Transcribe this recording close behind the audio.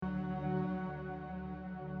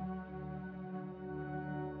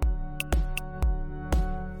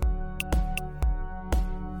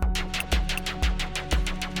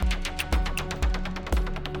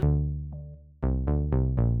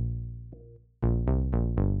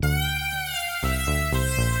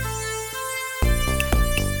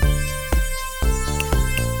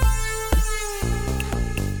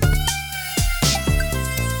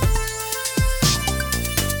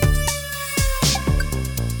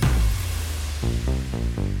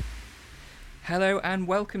Hello and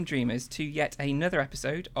welcome, Dreamers, to yet another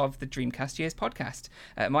episode of the Dreamcast Years podcast.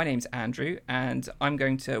 My name's Andrew, and I'm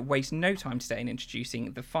going to waste no time today in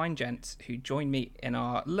introducing the fine gents who join me in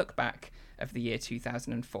our look back of the year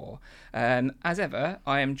 2004. As ever,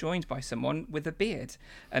 I am joined by someone with a beard.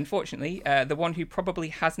 Unfortunately, the one who probably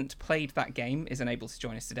hasn't played that game is unable to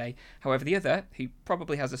join us today. However, the other, who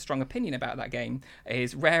probably has a strong opinion about that game,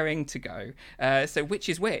 is raring to go. So which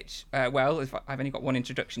is which? Well, I've only got one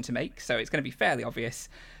introduction to make, so it's going to be fairly obvious.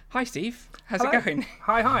 Hi, Steve. How's it going?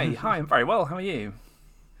 Hi. Hi, I'm very well. How are you?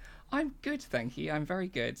 I'm good, thank you. I'm very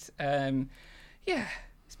good. Yeah.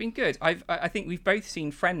 It's been good. I think we've both seen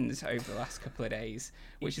friends over the last couple of days,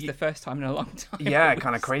 which is the first time in a long time. Yeah,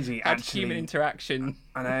 kind of crazy. Actually, human interaction.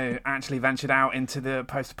 I know. Actually ventured out into the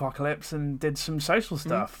post-apocalypse and did some social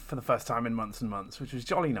stuff for the first time in months and months, which was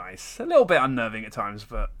jolly nice. A little bit unnerving at times,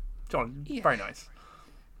 but jolly, very nice.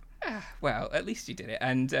 Well, at least you did it.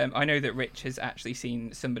 And I know that Rich has actually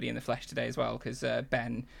seen somebody in the flesh today as well, because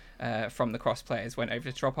Ben from the Cross Players went over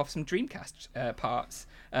to drop off some Dreamcast parts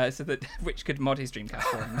so that Rich could mod his Dreamcast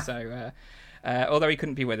for him. So although he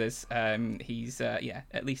couldn't be with us, he's,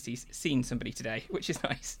 at least he's seen somebody today, which is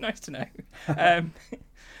nice. Nice to know.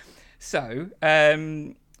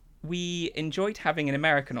 We enjoyed having an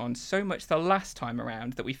American on so much the last time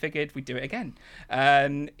around that we figured we'd do it again.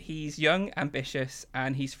 He's young, ambitious,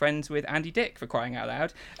 and he's friends with Andy Dick, for crying out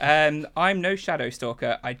loud. I'm no shadow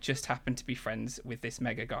stalker. I just happen to be friends with this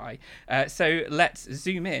mega guy. So let's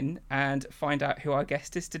zoom in and find out who our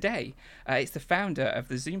guest is today. It's the founder of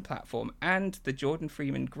the Zoom platform and the Jordan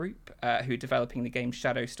Freeman Group, who are developing the game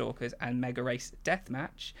Shadow Stalkers and Mega Race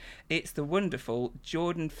Deathmatch. It's the wonderful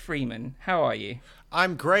Jordan Freeman. How are you?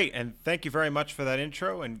 I'm great, and thank you very much for that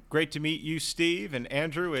intro, and great to meet you, Steve, and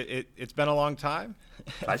Andrew. It's been a long time,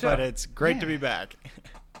 but it's great to be back.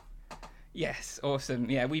 Yes, awesome.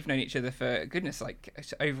 Yeah, we've known each other for, goodness,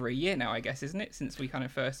 like over a year now, I guess, isn't it? Since we kind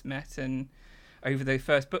of first met and over the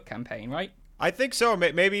first book campaign, right? I think so,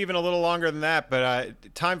 maybe even a little longer than that,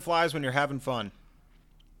 but time flies when you're having fun.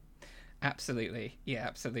 Absolutely. Yeah,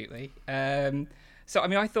 absolutely. So, I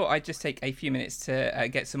mean, I thought I'd just take a few minutes to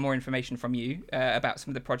get some more information from you about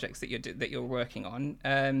some of the projects that you're working on.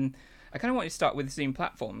 I kind of wanted to start with the Zoom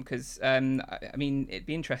platform because, I mean, it'd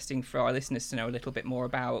be interesting for our listeners to know a little bit more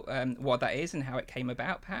about what that is and how it came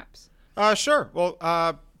about, perhaps. Sure.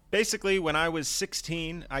 Well, basically, when I was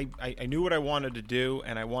 16, I knew what I wanted to do,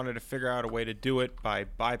 and I wanted to figure out a way to do it by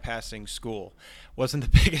bypassing school. Wasn't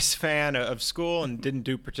the biggest fan of school and didn't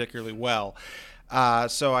do particularly well.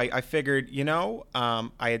 So I figured, I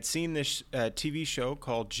had seen this TV show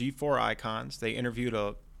called G4 Icons. They interviewed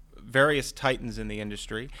various titans in the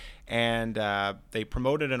industry, and they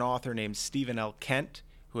promoted an author named Stephen L. Kent,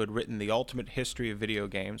 who had written The Ultimate History of Video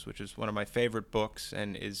Games, which is one of my favorite books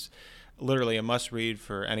and is literally a must-read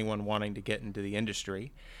for anyone wanting to get into the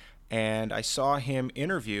industry. And I saw him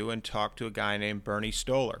interview and talk to a guy named Bernie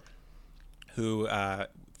Stolar, who...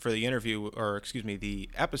 for the interview, the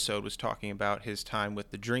episode was talking about his time with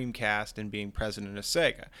the Dreamcast and being president of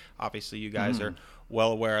Sega. Obviously, you guys are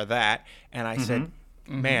well aware of that. And I said,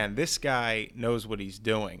 man, this guy knows what he's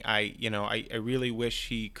doing. I really wish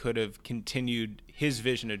he could have continued his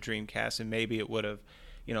vision of Dreamcast, and maybe it would have,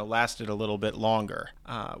 lasted a little bit longer.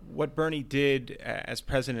 What Bernie did as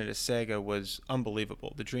president of Sega was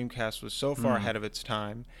unbelievable. The Dreamcast was so far ahead of its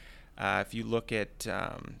time. If you look at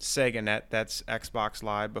SegaNet, that's Xbox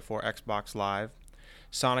Live before Xbox Live.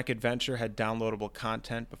 Sonic Adventure had downloadable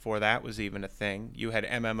content before that was even a thing. You had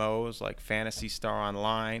MMOs like Phantasy Star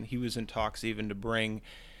Online. He was in talks even to bring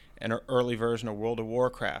an early version of World of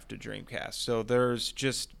Warcraft to Dreamcast. So there's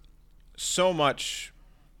just so much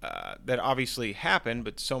that obviously happened,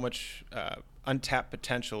 but so much untapped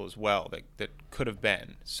potential as well that could have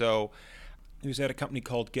been. So he was at a company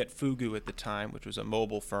called Get Fugu at the time, which was a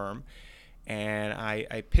mobile firm. And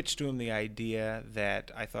I pitched to him the idea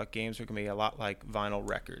that I thought games were going to be a lot like vinyl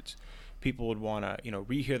records. People would want to,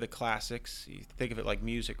 rehear the classics. You think of it like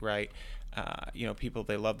music, right? People,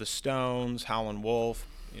 they love the Stones, Howlin' Wolf,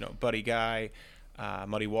 Buddy Guy,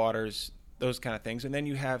 Muddy Waters, those kind of things. And then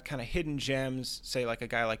you have kind of hidden gems, say like a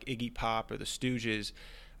guy like Iggy Pop or the Stooges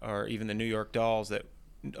or even the New York Dolls that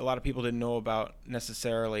a lot of people didn't know about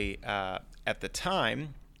necessarily at the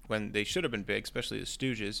time when they should have been big, especially the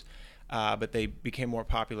Stooges, but they became more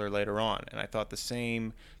popular later on. And I thought the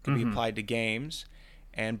same could be applied to games.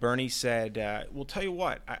 And Bernie said, well, tell you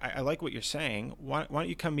what, I like what you're saying. Why don't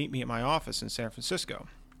you come meet me at my office in San Francisco?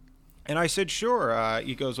 And I said, sure.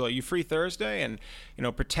 He goes, well, you free Thursday? And,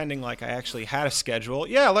 pretending like I actually had a schedule.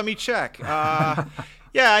 Yeah, let me check.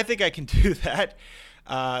 Yeah, I think I can do that.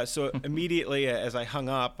 So immediately as I hung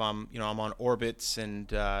up, I'm on Orbitz and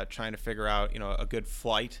trying to figure out, a good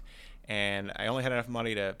flight. And I only had enough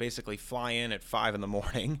money to basically fly in at 5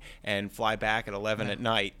 a.m. and fly back at 11 at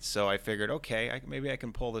night. So I figured, okay, maybe I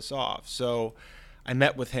can pull this off. So I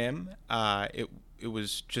met with him. It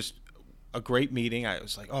was just a great meeting. I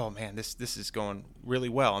was like, oh man, this is going really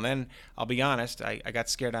well. And then I'll be honest, I got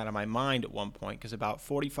scared out of my mind at one point because about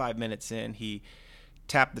 45 minutes in, he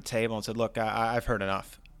tapped the table and said, look, I've heard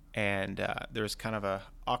enough. And there was kind of a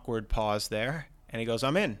awkward pause there. And he goes,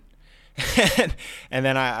 I'm in. And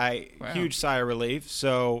then I Wow. huge sigh of relief.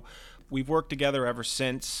 So we've worked together ever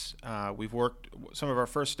since. Some of our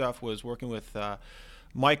first stuff was working with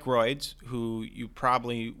Microids, who you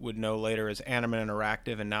probably would know later as Animan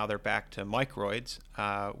Interactive, and now they're back to Microids.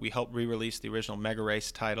 We helped re-release the original Mega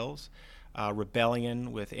Race titles,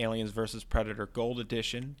 Rebellion with Aliens vs. Predator Gold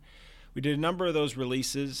Edition. We did a number of those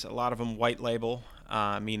releases, a lot of them white label,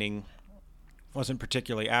 meaning wasn't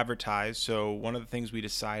particularly advertised. So one of the things we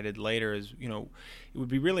decided later is, it would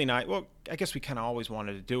be really nice. Well, I guess we kind of always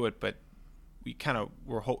wanted to do it, but we kind of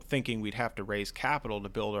were thinking we'd have to raise capital to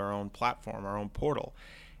build our own platform, our own portal.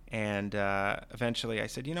 And eventually I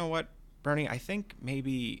said, you know what, Bernie, I think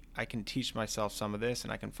maybe I can teach myself some of this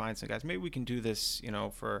and I can find some guys. Maybe we can do this,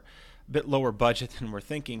 for a bit lower budget than we're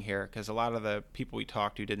thinking here, because a lot of the people we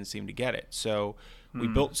talked to didn't seem to get it. So we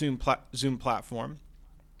built Zoom Platform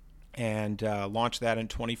and launched that in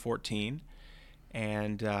 2014.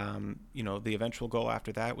 And, the eventual goal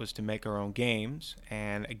after that was to make our own games.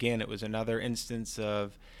 And again, it was another instance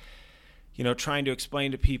of, trying to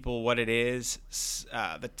explain to people what it is.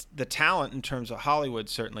 The talent in terms of Hollywood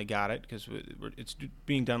certainly got it, because it's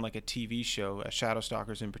being done like a TV show,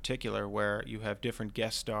 Shadowstalkers in particular, where you have different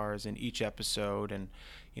guest stars in each episode. And,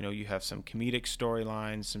 you have some comedic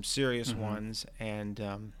storylines, some serious ones.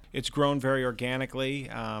 And it's grown very organically.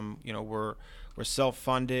 We're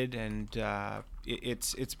self-funded, and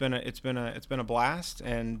it's been a blast,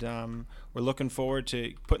 and we're looking forward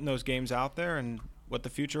to putting those games out there and what the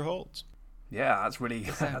future holds. Yeah, that's really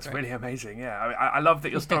amazing. Yeah, I love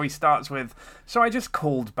that your story starts with, so I just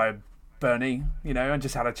called Bernie, and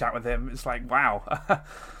just had a chat with him. It's like, wow,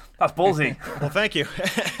 that's ballsy. Well, thank you.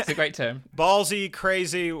 It's a great term. Ballsy,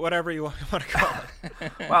 crazy, whatever you want to call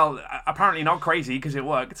it. Well, apparently not crazy, because it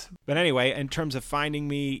worked. But anyway, in terms of finding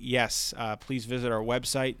me, yes, please visit our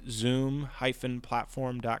website,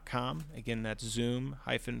 zoom-platform.com. Again, that's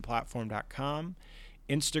zoom-platform.com.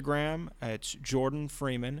 Instagram, it's Jordan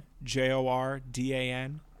Freeman,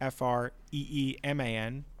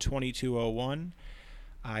 JORDANFREEMAN 2201.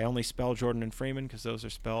 I only spell Jordan and Freeman because those are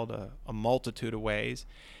spelled a multitude of ways.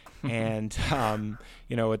 And,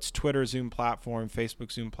 it's Twitter Zoom Platform,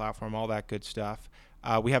 Facebook Zoom Platform, all that good stuff.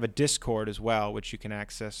 We have a Discord as well, which you can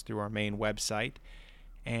access through our main website.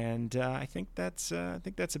 And I think that's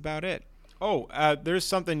about it. Oh, there's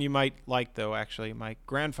something you might like, though, actually. My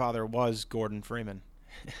grandfather was Gordon Freeman.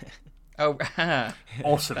 Oh,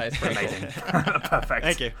 awesome. That is pretty amazing. Perfect.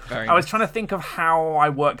 Thank you. I was trying to think of how I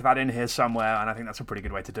work that in here somewhere, and I think that's a pretty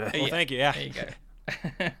good way to do it. Well, thank you. Yeah. There you go.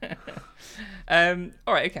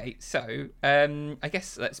 All right, okay. So I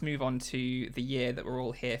guess let's move on to the year that we're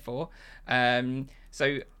all here for.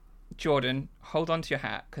 So Jordan, hold on to your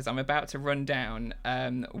hat, because I'm about to run down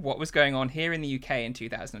what was going on here in the UK in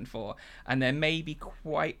 2004, and there may be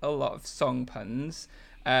quite a lot of song puns.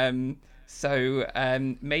 So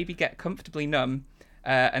maybe get comfortably numb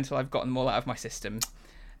until I've gotten them all out of my system.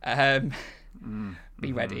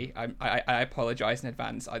 Be ready. I apologise in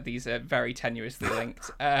advance. These are very tenuously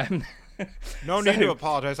linked. No need to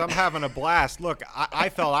apologize. I'm having a blast. Look, I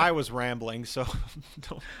felt I was rambling, so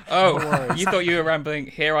don't worry. You thought you were rambling.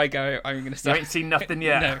 Here I go. I'm going to start. You ain't seen nothing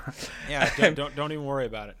yet. No. Yeah, don't even worry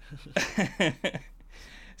about it.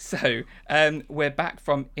 So we're back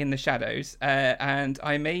from In the Shadows, and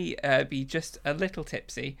I may be just a little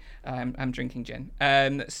tipsy. I'm drinking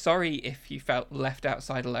gin. Sorry if you felt left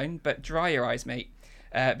outside alone, but dry your eyes, mate,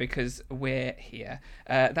 because we're here.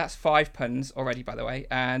 That's 5 puns already, by the way,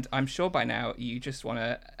 and I'm sure by now you just want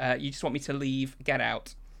me to leave, get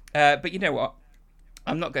out. But you know what?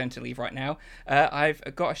 I'm not going to leave right now. I've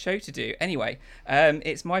got a show to do. Anyway,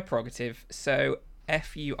 it's my prerogative, so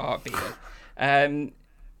FURB.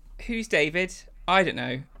 Who's David? I don't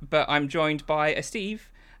know, but I'm joined by a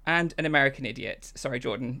Steve and an American idiot. Sorry,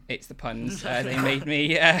 Jordan, it's the puns. They made me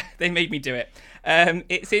do it.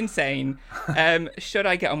 It's insane. Should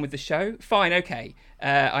I get on with the show? Fine, okay.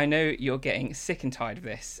 I know you're getting sick and tired of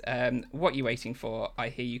this. What are you waiting for? I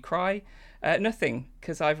hear you cry. Nothing,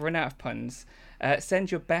 because I've run out of puns.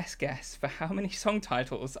 Send your best guess for how many song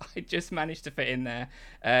titles I just managed to fit in there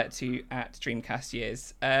to at Dreamcast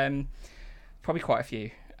Years. Probably quite a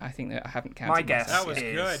few. I think that I haven't counted. My guess That was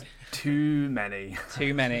is good. Too many.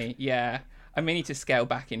 Too many, yeah. I may need to scale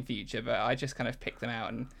back in future, but I just kind of pick them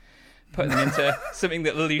out and put them into something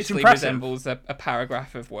that loosely resembles a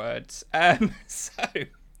paragraph of words. So,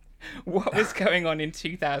 what was going on in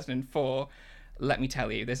 2004? Let me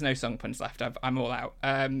tell you, there's no song puns left. I'm all out.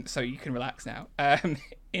 So you can relax now.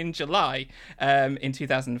 In July, in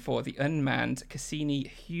 2004, the unmanned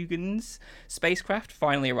Cassini-Huygens spacecraft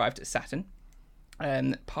finally arrived at Saturn.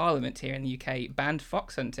 Parliament here in the UK banned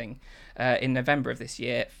fox hunting in November of this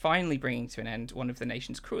year, finally bringing to an end one of the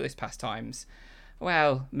nation's cruelest pastimes.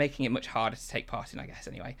 Well, making it much harder to take part in, I guess,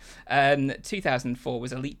 anyway. 2004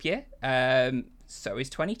 was a leap year. So is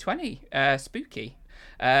 2020. Spooky.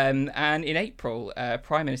 And in April,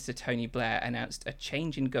 Prime Minister Tony Blair announced a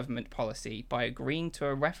change in government policy by agreeing to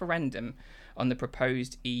a referendum on the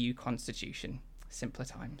proposed EU constitution. Simpler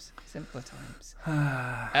times.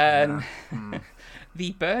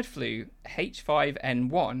 The bird flu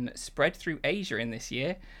H5N1 spread through Asia in this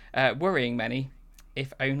year, worrying many.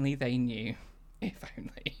 If only they knew. If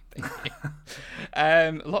only they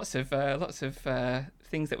knew. Lots of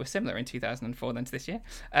things that were similar in 2004 then to this year.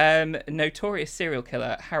 Notorious serial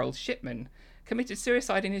killer Harold Shipman committed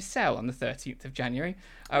suicide in his cell on the 13th of January.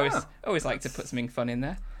 I always like to put something fun in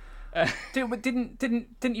there. Didn't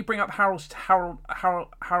you bring up Harold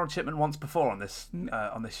Shipman once before on this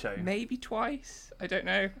show? Maybe twice. I don't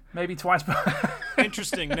know. Maybe twice.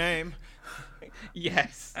 Interesting name.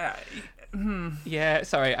 Yes. Yeah.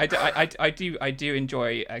 Sorry. I do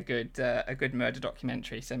enjoy a good murder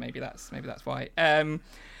documentary. So maybe that's why.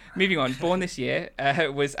 Moving on. Born this year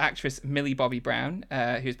was actress Millie Bobby Brown,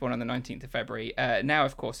 who was born on the 19th of February. Now,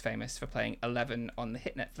 of course, famous for playing Eleven on the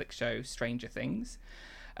hit Netflix show Stranger Things.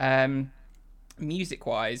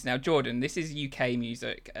 Music-wise, now Jordan, this is UK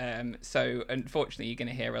music, so unfortunately you're going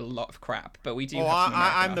to hear a lot of crap, but we do.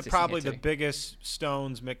 I'm probably the biggest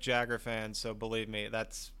Stones Mick Jagger fan, so believe me,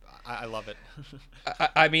 I love it.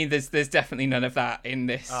 I mean, there's definitely none of that in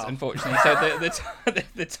this, unfortunately. So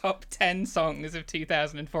the top 10 songs of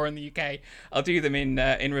 2004 in the UK, I'll do them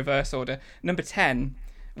in reverse order. Number 10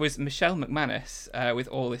 was Michelle McManus with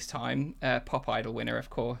All This Time, Pop Idol winner, of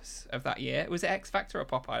course, of that year. Was it X Factor or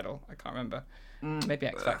Pop Idol? I can't remember. Maybe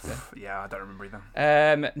X Factor. Yeah, I don't remember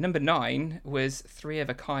either. Number 9 was Three of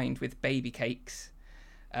a Kind with Baby Cakes.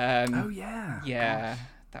 Oh, yeah. Yeah,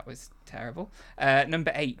 that was terrible.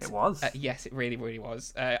 Number 8. It was? Yes, it really, really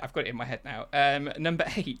was. I've got it in my head now. Number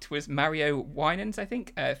 8 was Mario Winans, I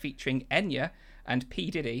think, featuring Enya and P.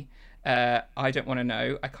 Diddy. I Don't Want to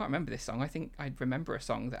Know. I can't remember this song. I think I remember a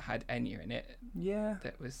song that had Enya in it. Yeah.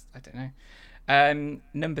 That was, I don't know.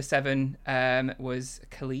 Number 7 was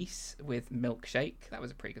Khalees with Milkshake. That was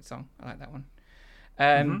a pretty good song. I like that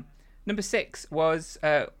one. Number 6 was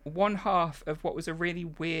one half of what was a really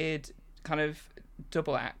weird kind of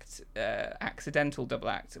double act, accidental double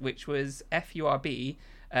act, which was FURB,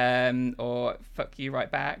 or Fuck You Right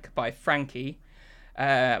Back by Frankie.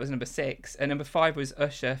 That was number 6. And number 5 was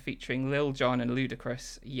Usher featuring Lil Jon and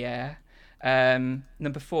Ludacris. Yeah.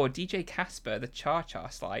 Number 4, DJ Casper, the Cha Cha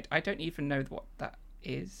Slide. I don't even know what that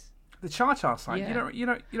is. The Cha Cha Slide. Yeah. You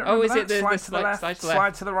don't Oh, is that? it the slide to the left,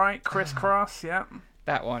 slide to the right, crisscross? Yeah.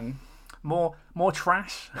 That one. More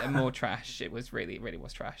trash. More trash. It was really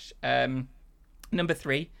was trash. Number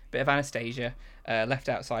 3, bit of Anastasia, Left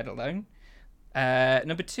Outside Alone.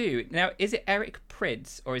 Number 2, now is it Eric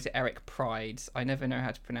Prydz or is it Eric Prydz? I never know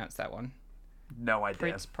how to pronounce that one. No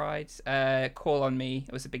idea. Prydz. Call on Me.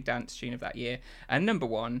 It was a big dance tune of that year. And number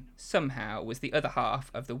 1, somehow, was the other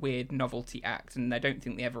half of the weird novelty act, and I don't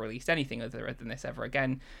think they ever released anything other than this ever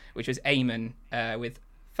again, which was Eamon with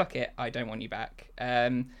Fuck It, I Don't Want You Back.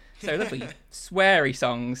 So lovely sweary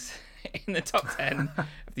songs in the top 10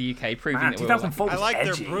 of the UK, proving that we were I like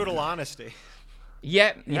edgy. their brutal honesty.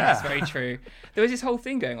 Yeah, that's very true. There was this whole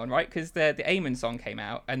thing going on, right? Because the Eamon song came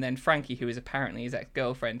out, and then Frankie, who was apparently his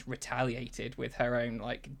ex-girlfriend, retaliated with her own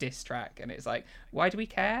like diss track, and it's like, why do we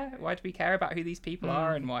care? Why do we care about who these people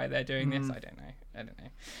are and why they're doing this? I don't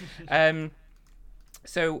know.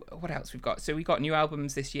 So what else we've got? So we got new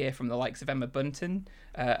albums this year from the likes of Emma Bunton,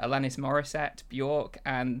 Alanis Morissette, Bjork,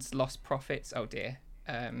 and Lost Prophets. Oh dear,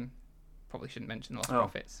 probably shouldn't mention Lost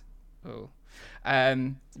Prophets. Oh.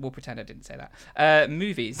 We'll pretend I didn't say that.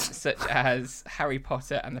 Movies such as Harry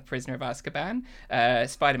Potter and the Prisoner of Azkaban,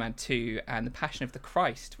 Spider-Man 2 and The Passion of the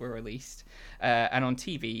Christ were released. And on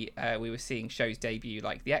TV, we were seeing shows debut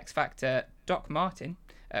like The X Factor, Doc Martin,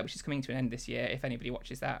 which is coming to an end this year. If anybody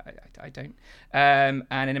watches that, I don't.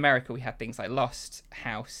 And in America, we had things like Lost,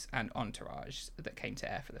 House, and Entourage that came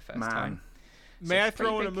to air for the first time. May I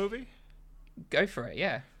throw in a movie? Go for it,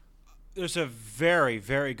 yeah. There's a very,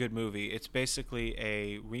 very good movie. It's basically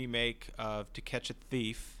a remake of To Catch a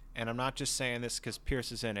Thief. And I'm not just saying this because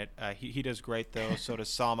Pierce is in it. He does great, though. So does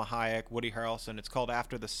Salma Hayek, Woody Harrelson. It's called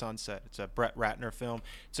After the Sunset. It's a Brett Ratner film.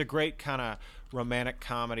 It's a great kind of romantic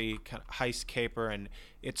comedy, kind of heist caper, and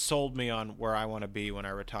it sold me on where I want to be when I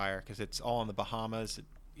retire because it's all in the Bahamas,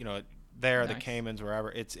 there, nice. The Caymans,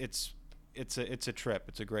 wherever. It's a trip.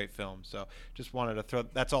 It's a great film. So just wanted to throw.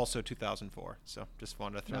 That's also 2004. So just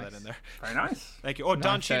wanted to throw that in there. Very nice. Thank you. Oh,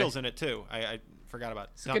 Don Cheadle's in it too. I forgot about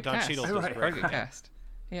Don Cheadle's. Very good cast.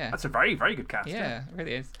 Yeah, that's a very, very good cast. Yeah, it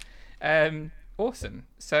really is. Awesome.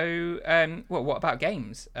 So, what about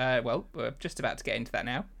games? Well, we're just about to get into that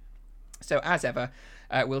now. So, as ever,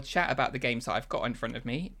 we'll chat about the games that I've got in front of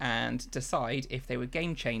me and decide if they were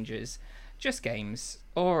game changers, just games,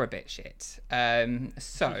 or a bit shit.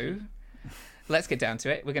 So, let's get down to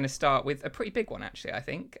it. We're going to start with a pretty big one, actually, I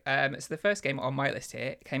think. So, the first game on my list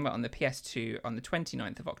here came out on the PS2 on the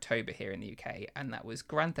 29th of October here in the UK, and that was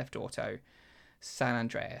Grand Theft Auto San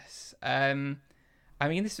Andreas.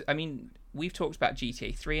 We've talked about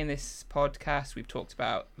GTA 3 in this podcast. We've talked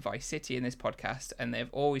about Vice City in this podcast, and they've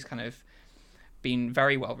always kind of been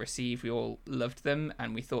very well received. We all loved them,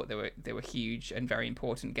 and we thought they were huge and very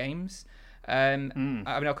important games.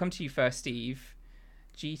 I'll come to you first, Steve.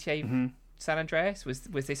 GTA San Andreas, was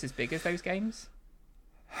this as big as those games?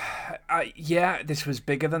 Yeah, this was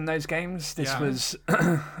bigger than those games. This was.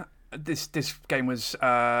 This game was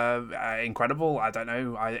incredible. I don't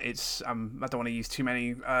know. I don't want to use too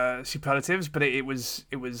many superlatives, but it was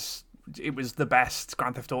the best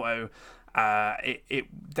Grand Theft Auto.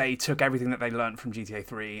 They took everything that they learned from GTA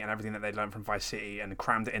 3 and everything that they learned from Vice City and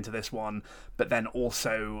crammed it into this one, but then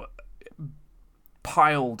also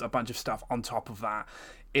piled a bunch of stuff on top of that.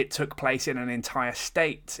 It took place in an entire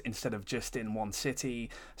state instead of just in one city.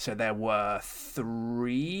 So there were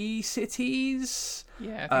 3 cities.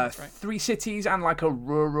 Yeah, I think that's right. 3 cities and like a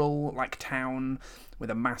rural town with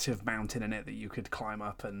a massive mountain in it that you could climb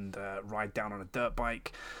up and ride down on a dirt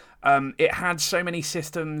bike. It had so many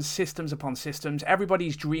systems upon systems.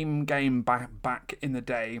 Everybody's dream game back in the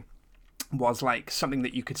day was like something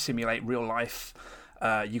that you could simulate real life.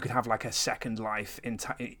 You could have like a second life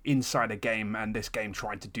inside a game, and this game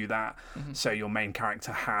tried to do that. Mm-hmm. So your main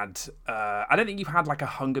character had, I don't think you had like a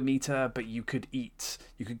hunger meter, but you could eat.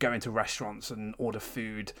 You could go into restaurants and order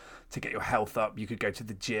food to get your health up. You could go to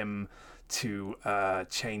the gym to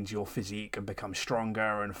change your physique and become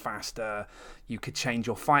stronger and faster. You could change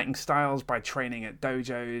your fighting styles by training at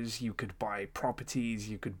dojos. You could buy properties.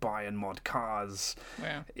 You could buy and mod cars.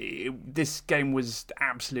 Wow. This game was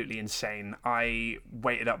absolutely insane. I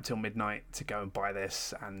waited up till midnight to go and buy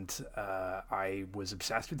this, and I was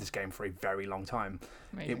obsessed with this game for a very long time.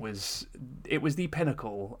 Amazing. It was the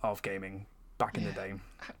pinnacle of gaming back in the day.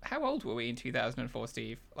 How old were we in 2004,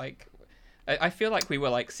 Steve? I feel like we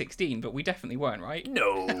were 16, but we definitely weren't, right?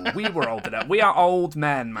 No, we were old enough. We are old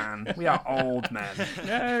men, man. We are old men.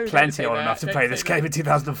 No, plenty old enough to play this game in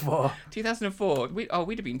 2004. 2004. We'd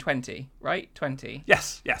have been 20, right? 20.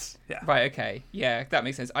 Yes, yeah. Right, okay. Yeah, that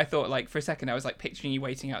makes sense. I thought, for a second, I was, picturing you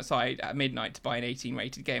waiting outside at midnight to buy an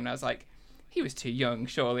 18-rated game, and I was like, he was too young,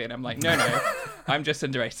 surely. And I'm like, no, I'm just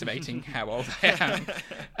underestimating how old I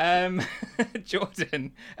am.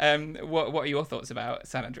 Jordan, what are your thoughts about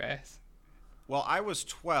San Andreas? Well, I was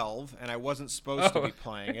 12 and I wasn't supposed to be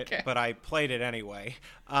playing it, but I played it anyway.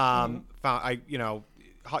 Hollywood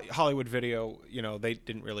Video, they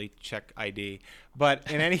didn't really check ID. But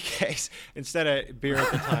in any case, instead of beer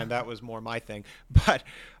at the time, that was more my thing. But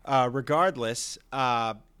regardless,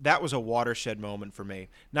 that was a watershed moment for me.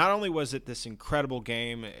 Not only was it this incredible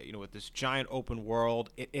game, with this giant open world,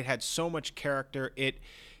 it had so much character. It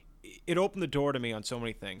opened the door to me on so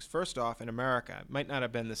many things. First off, in America, it might not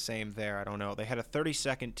have been the same there. I don't know. They had a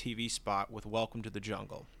 30-second TV spot with Welcome to the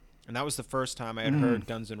Jungle. And that was the first time I had heard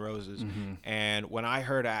Guns N' Roses. Mm-hmm. And when I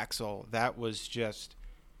heard Axl, that was just...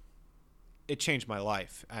 It changed my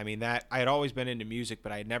life. I mean, I had always been into music,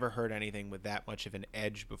 but I had never heard anything with that much of an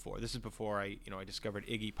edge before. This is before I discovered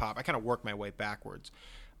Iggy Pop. I kind of worked my way backwards.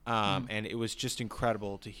 And it was just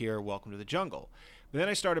incredible to hear Welcome to the Jungle. But then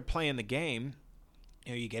I started playing the game.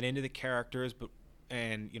 You get into the characters,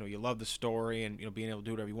 and you love the story and being able to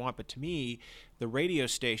do whatever you want. But to me, the radio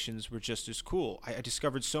stations were just as cool. I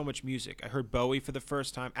discovered so much music. I heard Bowie for the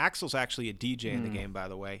first time. Axl's actually a DJ in the game, by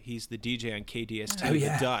the way. He's the DJ on KDST,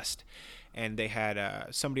 The Dust. And they had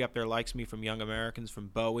somebody up there likes me from Young Americans from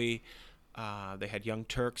Bowie. They had Young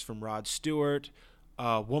Turks from Rod Stewart.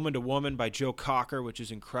 Woman to Woman by Joe Cocker, which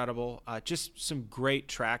is incredible. Just some great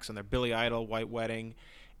tracks on there. Billy Idol, White Wedding,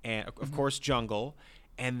 and of course Jungle.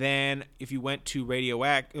 And then if you went to Radio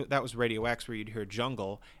X, that was Radio X where you'd hear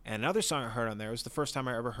Jungle. And another song I heard on there was the first time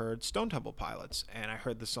I ever heard Stone Temple Pilots. And I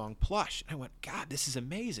heard the song Plush. And I went, God, this is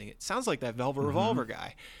amazing. It sounds like that Velvet Revolver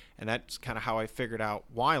guy. And that's kind of how I figured out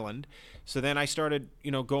Weiland. So then I started,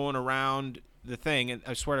 going around the thing. And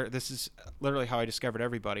I swear, this is literally how I discovered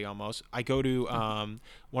everybody almost. I go to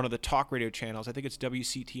one of the talk radio channels. I think it's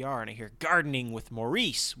WCTR. And I hear Gardening with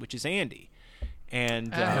Maurice, which is Andy.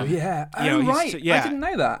 And right. I didn't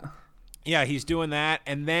know that. Yeah, he's doing that.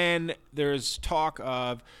 And then there's talk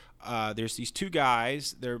of there's these two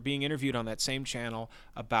guys. They're being interviewed on that same channel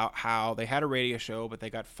about how they had a radio show, but they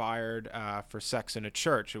got fired for sex in a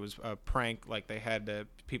church. It was a prank, like they had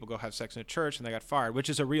people go have sex in a church, and they got fired, which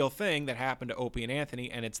is a real thing that happened to Opie and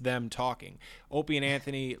Anthony, and it's them talking. Opie and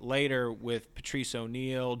Anthony later with Patrice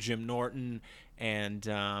O'Neal, Jim Norton,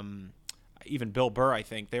 and even Bill Burr, I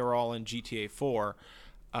think. They were all in GTA 4.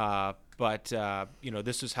 But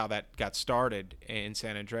this is how that got started in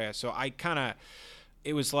San Andreas. So I kind of,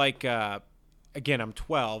 it was like, again, I'm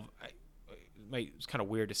 12. It's kind of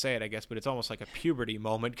weird to say it, I guess, but it's almost like a puberty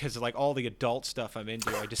moment because like all the adult stuff I'm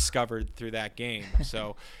into, I discovered through that game.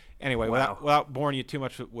 So anyway, Wow. without boring you too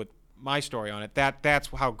much with my story on it, that's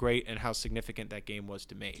how great and how significant that game was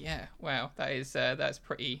to me. Yeah, wow, that's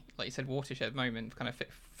pretty, like you said, watershed moment, kind of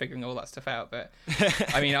figuring all that stuff out. But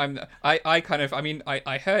I mean,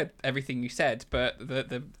 I heard everything you said, but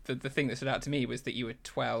the thing that stood out to me was that you were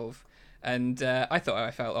 12. And I thought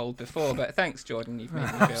I felt old before, but thanks, Jordan. You've made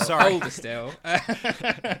me feel older still. But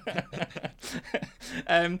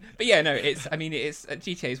yeah, no, it's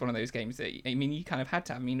GTA is one of those games that, you kind of had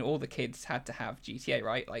to have. All the kids had to have GTA,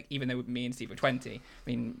 right? Like, even though me and Steve were 20,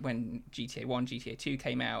 when GTA 1, GTA 2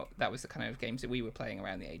 came out, that was the kind of games that we were playing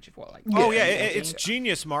around the age of what, like... It's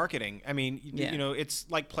genius marketing. It's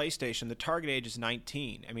like PlayStation. The target age is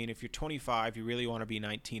 19. If you're 25, you really want to be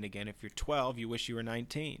 19 again. If you're 12, you wish you were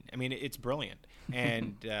 19. It's brilliant,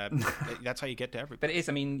 and that's how you get to everybody. But it is,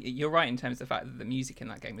 you're right in terms of the fact that the music in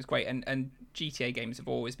that game was great, and GTA games have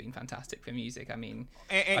always been fantastic for music. Music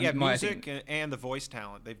and the voice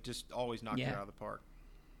talent, they've just always knocked it out of the park.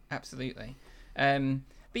 Absolutely. But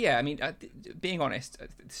yeah, being honest,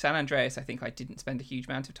 San Andreas, I think I didn't spend a huge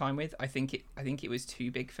amount of time with. I think it was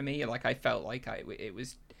too big for me. Like, I felt like it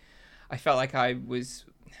was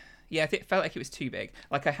too big.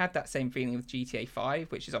 Like, I had that same feeling with GTA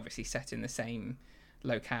 5, which is obviously set in the same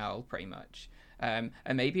locale pretty much. And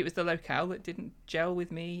maybe it was the locale that didn't gel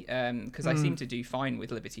with me, because I seem to do fine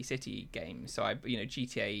with Liberty City games. So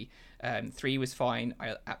GTA 3 was fine.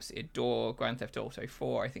 I absolutely adore Grand Theft Auto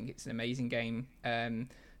 4. I think it's an amazing game.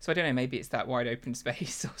 So I don't know, maybe it's that wide open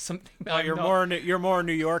space or something. You're more a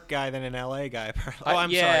New York guy than an LA guy, apparently. Oh,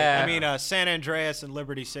 I'm sorry. San Andreas and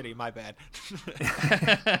Liberty City. My bad.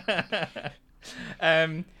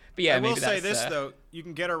 But yeah, I will say this though: you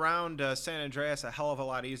can get around San Andreas a hell of a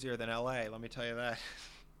lot easier than LA. Let me tell you that.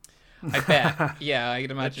 I bet. Yeah, I can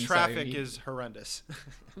imagine. The traffic is horrendous.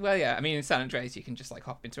 Well, yeah. In San Andreas, you can just like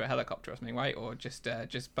hop into a helicopter or something, right? Or just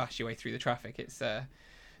bash your way through the traffic. It's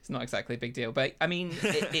not exactly a big deal, but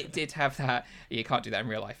it did have that. You can't do that in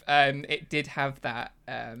real life. It did have that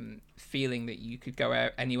feeling that you could go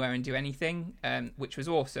out anywhere and do anything, which was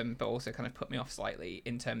awesome, but also kind of put me off slightly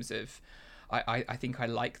in terms of. I think I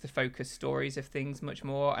like the focus stories of things much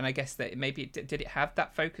more, and I guess that maybe did it have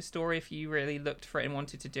that focus story if you really looked for it and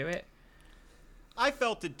wanted to do it? I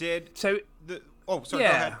felt it did. So, go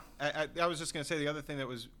ahead. I was just going to say the other thing that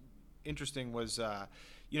was interesting was,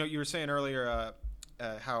 you were saying earlier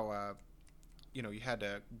how you had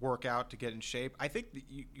to work out to get in shape. I think that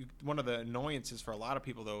one of the annoyances for a lot of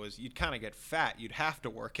people though is you'd kind of get fat. You'd have to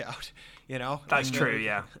work out. That's true.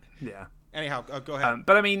 Yeah. Anyhow, go ahead.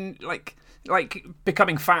 But like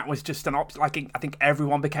becoming fat was just an option. Like, I think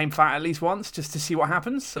everyone became fat at least once just to see what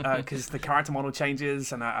happens, because the character model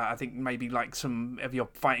changes, and I think maybe like some of your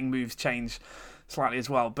fighting moves change slightly as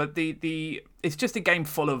well. But the it's just a game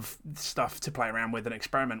full of stuff to play around with and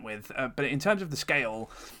experiment with. But in terms of the scale,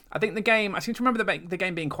 I think I seem to remember the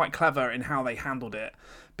game being quite clever in how they handled it,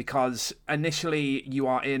 because initially you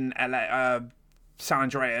are in LA. San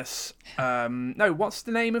Andreas. No, what's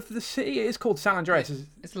the name of the city? It is called San Andreas.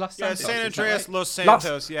 It's Los Santos. Yeah, San Andreas, Los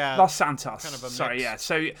Santos. Los Santos. Kind of a mix. Sorry, yeah.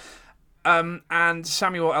 So, and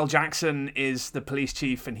Samuel L. Jackson is the police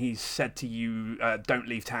chief, and he's said to you, "Don't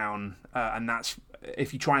leave town," and that's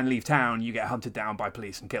if you try and leave town, you get hunted down by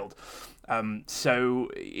police and killed. So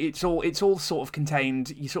it's all sort of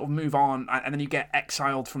contained. You sort of move on, and then you get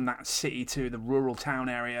exiled from that city to the rural town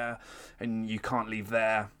area, and you can't leave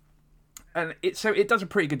there. And it does a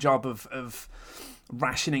pretty good job of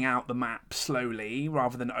rationing out the map slowly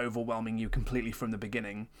rather than overwhelming you completely from the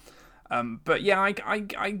beginning. But yeah,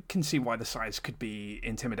 I can see why the size could be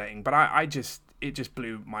intimidating, but it just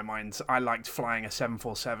blew my mind. I liked flying a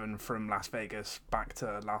 747 from Las Vegas back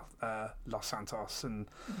to Los Santos, and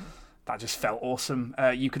that just felt awesome.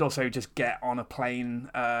 You could also just get on a plane.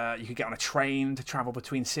 You could get on a train to travel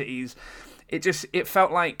between cities. It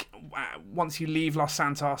felt like once you leave Los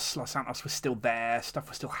Santos was still there. Stuff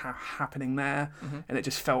was still happening there, and it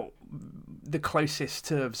just felt the closest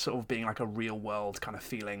to sort of being like a real world kind of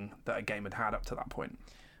feeling that a game had up to that point.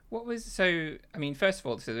 First of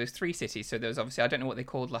all, so there's 3 cities. So there was obviously, I don't know what they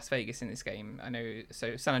called Las Vegas in this game. I know,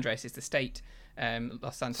 so San Andreas is the state.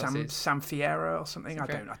 Los Santos is San Fierro or something. I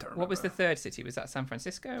don't remember. What was the third city? Was that San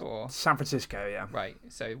Francisco or San Francisco? Yeah. Right.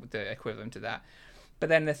 So the equivalent to that. But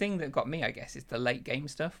then the thing that got me, I guess, is the late game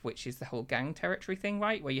stuff, which is the whole gang territory thing,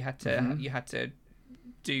 right? Where you had to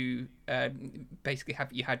do basically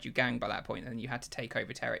you had your gang by that point, and you had to take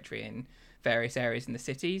over territory in various areas in the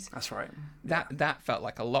cities. That's right. That felt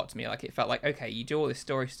like a lot to me. Like, it felt like, okay, you do all this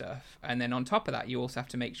story stuff, and then on top of that, you also have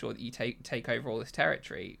to make sure that you take over all this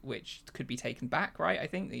territory, which could be taken back, right? I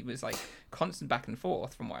think it was like constant back and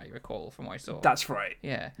forth from what I recall, from what I saw. That's right.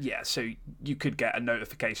 Yeah. Yeah, so you could get a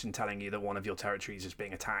notification telling you that one of your territories is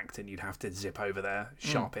being attacked, and you'd have to zip over there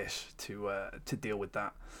sharpish to deal with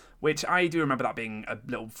that. Which I do remember that being a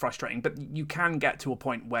little frustrating, but you can get to a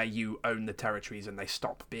point where you own the territories and they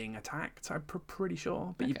stop being attacked, I'm pretty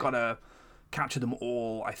sure. But you've got to capture them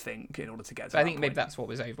all, I think, in order to get to that I think point. maybe that's what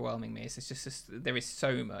was overwhelming me. It's just there is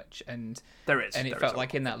so much, and it felt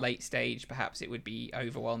like in that late stage, perhaps it would be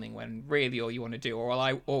overwhelming when really all you want to do, or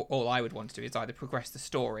all I would want to do, is either progress the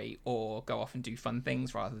story or go off and do fun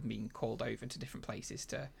things rather than being called over to different places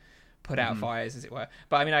to put out fires, as it were.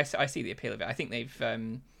 But I mean, I see the appeal of it. I think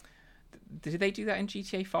they've... did they do that in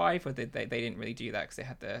GTA 5, or did they didn't really do that because they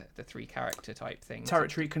had the 3 character type thing?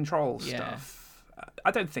 Territory control stuff.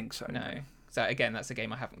 I don't think so. No. So again, that's a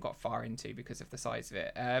game I haven't got far into because of the size of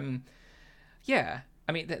it. Yeah,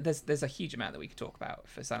 I mean, there's a huge amount that we could talk about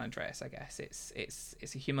for San Andreas. I guess it's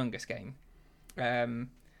a humongous game.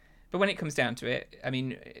 But when it comes down to it, I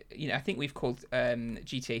mean, I think we've called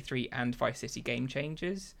GTA 3 and Vice City game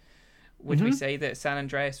changers. Would we say that San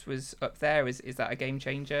Andreas was up there? Is that a game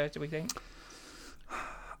changer, do we think?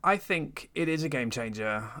 I think it is a game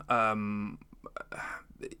changer.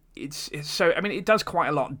 It's so, I mean, it does quite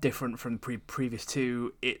a lot different from previous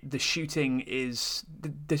two. The shooting is...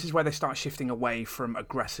 This is where they start shifting away from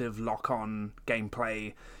aggressive lock-on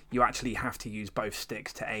gameplay. You actually have to use both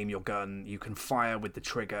sticks to aim your gun. You can fire with the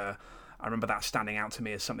trigger. I remember that standing out to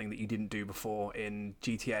me as something that you didn't do before in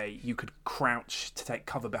GTA. You could crouch to take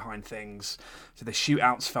cover behind things, so the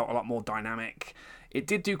shootouts felt a lot more dynamic. It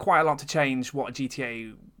did do quite a lot to change what a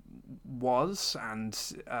GTA was and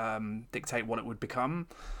dictate what it would become.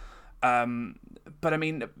 But I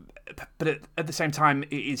mean, at the same time,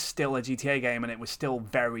 it is still a GTA game, and it was still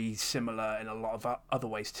very similar in a lot of other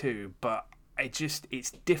ways too. But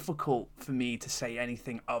it's difficult for me to say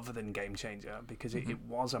anything other than game changer, because it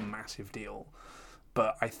was a massive deal.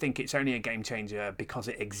 But I think it's only a game changer because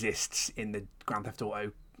it exists in the Grand Theft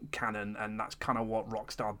Auto canon, and that's kind of what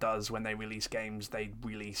Rockstar does when they release games. They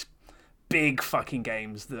release big fucking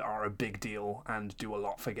games that are a big deal and do a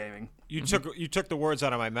lot for gaming. You took the words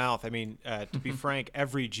out of my mouth. I mean, to be frank,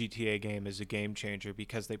 every GTA game is a game changer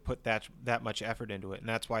because they put that much effort into it, and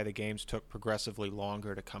that's why the games took progressively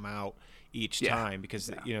longer to come out each time, because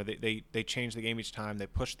they change the game each time. They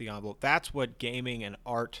push the envelope. That's what gaming and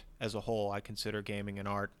art as a whole, I consider gaming and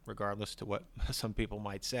art, regardless to what some people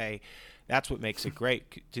might say. That's what makes it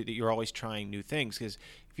great. You're always trying new things, because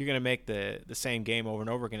if you're going to make the same game over and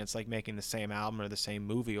over again, it's like making the same album or the same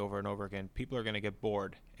movie over and over again. People are going to get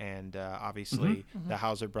bored, and obviously the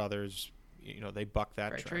Hauser brothers, they buck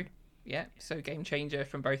that trend. True. Yeah, so game changer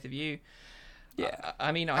from both of you. Yeah.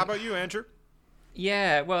 I mean, how about you, Andrew?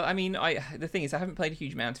 Yeah, well, I mean, the thing is, I haven't played a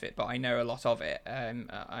huge amount of it, but I know a lot of it.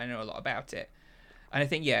 I know a lot about it, and I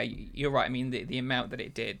think, yeah, you're right. I mean, the amount that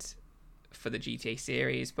it did for the GTA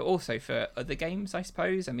series, but also for other games, I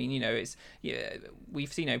suppose. I mean,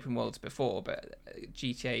 we've seen open worlds before, but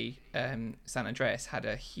GTA San Andreas had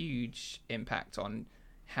a huge impact on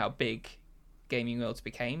how big gaming worlds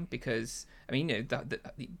became, because I mean,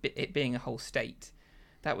 it being a whole state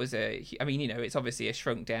that was I mean, it's obviously a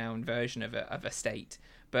shrunk down version of a state,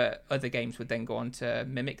 but other games would then go on to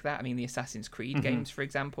mimic that. I mean, the Assassin's Creed games, for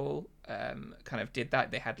example, kind of did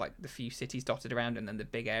that. They had like the few cities dotted around and then the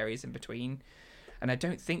big areas in between. And I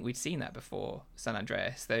don't think we'd seen that before San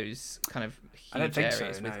Andreas, those kind of huge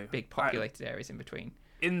areas with big populated areas in between.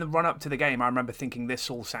 In the run-up to the game, I remember thinking this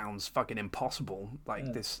all sounds fucking impossible. Like,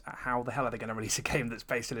 how the hell are they going to release a game that's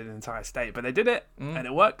based in an entire state? But they did it, and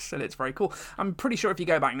it works, and it's very cool. I'm pretty sure if you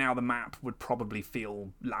go back now, the map would probably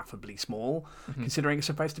feel laughably small, considering it's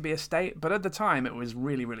supposed to be a state. But at the time, it was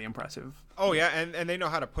really, really impressive. Oh, yeah, and they know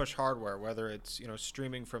how to push hardware, whether it's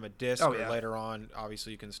streaming from a disc or later on.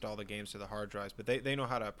 Obviously, you can install the games to the hard drives, but they know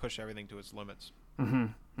how to push everything to its limits.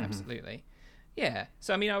 Absolutely. Yeah,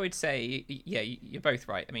 so I mean, I would say, yeah, you're both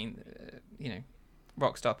right. I mean,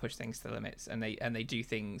 Rockstar push things to the limits, and they do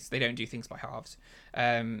things. They don't do things by halves.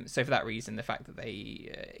 So for that reason, the fact that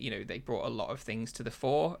they brought a lot of things to the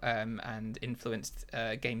fore and influenced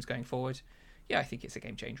games going forward, yeah, I think it's a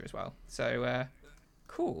game changer as well. So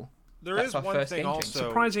cool. That's is one thing also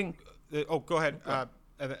surprising. Go ahead.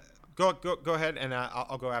 Go ahead, and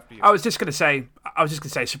I'll go after you. I was just going to say,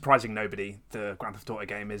 surprising nobody, the Grand Theft Auto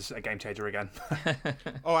game is a game changer again.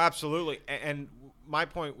 Oh, absolutely. And my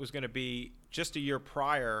point was going to be, just a year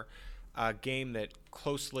prior, a game that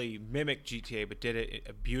closely mimicked GTA but did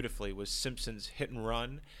it beautifully was Simpsons Hit and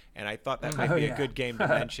Run, and I thought that might be a good game to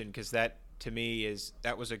mention, because that, to me,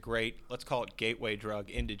 that was a great, let's call it, gateway drug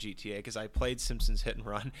into GTA, because I played Simpsons Hit and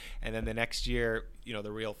Run, and then the next year,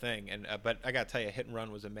 the real thing. And but I got to tell you, Hit and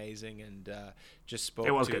Run was amazing, and just spoke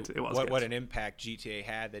to what an impact GTA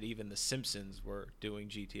had, that even the Simpsons were doing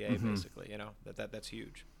GTA, basically. That's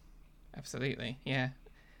huge. Absolutely, yeah.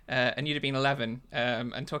 And you'd have been 11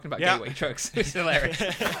 and talking about gateway drugs. It's hilarious.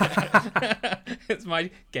 It's my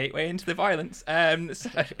gateway into the violence.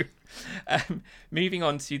 Moving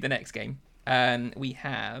on to the next game. We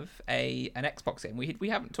have an Xbox game. We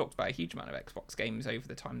haven't talked about a huge amount of Xbox games over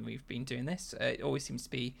the time we've been doing this. It always seems to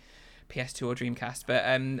be PS2 or Dreamcast. But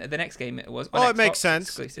the next game was on Xbox, it makes sense.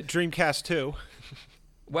 Exclusive. Dreamcast 2.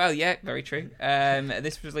 Well, yeah, very true.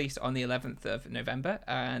 This was released on the 11th of November,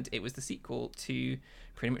 and it was the sequel to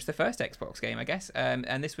pretty much the first Xbox game, I guess.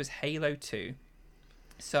 And this was Halo 2.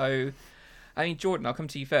 So, I mean, Jordan, I'll come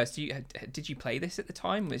to you first. Did you play this at the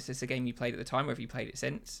time? Was this a game you played at the time, or have you played it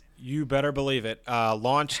since? You better believe it.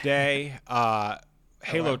 Launch day,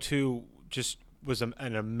 Halo 2 just was an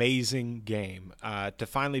amazing game. To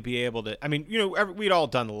finally be able to, I mean, we'd all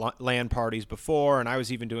done LAN parties before, and I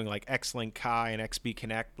was even doing like X-Link Kai and XB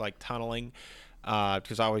Connect, like tunneling,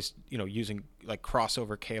 because I always, using like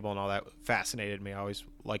crossover cable and all that fascinated me. I always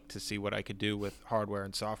liked to see what I could do with hardware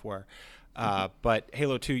and software. But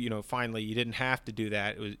Halo 2, finally, you didn't have to do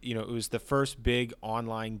that. It was, it was the first big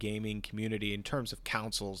online gaming community in terms of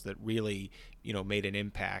consoles that really, made an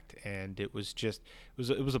impact, and it was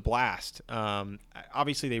a blast.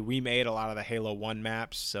 Obviously, they remade a lot of the Halo 1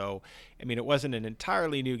 maps, so I mean, it wasn't an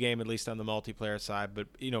entirely new game, at least on the multiplayer side. But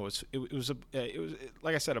it was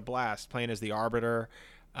like I said, a blast playing as the Arbiter.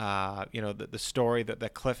 The story, the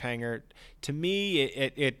cliffhanger. To me,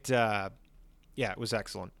 it was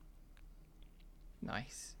excellent.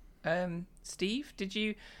 Nice. Steve, did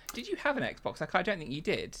you have an Xbox? I don't think you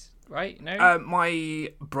did, right? No.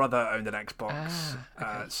 My brother owned an Xbox,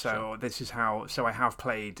 okay, so this is how. So I have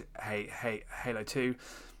played Halo 2.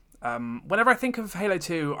 Whenever I think of Halo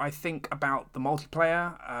 2, I think about the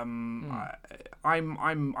multiplayer.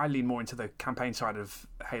 I lean more into the campaign side of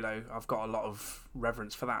Halo. I've got a lot of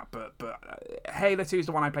reverence for that, but Halo 2 is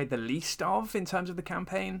the one I played the least of in terms of the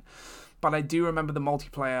campaign. But I do remember the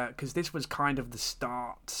multiplayer, because this was kind of the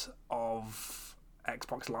start of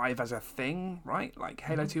Xbox Live as a thing, right? Like,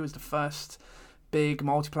 Halo 2 was the first big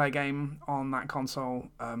multiplayer game on that console.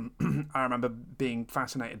 I remember being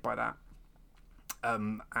fascinated by that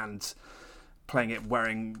and playing it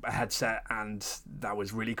wearing a headset, and that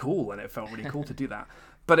was really cool, and it felt really cool to do that.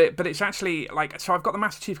 But it's actually, like, so I've got the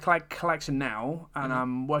Master Chief Collection now, and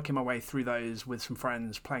I'm working my way through those with some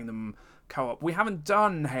friends, playing them co-op. We haven't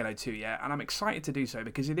done Halo 2 yet, and I'm excited to do so,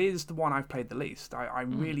 because it is the one I've played the least. I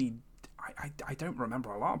don't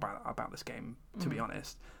remember a lot about this game, to be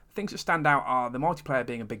honest. Things that stand out are the multiplayer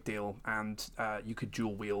being a big deal, and you could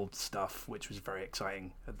dual wield stuff, which was very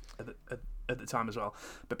exciting at the time as well.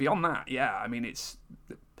 But beyond that, yeah, I mean, it's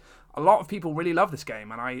a lot of people really love this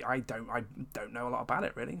game, and I don't know a lot about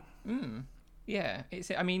it, really. Yeah,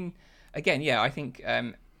 I mean, again, yeah, I think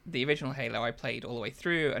the original Halo I played all the way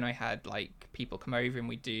through, and I had like people come over and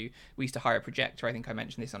we used to hire a projector. I think I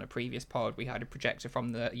mentioned this on a previous pod. We had a projector from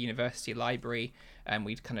the university library, and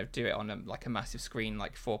we'd kind of do it on a massive screen,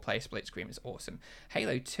 like 4-player split screen. It was awesome.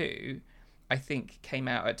 Halo 2, I think, came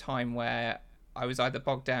out at a time where I was either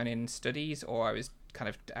bogged down in studies or I was kind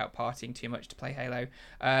of out partying too much to play Halo,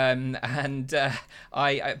 but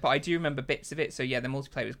I do remember bits of it. So yeah, the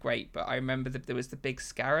multiplayer was great, but I remember that there was the big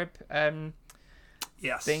scarab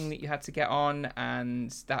thing that you had to get on, and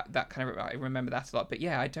that kind of, I remember that a lot. But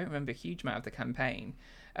yeah, I don't remember a huge amount of the campaign.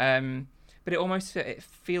 But it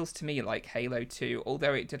feels to me like Halo 2,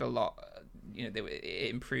 although it did a lot, it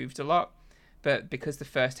improved a lot. But because the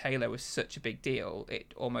first Halo was such a big deal,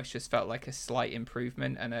 it almost just felt like a slight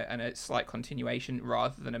improvement and a slight continuation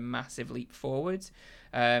rather than a massive leap forward.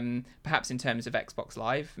 Perhaps in terms of Xbox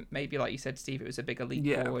Live, maybe like you said, Steve, it was a bigger leap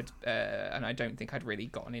forward. And I don't think I'd really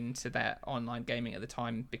gotten into that online gaming at the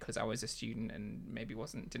time because I was a student and maybe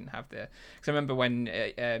didn't have the. Because I remember when,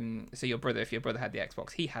 if your brother had the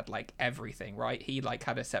Xbox, he had like everything, right? He like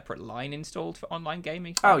had a separate line installed for online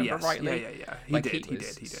gaming. Oh yes, rightly. Yeah. He did.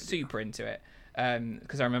 Super into it.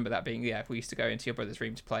 Because I remember that being, we used to go into your brother's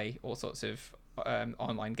room to play all sorts of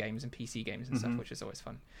online games and PC games and stuff, which is always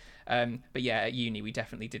fun. But yeah, at uni we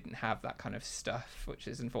definitely didn't have that kind of stuff, which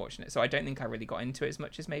is unfortunate. So I don't think I really got into it as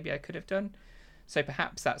much as maybe I could have done. So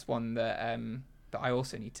perhaps that's one that I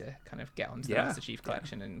also need to kind of get onto the Master Chief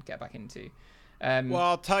Collection and get back into. Well,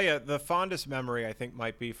 I'll tell you, the fondest memory I think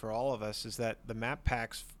might be for all of us is that the map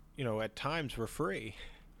packs, at times were free.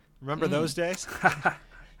 Remember those days?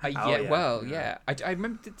 I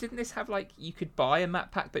remember, didn't this have like, you could buy a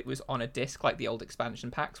map pack, but it was on a disc, like the old expansion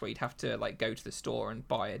packs where you'd have to like go to the store and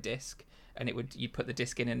buy a disc, and you'd put the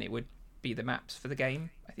disc in and it would be the maps for the game,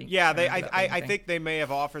 I think. Yeah, I think they may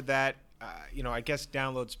have offered that. I guess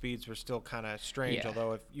download speeds were still kind of strange,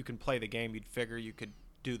 although if you can play the game, you'd figure you could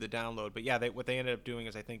do the download. But yeah, what they ended up doing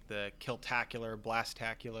is I think the Killtacular,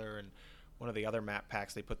 Blastacular, and one of the other map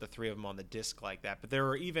packs, they put the 3 of them on the disc like that. But there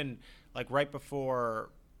were even, like right before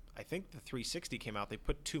I think the 360 came out, they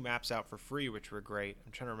put 2 maps out for free, which were great.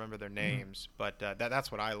 I'm trying to remember their names, but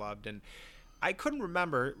that's what I loved. And I couldn't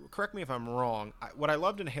remember, correct me if I'm wrong, what I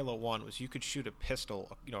loved in Halo 1 was you could shoot a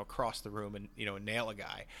pistol, across the room and, nail a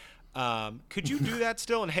guy. Could you do that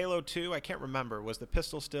still in Halo 2? I can't remember. Was the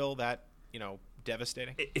pistol still that,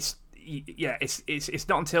 devastating? It's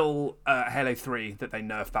not until Halo 3 that they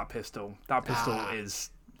nerfed that pistol. That pistol is,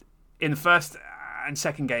 in the first and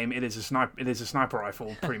second game, it is a sniper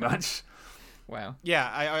rifle, pretty much. Wow. Yeah,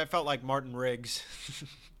 I felt like Martin Riggs.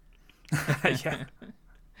 Yeah.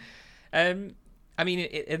 I mean,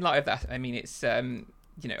 in light of that, I mean, it's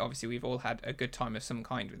obviously we've all had a good time of some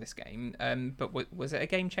kind with this game. But was it a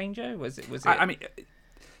game changer? Was it? I mean,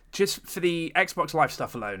 just for the Xbox Live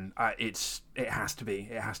stuff alone, it has to be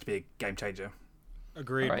a game changer.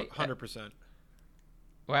 Agreed, right. 100%.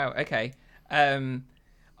 Wow. Okay.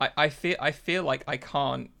 I feel like I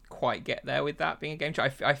can't quite get there with that being a game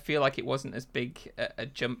changer. I feel like it wasn't as big a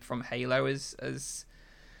jump from Halo as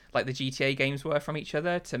like the GTA games were from each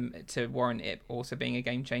other to warrant it also being a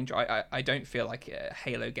game changer. I don't feel like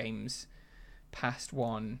Halo games past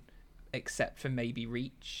one, except for maybe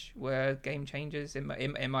Reach, were game changers in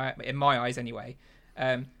my eyes anyway.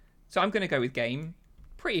 So I'm going to go with game,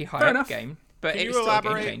 pretty high up game, but it's still a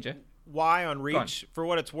game changer. Why on Reach? For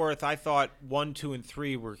what it's worth, I thought 1, 2, and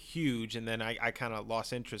 3 were huge, and then I kind of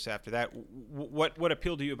lost interest after that. What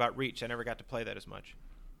appealed to you about Reach? I never got to play that as much.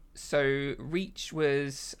 So Reach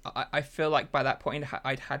was, I feel like by that point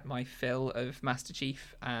I'd had my fill of Master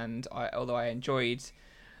Chief, and although I enjoyed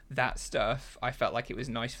that stuff, I felt like it was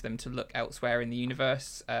nice for them to look elsewhere in the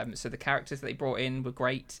universe. So the characters that they brought in were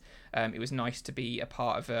great. It was nice to be a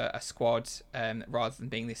part of a squad rather than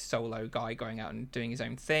being this solo guy going out and doing his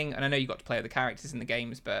own thing. And I know you got to play other characters in the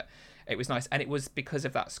games, but it was nice. And it was because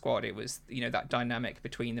of that squad, it was, that dynamic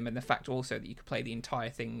between them, and the fact also that you could play the entire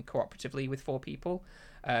thing cooperatively with 4 people.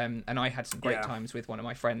 And I had some great times with one of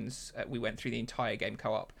my friends. We went through the entire game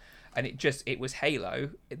co-op, and it was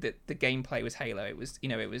Halo. The gameplay was Halo. It was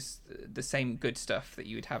it was the same good stuff that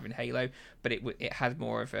you would have in Halo, but it had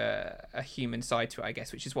more of a human side to it, I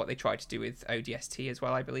guess, which is what they tried to do with ODST as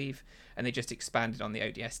well, I believe. And they just expanded on the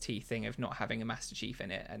ODST thing of not having a Master Chief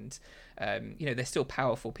in it, and they're still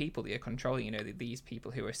powerful people that you're controlling. These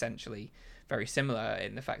people who are essentially very similar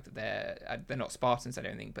in the fact that they're not Spartans, I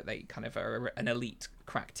don't think, but they kind of are an elite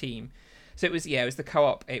crack team. So it was the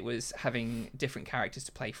co-op. It was having different characters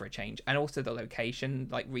to play for a change, and also the location,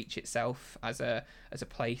 like Reach itself as a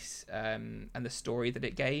place, and the story that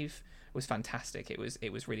it gave was fantastic. It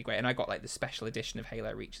was really great, and I got like the special edition of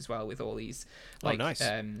Halo Reach as well, with all these like nice.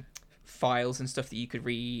 files and stuff that you could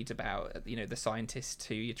read about, you know, the scientists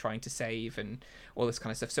who you're trying to save and all this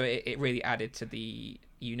kind of stuff. So it really added to the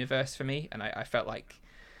universe for me, and I felt like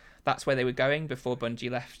that's where they were going before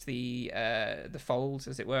Bungie left the fold,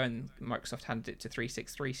 as it were, and Microsoft handed it to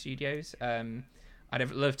 363 Studios. I'd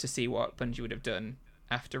have loved to see what Bungie would have done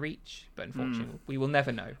after Reach, but unfortunately, we will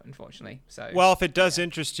never know. Unfortunately, so well, if it does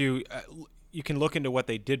interest you, you can look into what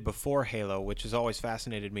they did before Halo, which has always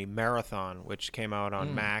fascinated me. Marathon, which came out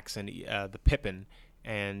on Max, and the Pippin,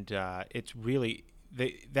 and it's really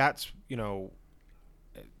that's you know.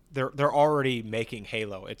 They're already making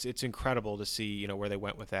Halo. It's incredible to see, you know, where they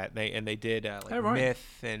went with that. They did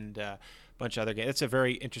Myth and a bunch of other games. It's a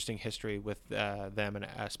very interesting history with them, and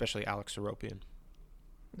especially Alex Seropian.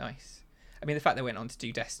 Nice. I mean, the fact they went on to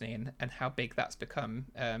do Destiny and how big that's become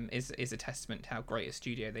is a testament to how great a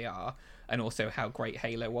studio they are, and also how great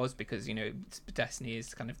Halo was, because, you know, Destiny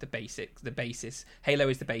is kind of the basis. Halo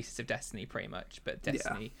is the basis of Destiny pretty much, but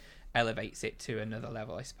Destiny elevates it to another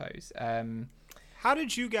level, I suppose. How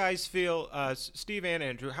did you guys feel, Steve and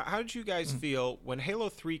Andrew, how did you guys feel when Halo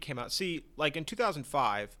 3 came out? See, like in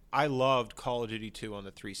 2005, I loved Call of Duty 2 on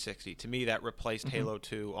the 360. To me, that replaced Halo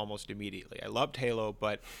 2 almost immediately. I loved Halo,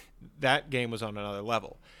 but that game was on another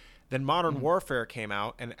level. Then Modern Warfare came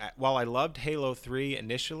out, and while I loved Halo 3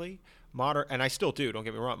 initially, and I still do, don't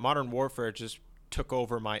get me wrong, Modern Warfare just took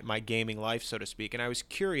over my gaming life, so to speak, and I was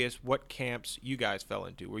curious what camps you guys fell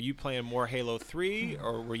into. Were you playing more Halo 3,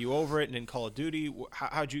 or were you over it and in Call of Duty?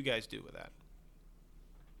 How'd you guys do with that?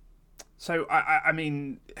 So I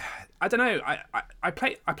mean, I don't know. I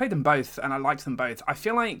played them both, and I liked them both. I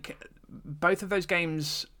feel like both of those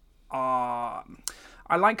games are.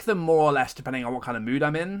 I like them more or less depending on what kind of mood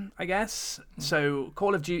I'm in, I guess. So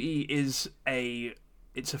Call of Duty is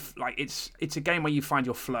it's a game where you find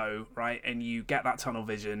your flow, right, and you get that tunnel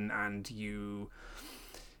vision, and you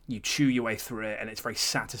chew your way through it, and it's very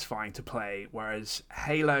satisfying to play. Whereas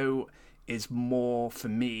Halo is more, for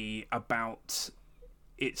me, about,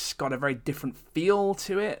 it's got a very different feel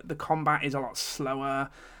to it. The combat is a lot slower,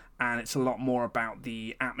 and it's a lot more about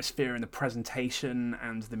the atmosphere and the presentation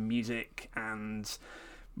and the music, and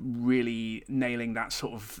really nailing that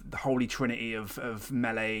sort of the holy trinity of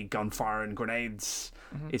melee, gunfire, and grenades.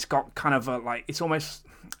 It's got kind of a, like, it's almost,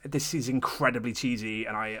 this is incredibly cheesy,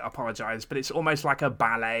 and I apologize, but it's almost like a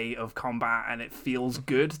ballet of combat, and it feels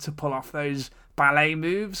good to pull off those ballet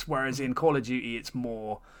moves, whereas in Call of Duty it's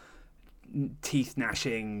more teeth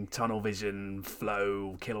gnashing, tunnel vision,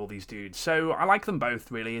 flow, kill all these dudes. So I like them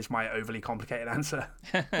both, really, is my overly complicated answer.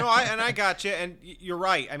 No, I got you, and you're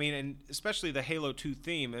right. I mean, and especially the Halo 2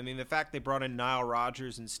 theme. I mean, the fact they brought in Nile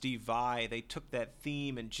Rodgers and Steve Vai, they took that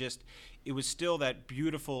theme and just, it was still that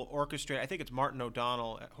beautiful orchestrated. I think it's Martin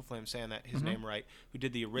O'Donnell, hopefully I'm saying that his name right, who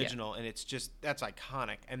did the original, and it's just, that's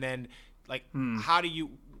iconic. And then, like,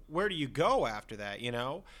 where do you go after that, you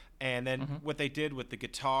know? And then what they did with the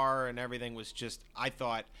guitar and everything was just, I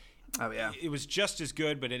thought, it was just as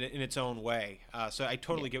good, but in its own way. So I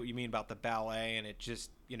totally get what you mean about the ballet, and it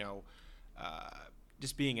just, you know,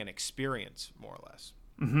 just being an experience, more or less.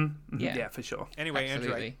 Yeah, for sure. Anyway,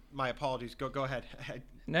 absolutely. Andrew, my apologies. Go ahead.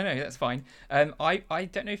 No, that's fine. I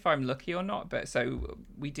don't know if I'm lucky or not, but so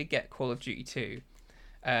we did get Call of Duty 2,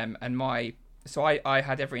 and I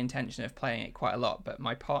had every intention of playing it quite a lot, but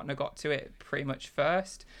my partner got to it pretty much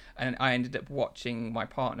first, and I ended up watching my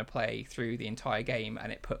partner play through the entire game,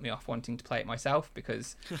 and it put me off wanting to play it myself,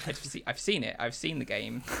 because I've seen it, I've seen the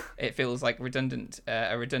game. It feels like a redundant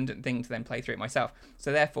thing to then play through it myself.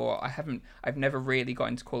 So therefore, I've never really got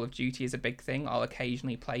into Call of Duty as a big thing. I'll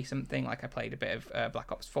occasionally play something, like I played a bit of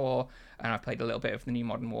Black Ops 4, and I played a little bit of the new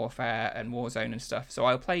Modern Warfare and Warzone and stuff. So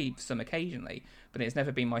I'll play some occasionally, but it's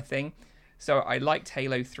never been my thing. So I liked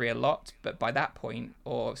Halo 3 a lot, but by that point,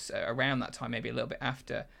 or around that time, maybe a little bit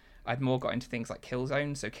after, I'd more got into things like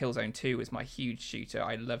Killzone. So Killzone 2 was my huge shooter.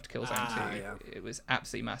 I loved Killzone 2. Yeah. It was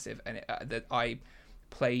absolutely massive, and I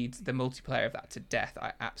played the multiplayer of that to death.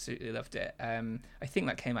 I absolutely loved it. I think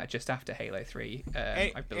that came out just after Halo 3,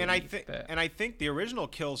 I believe. And I think the original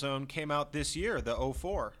Killzone came out this year, the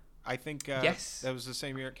 04. I think yes, that was the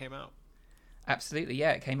same year it came out. Absolutely,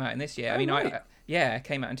 yeah, it came out in this year. It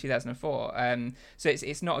came out in 2004. So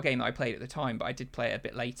it's not a game that I played at the time, but I did play it a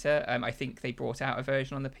bit later. I think they brought out a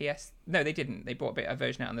version on the PS. No, they didn't. They brought a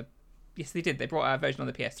version out on the. Yes, they did. They brought out a version on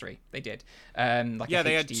the PS3. They did.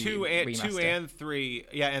 They had 2 and 3.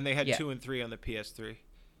 Yeah, and they had 2 and 3 on the PS3.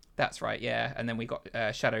 That's right, yeah. And then we got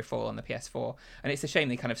Shadowfall on the PS4. And it's a shame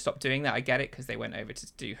they kind of stopped doing that. I get it, because they went over to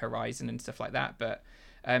do Horizon and stuff like that. But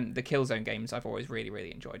The Killzone games I've always really,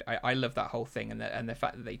 really enjoyed. I love that whole thing, and the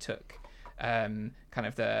fact that they took kind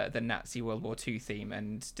of the Nazi World War II theme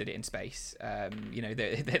and did it in space.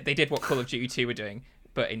 They did what Call of Duty 2 were doing,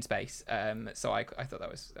 but in space. So I thought that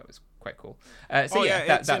was quite cool. It's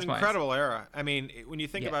an incredible era. I mean, when you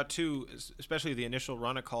think about especially the initial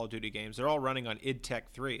run of Call of Duty games, they're all running on id Tech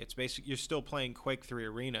 3. It's basically you're still playing Quake 3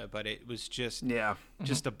 Arena, but it was just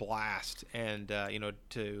a blast. And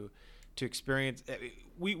to experience,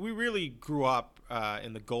 we really grew up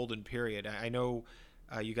in the golden period. I know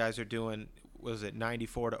you guys are doing, was it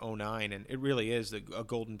 94 to 09, and it really is a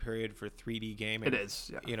golden period for 3D gaming. It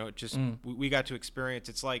is, yeah. We got to experience.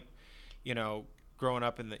 It's like, growing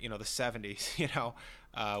up in the the 70s,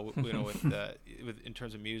 with in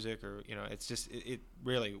terms of music, or it's just it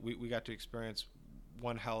really we got to experience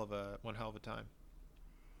one hell of a time.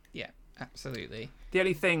 Yeah, absolutely. The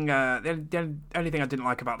only thing I didn't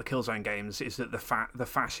like about the Killzone games is that the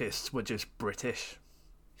fascists were just British.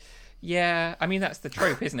 Yeah, I mean that's the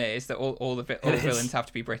trope, isn't it? Is that all the villains have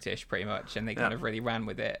to be British, pretty much, and they kind of really ran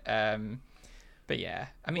with it. But yeah,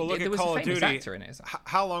 I mean, there was a famous actor in it.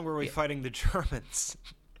 How long were we fighting the Germans?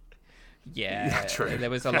 Yeah, true. There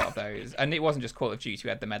was a lot of those, and it wasn't just Call of Duty. We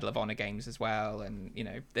had the Medal of Honor games as well, and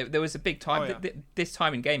there was a big time. This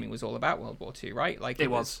time in gaming was all about World War II, right? Like it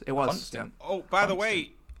was constant. Yeah. Oh, by the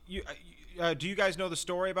way, do you guys know the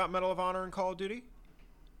story about Medal of Honor in Call of Duty?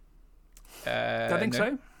 I think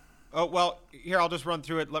so. Oh, well, here, I'll just run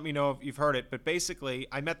through it. Let me know if you've heard it. But basically,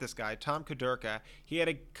 I met this guy, Tom Kodurka. He had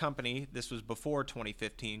a company, this was before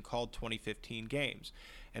 2015, called 2015 Games.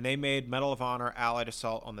 And they made Medal of Honor Allied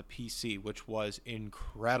Assault on the PC, which was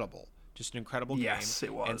incredible. Just an incredible game. Yes,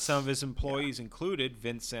 it was. And some of his employees included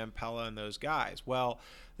Vince Zampella and those guys. Well,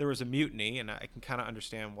 there was a mutiny, and I can kind of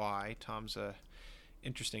understand why. Tom's a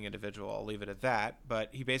interesting individual, I'll leave it at that, but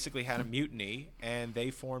he basically had a mutiny, and they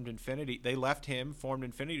formed Infinity. They left him, formed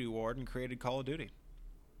Infinity Ward, and created Call of Duty.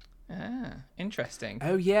 Interesting.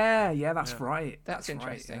 Oh yeah, that's right. That's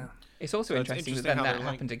interesting. Right, yeah. It's also interesting that then that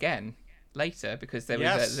happened again later, because there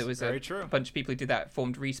was a bunch of people who did that,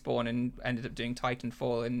 formed Respawn, and ended up doing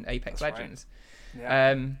Titanfall and Apex Legends. Right.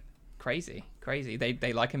 Yeah. Crazy.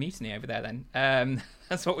 They like a mutiny over there then.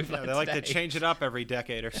 That's what we've learned today. They like to change it up every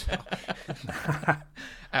decade or so.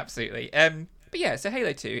 Absolutely. But yeah, so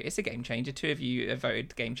Halo 2, it's a game changer. 2 of you have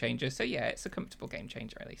voted game changer. So yeah, it's a comfortable game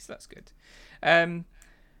changer at least. So that's good.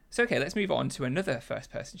 So okay, let's move on to another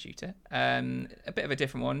first-person shooter. A bit of a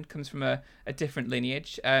different one. Comes from a different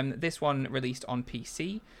lineage. This one released on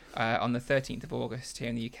PC on the 13th of August here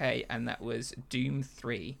in the UK, and that was Doom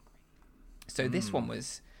 3. So this one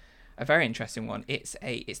was a very interesting one. It's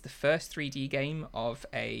the first 3D game of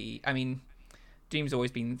Doom's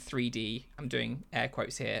always been 3D. I'm doing air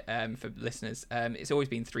quotes here for listeners. It's always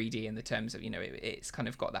been 3D in the terms of, it's kind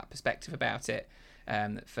of got that perspective about it.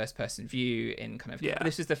 First person view in kind of... Yeah.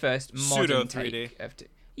 This is the first modern take of...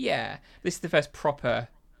 Yeah. This is the first proper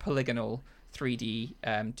polygonal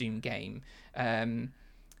 3D Doom game. And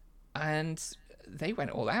they went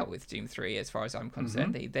all out with Doom 3 as far as I'm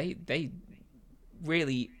concerned. Mm-hmm. They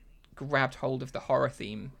really grabbed hold of the horror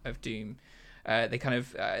theme of Doom. They kind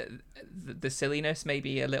of the silliness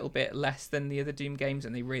maybe a little bit less than the other Doom games,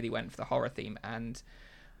 and they really went for the horror theme, and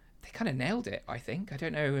they kind of nailed it. I think. I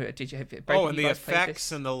don't know. Did you have it? And the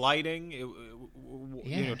effects and the lighting.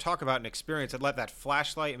 Talk about an experience. I'd let that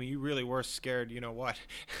flashlight. I mean, you really were scared. You know what?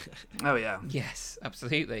 Oh yeah. Yes,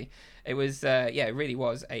 absolutely. It was. It really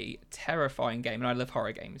was a terrifying game, and I love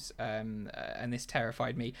horror games. And this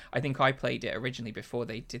terrified me. I think I played it originally before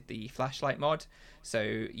they did the flashlight mod. So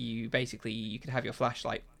you could have your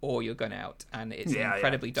flashlight or your gun out, and it's an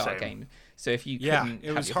incredibly dark game. So if you couldn't,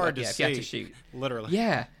 it was hard to see. If you had to shoot, literally.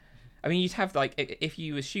 Yeah. I mean, you'd have if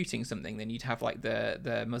you were shooting something, then you'd have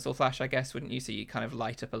the muzzle flash, I guess, wouldn't you? So you kind of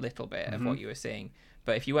light up a little bit of what you were seeing.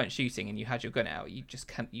 But if you weren't shooting and you had your gun out, you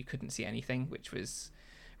couldn't see anything, which was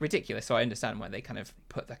ridiculous. So I understand why they kind of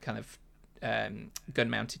put that kind of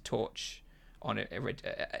gun-mounted torch on it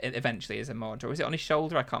eventually as a mod, or was it on his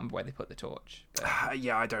shoulder? I can't remember where they put the torch.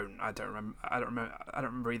 Yeah, I don't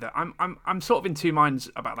remember either. I'm sort of in two minds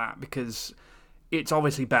about that, because it's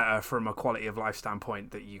obviously better from a quality of life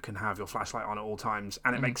standpoint that you can have your flashlight on at all times,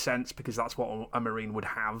 and it makes sense because that's what a Marine would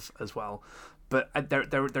have as well. But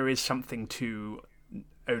there is something to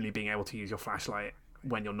only being able to use your flashlight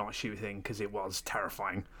when you're not shooting, because it was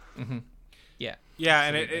terrifying. Mm-hmm. Yeah. Yeah,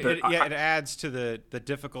 and it adds to the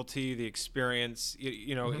difficulty, the experience.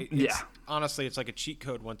 Honestly, it's like a cheat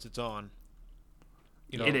code once it's on.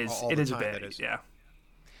 It is a bit. Yeah.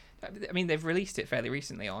 I mean, they've released it fairly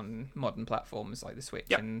recently on modern platforms like the Switch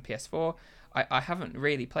Yep. and PS4. I haven't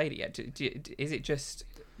really played it yet. Is it just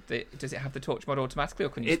does it have the torch mod automatically, or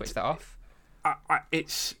can you switch that off?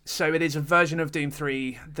 It is a version of Doom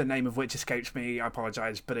 3, the name of which escapes me. I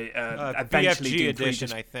apologize, but it eventually BFG Doom 3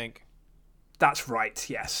 edition, I think. That's right.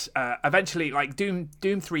 Yes. Eventually, like Doom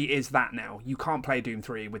 3 is that now. You can't play Doom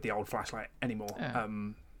 3 with the old flashlight anymore.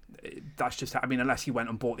 Oh. That's just. I mean, unless you went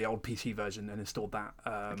and bought the old PC version and installed that.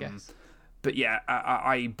 I guess. But yeah,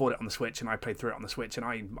 I bought it on the Switch and I played through it on the Switch, and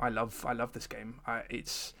I love this game.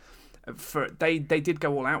 They did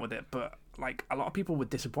go all out with it, but like a lot of people were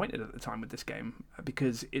disappointed at the time with this game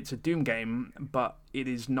because it's a Doom game, but it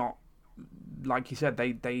is not, like you said,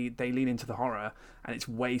 they lean into the horror, and it's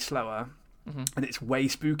way slower, and it's way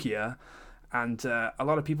spookier, and a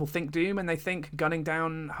lot of people think Doom and they think gunning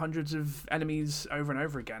down hundreds of enemies over and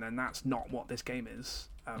over again, and that's not what this game is.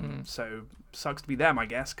 So sucks to be them, I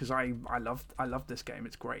guess, because I love this game.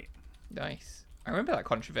 It's great. Nice. I remember that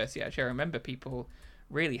controversy actually. I remember people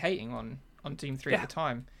really hating on Doom 3 at the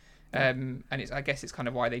time. And I guess it's kind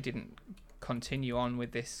of why they didn't continue on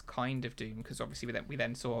with this kind of Doom, because obviously we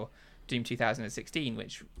then saw Doom 2016,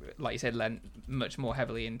 which, like you said, lent much more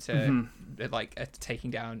heavily into taking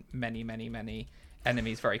down many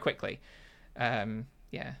enemies very quickly.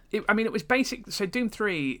 It was basic. So Doom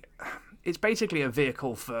 3, it's basically a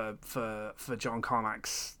vehicle for John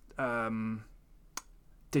Carmack's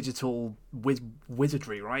digital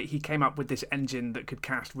wizardry, right? He came up with this engine that could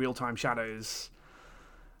cast real-time shadows.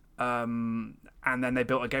 And then they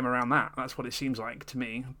built a game around that. That's what it seems like to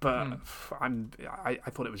me. But I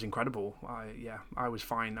thought it was incredible. I was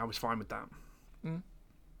fine. I was fine with that.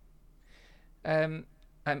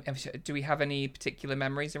 Do we have any particular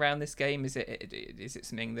memories around this game? Is it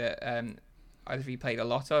something that either of you played a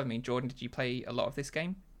lot of? I mean, Jordan, did you play a lot of this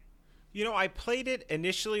game? You know, I played it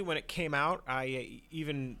initially when it came out. I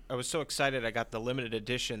was so excited I got the limited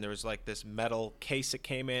edition. There was like this metal case that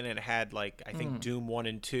came in and it had like, I think Doom 1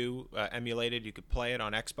 and 2 emulated. You could play it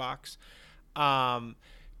on Xbox.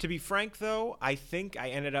 To be frank, though, I think I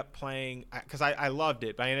ended up playing, because I loved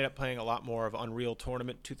it, but I ended up playing a lot more of Unreal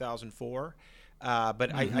Tournament 2004.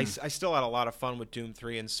 But I still had a lot of fun with Doom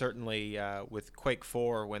 3, and certainly with Quake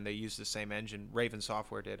 4 when they used the same engine Raven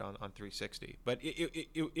Software did on 360. But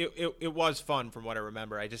it was fun from what I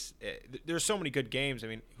remember. There's so many good games. I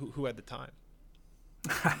mean, who had the time?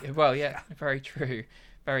 Well, yeah, very true.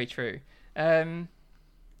 Very true. I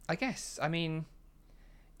guess, I mean,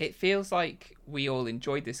 it feels like we all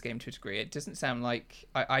enjoyed this game to a degree. It doesn't sound like...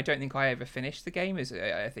 I don't think I ever finished the game.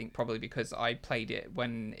 I think probably because I played it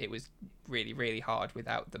when it was really, really hard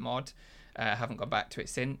without the mod. I haven't gone back to it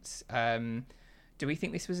since. Do we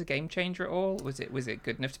think this was a game changer at all? Was it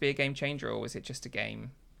good enough to be a game changer, or was it just a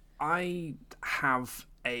game? I have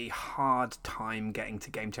a hard time getting to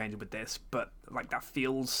game changer with this, but like that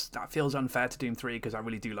feels unfair to Doom 3 because I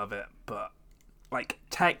really do love it. But like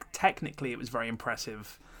technically, it was very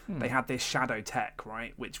impressive. They had this shadow tech,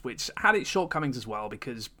 right, which had its shortcomings as well,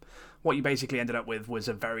 because what you basically ended up with was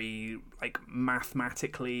a very like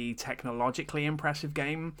mathematically, technologically impressive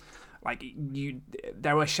game. Like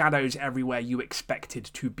there were shadows everywhere you expected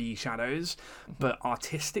to be shadows, but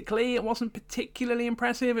artistically it wasn't particularly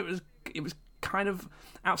impressive. It was kind of,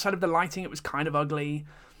 outside of the lighting, it was kind of ugly.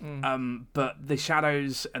 But the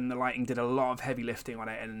shadows and the lighting did a lot of heavy lifting on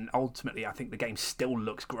it, and ultimately I think the game still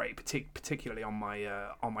looks great, particularly on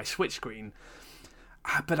my Switch screen.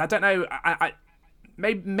 But I don't know. I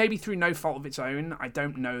maybe through no fault of its own, I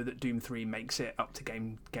don't know that Doom 3 makes it up to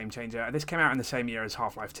game changer. This came out in the same year as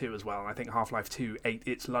Half-Life 2 as well, and I think Half-Life 2 ate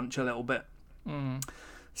its lunch a little bit.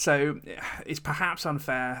 So it's perhaps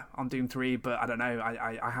unfair on Doom 3, but I don't know.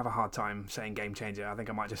 I have a hard time saying game changer. I think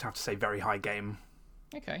I might just have to say very high game.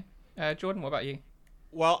 Okay. Jordan, what about you?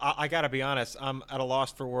 Well, I got to be honest. I'm at a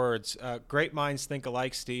loss for words. Great minds think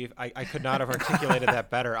alike, Steve. I could not have articulated that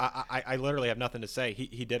better. I literally have nothing to say.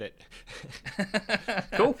 He did it.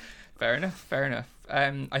 Cool. Fair enough.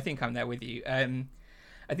 I think I'm there with you.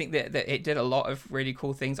 I think that it did a lot of really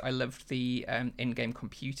cool things. I loved the in-game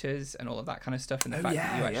computers and all of that kind of stuff, and the fact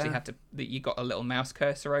that you actually that you got a little mouse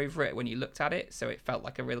cursor over it when you looked at it, so it felt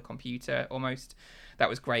like a real computer almost. That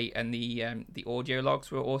was great, and the audio logs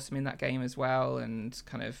were awesome in that game as well, and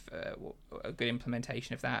kind of a good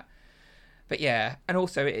implementation of that. But yeah, and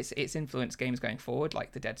also it's influenced games going forward,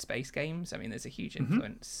 like the Dead Space games. I mean, there's a huge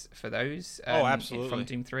influence for those. Absolutely. From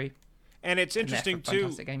Doom 3. And it's interesting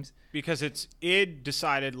too, games. because id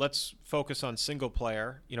decided let's focus on single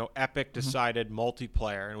player. You know, Epic decided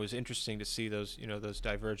multiplayer, and it was interesting to see those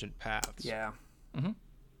divergent paths. Yeah.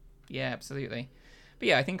 Yeah, absolutely. But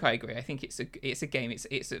yeah, I think I agree. I think it's a game.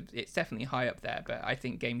 It's definitely high up there, but I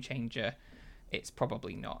think game changer, it's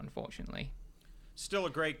probably not, unfortunately. Still a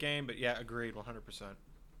great game, but yeah, agreed, 100%.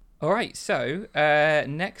 All right, so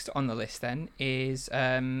next on the list then is,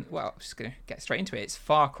 I'm just going to get straight into it. It's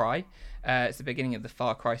Far Cry. It's the beginning of the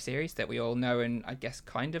Far Cry series that we all know and I guess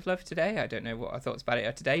kind of love today. I don't know what our thoughts about it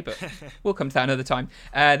are today, but we'll come to that another time.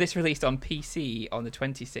 This released on PC on the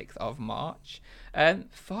 26th of March.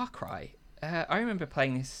 Far Cry. I remember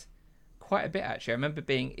playing this quite a bit, actually. I remember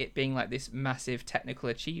it being like this massive technical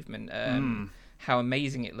achievement. How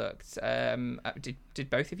amazing it looked. Did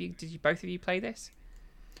both of you play this?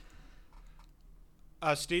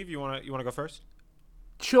 Steve, you want to go first?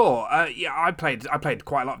 Sure. Yeah, I played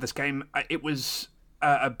quite a lot of this game. It was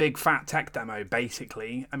a big fat tech demo,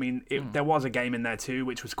 basically. I mean, there was a game in there too,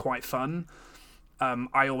 which was quite fun.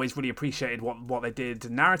 I always really appreciated what they did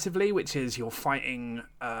narratively, which is you're fighting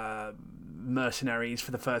mercenaries for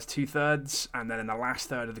the first 2/3, and then in the last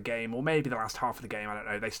third of the game, or maybe the last half of the game, I don't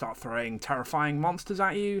know, they start throwing terrifying monsters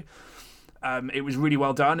at you. It was really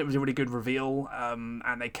well done. It was a really good reveal,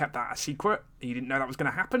 and they kept that a secret. You didn't know that was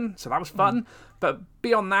going to happen, so that was fun. But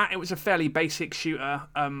beyond that, it was a fairly basic shooter.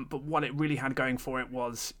 But what it really had going for it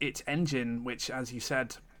was its engine, which, as you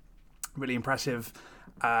said, really impressive.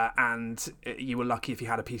 And you were lucky if you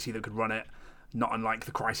had a PC that could run it, not unlike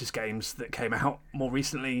the Crysis games that came out more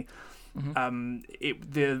recently.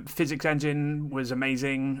 The physics engine was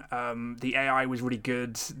amazing. The AI was really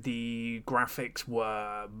good. The graphics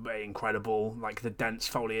were incredible, like the dense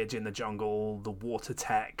foliage in the jungle, the water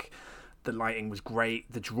tech, the lighting was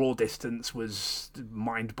great. The draw distance was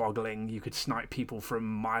mind-boggling. You could snipe people from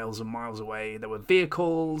miles and miles away. There were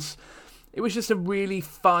vehicles. It was just a really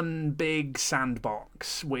fun, big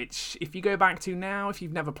sandbox, which, if you go back to now, if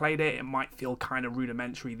you've never played it, it might feel kind of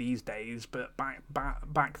rudimentary these days, but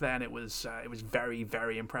back then it was very,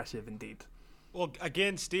 very impressive indeed. Well,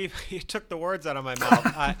 again, Steve, you took the words out of my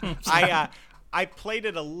mouth. I played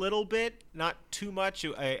it a little bit, not too much.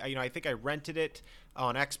 I think I rented it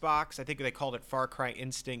on Xbox. I think they called it Far Cry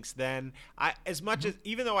Instincts then. As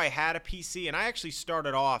even though I had a PC, and I actually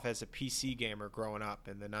started off as a PC gamer growing up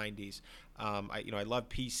in the 90s. I love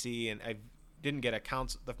PC, and I didn't get a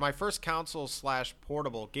console. My first console /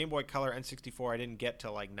 portable Game Boy Color N64 I didn't get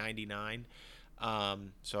till like 99,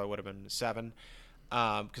 so I would have been 7.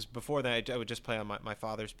 Because before that I would just play on my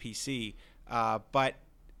father's PC. But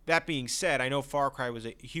that being said, I know Far Cry was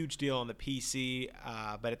a huge deal on the PC,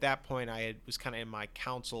 but at that point I was kind of in my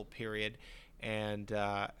console period, and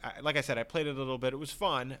like I said, I played it a little bit. It was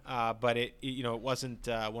fun, but it wasn't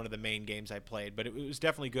one of the main games I played. But it was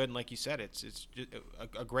definitely good, and like you said, it's just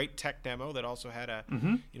a great tech demo that also had a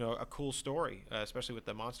cool story, especially with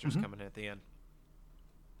the monsters coming in at the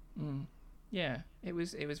end. Yeah, it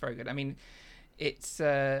was very good. I mean, it's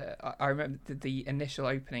I remember the initial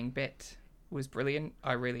opening bit was brilliant.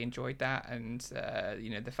 I really enjoyed that, and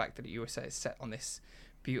the fact that you were set on this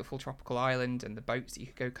beautiful tropical island, and the boats that you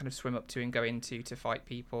could go kind of swim up to and go into to fight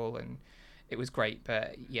people, and it was great.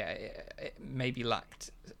 But yeah, it maybe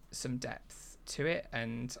lacked some depth to it,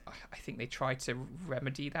 and I think they tried to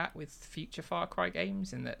remedy that with future Far Cry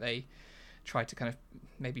games, in that they tried to kind of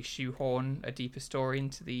maybe shoehorn a deeper story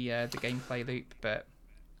into the gameplay loop, but.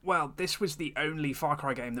 Well, this was the only Far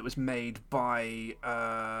Cry game that was made by,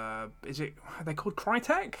 are they called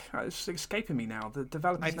Crytek? It's escaping me now. The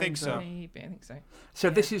developers. I think so. Maybe, I think so. So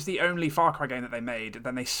this is the only Far Cry game that they made.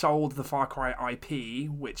 Then they sold the Far Cry IP,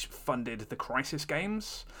 which funded the Crysis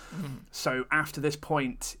games. So after this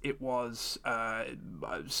point, it was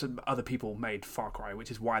some other people made Far Cry, which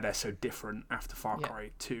is why they're so different after Far Cry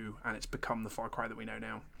 2, and it's become the Far Cry that we know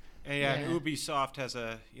now. And Ubisoft has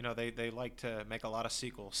they like to make a lot of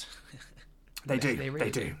sequels. They do. They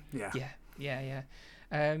really do. Yeah.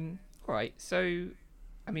 All right. So,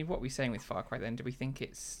 I mean, what are we saying with Far Cry then? Do we think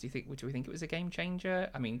it was a game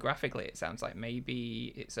changer? I mean, graphically, it sounds like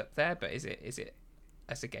maybe it's up there, but is it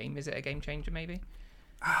as a game? Is it a game changer? Maybe.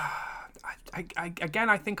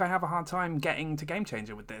 I think I have a hard time getting to game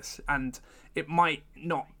changer with this, and it might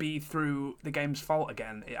not be through the game's fault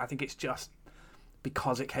again. I think it's just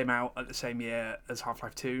because it came out at the same year as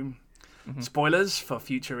Half-Life 2. Spoilers for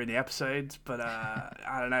future in the episode, but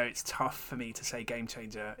I don't know, it's tough for me to say game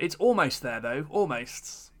changer. It's almost there, though.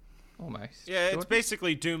 Almost. Yeah, it's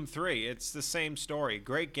basically Doom 3. It's the same story.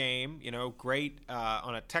 Great game, great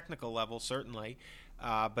on a technical level, certainly.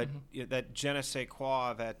 But that je ne sais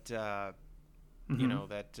quoi, that,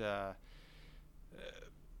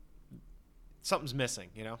 something's missing,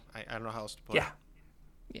 I don't know how else to put it.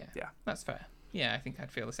 Yeah, that's fair. Yeah, I think I'd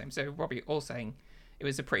feel the same. So, Robbie, all saying it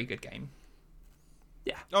was a pretty good game.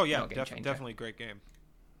 Yeah. Oh yeah, Not a game changer. definitely a great game.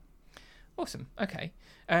 Awesome. Okay.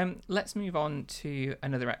 Let's move on to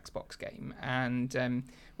another Xbox game. And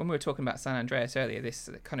when we were talking about San Andreas earlier, this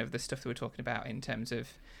kind of the stuff that we're talking about in terms of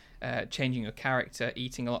changing your character,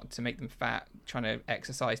 eating a lot to make them fat, trying to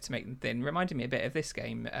exercise to make them thin, reminded me a bit of this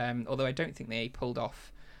game. Although I don't think they pulled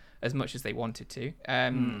off as much as they wanted to.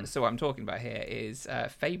 So what I'm talking about here is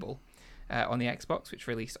Fable on the Xbox, which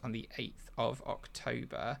released on the 8th of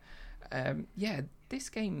October. Yeah, this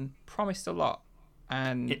game promised a lot.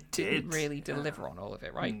 And it didn't really deliver on all of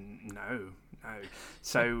it, right? No.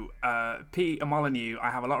 So Peter Molyneux, I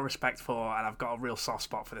have a lot of respect for, and I've got a real soft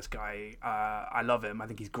spot for this guy. I love him. I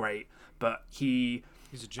think he's great, but he's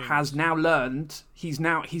a genius. has now learned. He's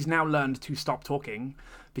now learned to stop talking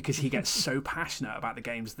because he gets so passionate about the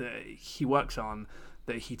games that he works on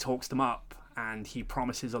that he talks them up, and he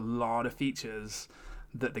promises a lot of features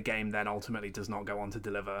that the game then ultimately does not go on to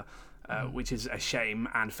deliver. Which is a shame,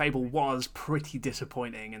 and Fable was pretty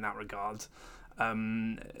disappointing in that regard.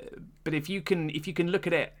 But if you can look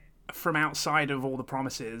at it from outside of all the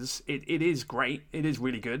promises, it is great. It is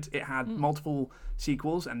really good. It had multiple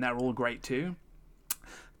sequels, and they're all great too.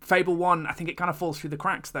 Fable 1, I think it kind of falls through the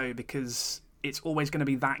cracks though, because it's always going to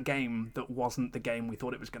be that game that wasn't the game we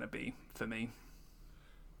thought it was going to be for me.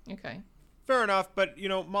 Okay. Fair enough, but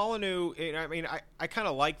Molyneux. I mean, I kind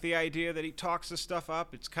of like the idea that he talks this stuff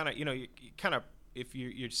up. It's kind of you kind of, if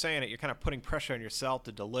you're saying it, you're kind of putting pressure on yourself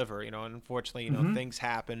to deliver. And unfortunately, things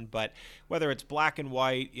happen. But whether it's Black and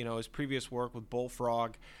White, his previous work with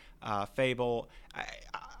Bullfrog, Fable,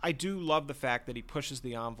 I do love the fact that he pushes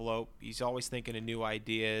the envelope. He's always thinking of new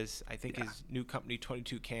ideas. I think his new company,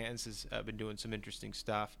 22 Cans, has been doing some interesting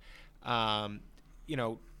stuff.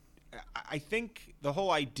 I think the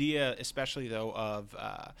whole idea, especially though, of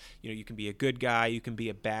you can be a good guy, you can be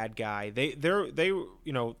a bad guy.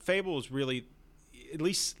 Fable is really at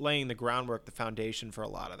least laying the groundwork, the foundation for a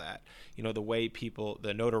lot of that. The way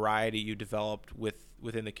the notoriety you developed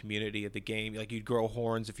within the community of the game, like you'd grow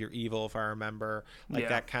horns if you're evil, if I remember,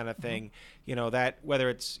 that kind of thing. That whether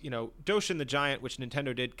it's Doshin the Giant, which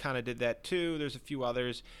Nintendo did that too. There's a few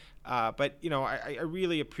others, but I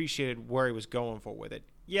really appreciated where he was going for with it.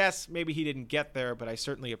 Yes, maybe he didn't get there, but I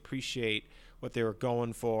certainly appreciate what they were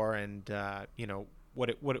going for, and what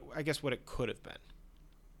it could have been.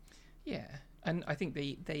 Yeah, and I think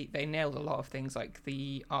they nailed a lot of things. Like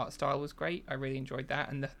the art style was great. I really enjoyed that,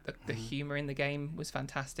 and the humor in the game was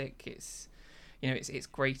fantastic. It's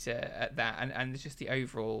great at that, and it's just the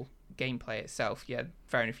overall gameplay itself. Yeah,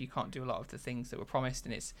 fair enough. You can't do a lot of the things that were promised,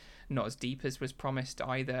 and it's not as deep as was promised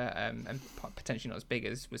either, and potentially not as big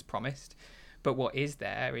as was promised. But what is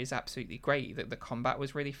there is absolutely great. The combat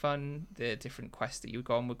was really fun. The different quests that you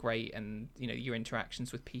go on were great, and your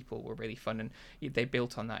interactions with people were really fun. And they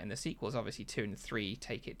built on that in the sequels. Obviously, 2 and 3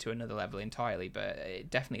 take it to another level entirely, but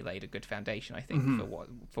it definitely laid a good foundation, I think,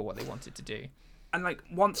 for what they wanted to do. And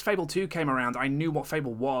once Fable 2 came around, I knew what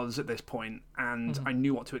Fable was at this point, and I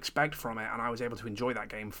knew what to expect from it, and I was able to enjoy that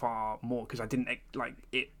game far more because I didn't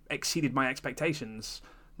it exceeded my expectations,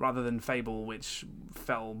 rather than Fable, which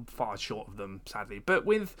fell far short of them, sadly. But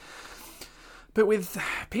with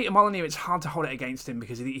Peter Molyneux, it's hard to hold it against him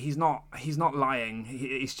because he's not lying.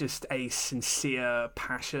 It's just a sincere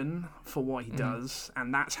passion for what he does,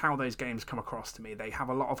 and that's how those games come across to me. They have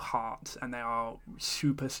a lot of heart, and they are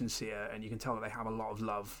super sincere, and you can tell that they have a lot of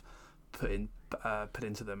love put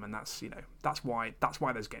into them, and that's why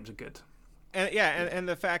those games are good. And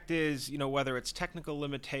the fact is, whether it's technical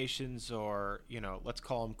limitations or, let's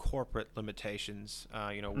call them corporate limitations,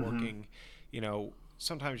 working,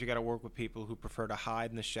 sometimes you got to work with people who prefer to hide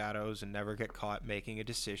in the shadows and never get caught making a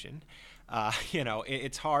decision.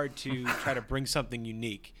 It's hard to try to bring something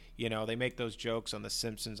unique. They make those jokes on The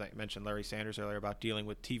Simpsons. I mentioned Larry Sanders earlier about dealing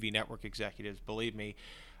with TV network executives. Believe me,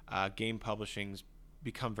 game publishing's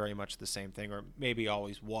become very much the same thing, or maybe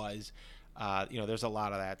always was. There's a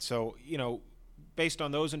lot of that. So, based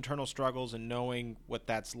on those internal struggles and knowing what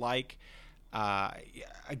that's like,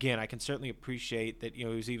 again, I can certainly appreciate that, he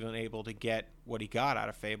was even able to get what he got out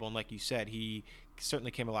of Fable. And like you said, he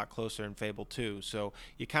certainly came a lot closer in Fable 2. So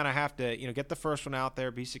you kind of have to, get the first one out there,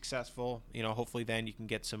 be successful. Hopefully then you can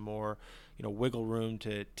get some more, wiggle room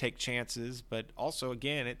to take chances. But also,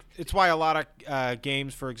 again, it's why a lot of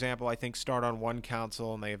games, for example, I think start on one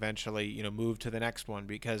console and they eventually, move to the next one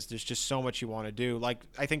because there's just so much you want to do. Like,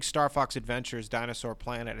 I think Star Fox Adventures, Dinosaur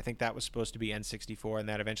Planet, I think that was supposed to be N64 and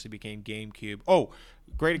that eventually became GameCube. Oh,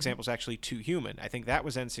 great example is actually Too Human. I think that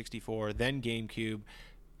was N64, then GameCube,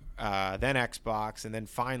 then Xbox, and then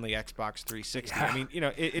finally Xbox 360. Yeah. I mean,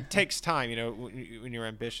 it takes time, when you're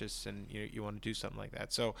ambitious and you want to do something like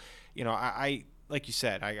that. So, I like you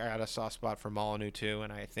said, I got a soft spot for Molyneux too,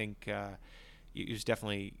 and I think he was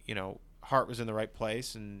definitely, heart was in the right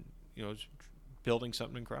place, and was building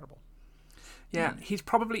something incredible. Yeah, he's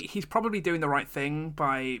probably doing the right thing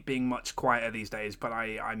by being much quieter these days. But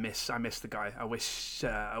I miss the guy. I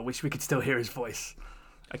wish we could still hear his voice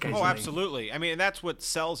occasionally. Oh, absolutely. I mean, that's what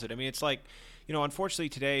sells it. I mean, it's like, unfortunately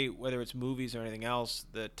today, whether it's movies or anything else,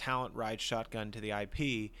 the talent rides shotgun to the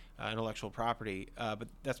IP, intellectual property. But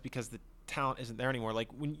that's because the talent isn't there anymore. Like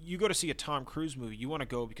when you go to see a Tom Cruise movie, you want to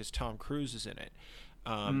go because Tom Cruise is in it.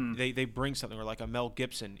 They bring something, or like a Mel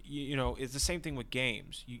Gibson. It's the same thing with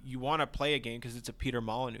games. You want to play a game because it's a Peter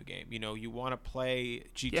Molyneux game. You want to play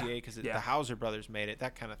GTA because the Hauser brothers made it.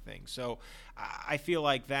 That kind of thing. So I feel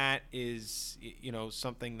like that is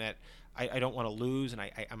something that I don't want to lose, and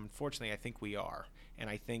I unfortunately I think we are. And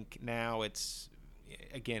I think now it's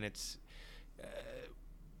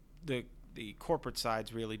the corporate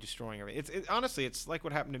side's really destroying everything. Honestly, it's like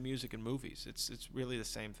what happened to music and movies. It's really the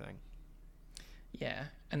same thing. Yeah,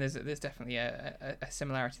 and there's definitely a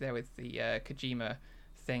similarity there with the Kojima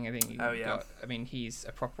thing. I think he's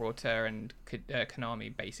a proper auteur, and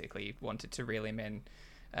Konami basically wanted to reel him in.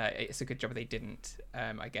 It's a good job they didn't,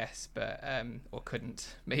 I guess, but or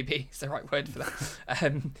couldn't, maybe is the right word for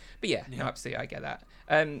that. But yeah, no, absolutely, I get that.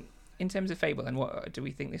 In terms of Fable, and what do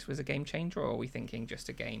we think this was a game changer, or are we thinking just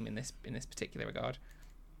a game in this particular regard?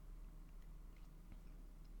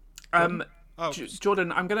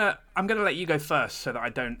 Jordan, I'm gonna let you go first so that I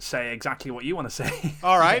don't say exactly what you want to say.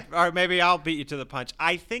 All right, maybe I'll beat you to the punch.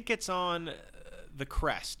 I think it's on the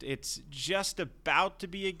crest. It's just about to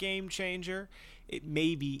be a game changer. It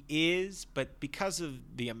maybe is, but because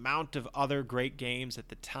of the amount of other great games at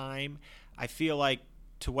the time, I feel like,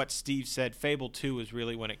 to what Steve said, Fable 2 is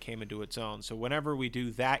really when it came into its own. So whenever we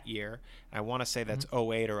do that year, I want to say that's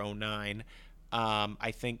 08 or 09.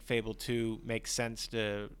 I think Fable 2 makes sense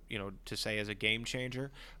to say as a game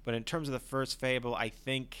changer. But in terms of the first Fable, I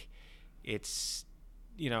think it's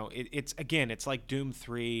it's like Doom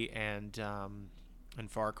 3 and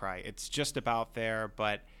Far Cry. It's just about there,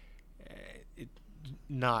 but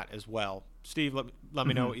not as well. Steve, let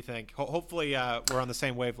me know what you think. Hopefully we're on the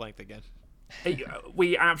same wavelength again.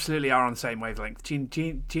 We absolutely are on the same wavelength.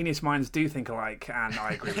 Genius minds do think alike, and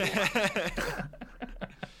I agree with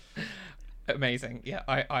you. Amazing. Yeah,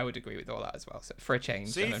 I would agree with all that as well. So for a change,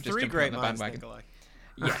 see, I'm just 3 great on the minds bandwagon. think alike.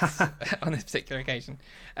 Yes, on this particular occasion.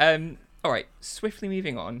 All right, swiftly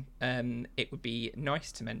moving on. It would be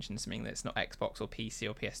nice to mention something that's not Xbox or PC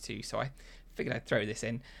or PS2, so I figured I'd throw this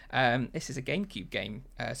in. This is a GameCube game,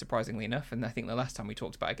 surprisingly enough, and I think the last time we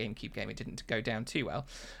talked about a GameCube game, it didn't go down too well.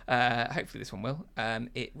 Hopefully this one will.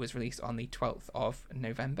 It was released on the 12th of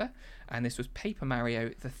November, and this was Paper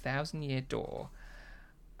Mario: The Thousand Year Door.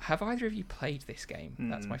 Have either of you played this game?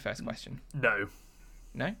 That's my first question. No.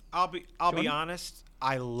 No? I'll be honest.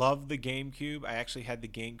 I love the GameCube. I actually had the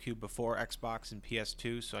GameCube before Xbox and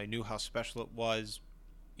PS2, so I knew how special it was.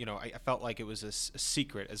 I felt like it was a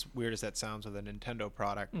secret, as weird as that sounds with a Nintendo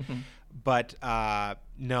product. Mm-hmm. But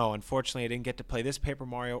no, unfortunately, I didn't get to play this Paper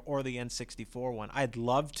Mario or the N64 one. I'd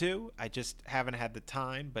love to. I just haven't had the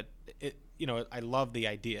time. But I love the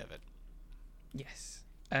idea of it. Yes,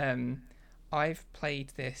 I've played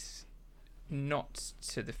this not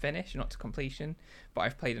to the finish, not to completion, but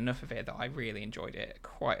I've played enough of it that I really enjoyed it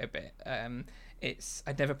quite a bit.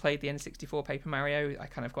 I'd never played the N64 Paper Mario. I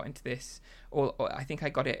kind of got into this, or I think I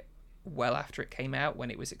got it well after it came out,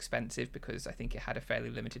 when it was expensive, because I think it had a fairly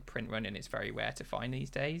limited print run and it's very rare to find these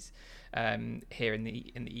days, here in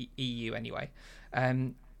the EU anyway.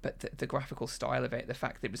 But the graphical style of it, the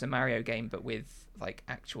fact that it was a Mario game but with like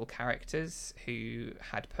actual characters who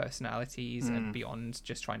had personalities and beyond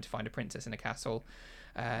just trying to find a princess in a castle,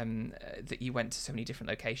 that you went to so many different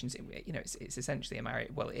locations. It's essentially a Mario.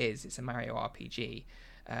 Well, it's a Mario RPG,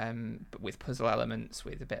 but with puzzle elements,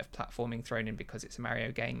 with a bit of platforming thrown in because it's a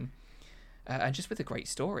Mario game, and just with a great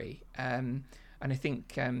story. And I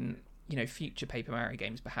think future Paper Mario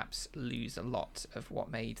games perhaps lose a lot of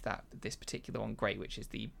what made this particular one great, which is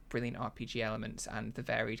the brilliant RPG elements and the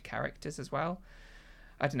varied characters as well.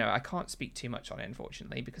 I don't know, I can't speak too much on it,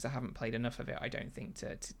 unfortunately, because I haven't played enough of it, I don't think,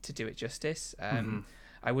 to do it justice.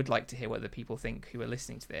 I would like to hear what the people think who are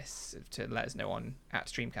listening to this, to let us know on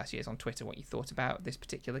 @StreamcastYears on Twitter what you thought about this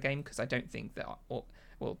particular game, because I don't think that, well,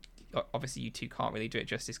 obviously you two can't really do it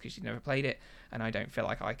justice because you've never played it, and I don't feel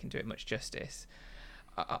like I can do it much justice.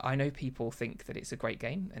 I know people think that it's a great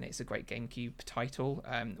game, and it's a great GameCube title,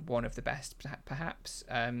 one of the best perhaps,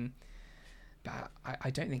 but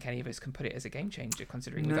I don't think any of us can put it as a game changer,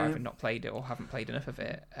 considering we've either not played it or haven't played enough of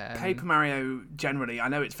it. Paper Mario generally, I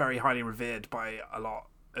know it's very highly revered by a lot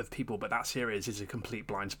of people, but that series is a complete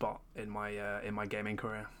blind spot in my gaming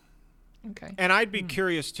career. Okay. And I'd be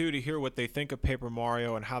curious too to hear what they think of Paper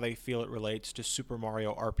Mario and how they feel it relates to Super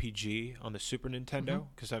Mario RPG on the Super Nintendo.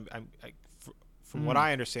 Because from what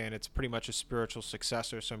I understand, it's pretty much a spiritual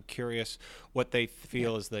successor. So I'm curious what they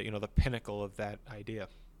feel is the pinnacle of that idea.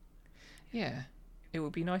 Yeah, it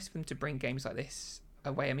would be nice for them to bring games like this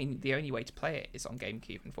away. I mean, the only way to play it is on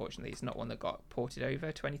GameCube. Unfortunately, it's not one that got ported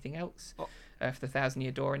over to anything else for the Thousand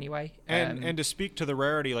Year Door anyway. And to speak to the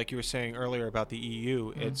rarity, like you were saying earlier about the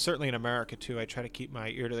EU, it's certainly in America too. I try to keep my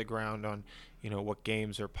ear to the ground on what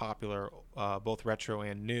games are popular, both retro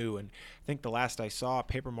and new. And I think the last I saw,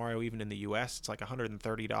 Paper Mario, even in the US, it's like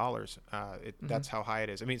 $130. That's how high it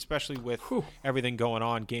is. I mean, especially with everything going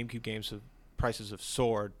on, GameCube games prices have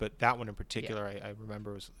soared, but that one in particular, I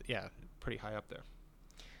remember was pretty high up there.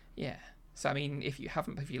 Yeah. So I mean, if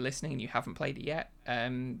you're listening and you haven't played it yet,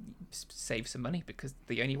 save some money, because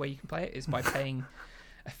the only way you can play it is by paying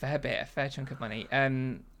a fair chunk of money.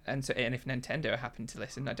 And if Nintendo happen to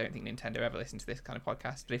listen, I don't think Nintendo ever listens to this kind of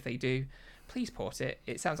podcast, but if they do, please port it.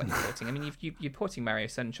 It sounds like you're porting. I mean, you're porting Mario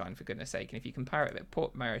Sunshine, for goodness sake, and if you compare it,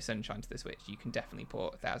 port Mario Sunshine to the Switch, you can definitely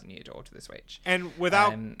port Thousand Year Door to the Switch. And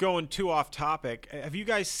without going too off topic, have you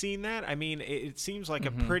guys seen that? I mean, it seems like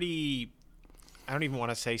a pretty, I don't even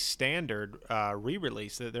want to say standard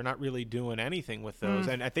re-release. They're not really doing anything with those.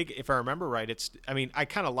 And I think if I remember right, I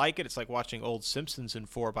kind of like it. It's like watching old Simpsons in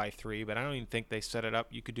 4:3, but I don't even think they set it up.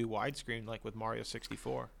 You could do widescreen like with Mario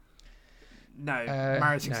 64. No,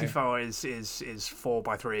 Mario 64 is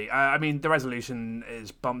 4:3. I mean, the resolution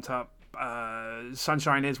is bumped up.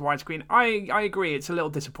 Sunshine is widescreen. I agree. It's a little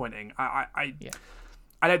disappointing. I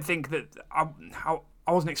don't think that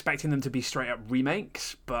I wasn't expecting them to be straight up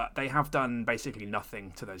remakes, but they have done basically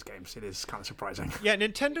nothing to those games. It is kind of surprising. Yeah,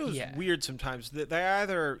 Nintendo's weird sometimes. They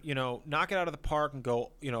either knock it out of the park and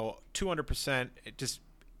go 200%, just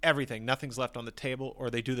everything, nothing's left on the table, or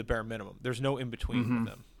they do the bare minimum. There's no in between with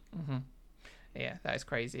them. Yeah, that is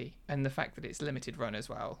crazy. And the fact that it's limited run as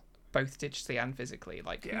well, both digitally and physically.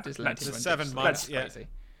 Like, who does limited run 7 months? That's crazy.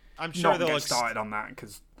 I'm sure they'll get started on that,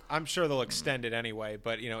 because I'm sure they'll extend it anyway.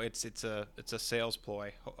 But it's a sales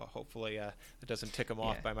ploy. Hopefully, it doesn't tick them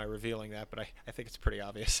off by my revealing that. But I think it's pretty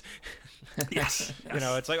obvious. Yes.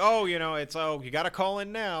 It's like you got to call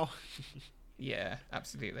in now. Yeah,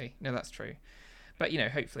 absolutely. No, that's true. But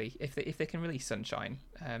hopefully, if they can release Sunshine,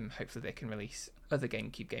 hopefully they can release other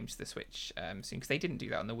GameCube games to the Switch soon, because they didn't do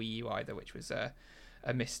that on the Wii U either, which was a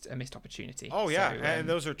missed opportunity. Oh yeah, and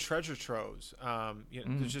those are treasure troves.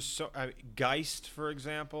 There's just Geist, for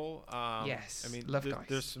example. Yes, I mean, love Geist.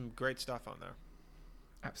 There's some great stuff on there.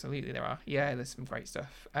 Absolutely, there are. Yeah, there's some great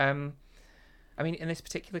stuff. I mean, in this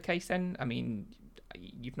particular case, then, I mean,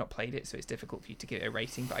 you've not played it, so it's difficult for you to give it a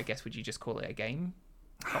rating. But I guess, would you just call it a game?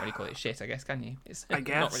 Can't really call it shit, I guess, can you? It's I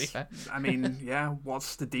guess. Not really fair. I mean,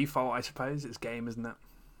 what's the default, I suppose? It's game, isn't it?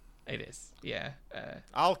 It is, yeah.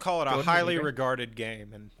 I'll call it a highly regarded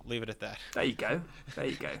game and leave it at that. There you go.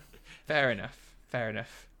 Fair enough.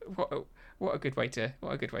 What a good way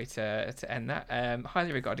to end that.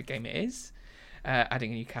 Highly regarded game it is.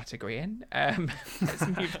 Adding a new category in. Let's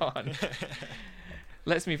move on.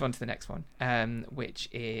 Let's move on to the next one, which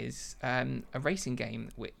is a racing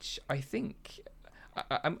game, which I think...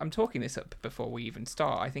 I'm talking this up before we even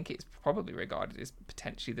start. I think it's probably regarded as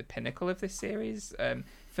potentially the pinnacle of this series.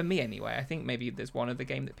 For me, anyway. I think maybe there's one other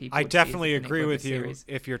game that people. I definitely agree with you. Series.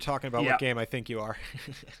 If you're talking about what game I think you are.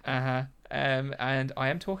 And I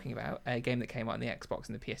am talking about a game that came out on the Xbox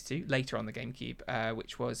and the PS2, later on the GameCube,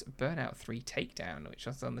 which was Burnout 3 Takedown, which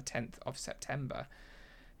was on the 10th of September.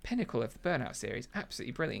 Pinnacle of the Burnout series.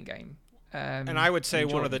 Absolutely brilliant game. And I would say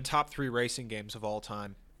one of the top 3 racing games of all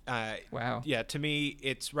time. Wow. Yeah, to me,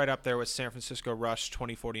 it's right up there with San Francisco Rush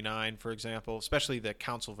 2049, for example, especially the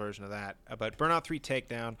console version of that. But Burnout 3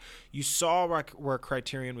 Takedown, you saw where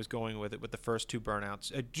Criterion was going with it with the first 2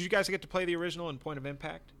 Burnouts. Did you guys get to play the original and Point of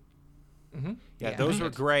Impact? Mm-hmm. Yeah, those were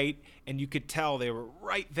great, and you could tell they were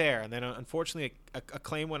right there. And then, unfortunately,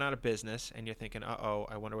 Acclaim went out of business, and you're thinking, uh-oh,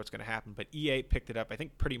 I wonder what's going to happen. But EA picked it up, I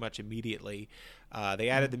think, pretty much immediately. They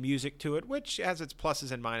added the music to it, which has its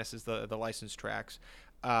pluses and minuses, the licensed tracks.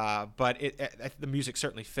 But the music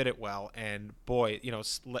certainly fit it well, and boy,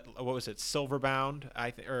 what was it, Silverbound,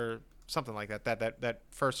 or something like that. That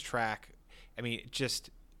first track, I mean, just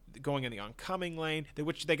going in the oncoming lane,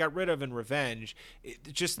 which they got rid of in Revenge.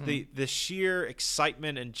 The sheer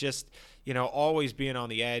excitement and just always being on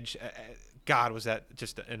the edge. God, was that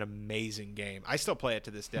just an amazing game? I still play it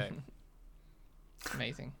to this day.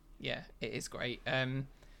 Amazing, yeah, it is great.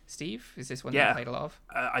 Steve, is this one that you played a lot of?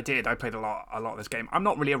 I did. I played a lot of this game. I'm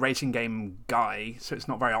not really a racing game guy, so it's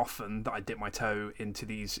not very often that I dip my toe into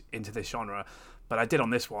this genre. But I did on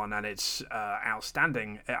this one, and it's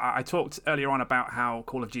outstanding. I talked earlier on about how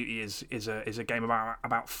Call of Duty is a game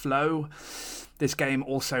about flow. This game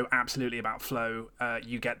also absolutely about flow.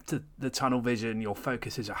 You get to the tunnel vision, your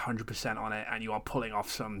focus is 100% on it, and you are pulling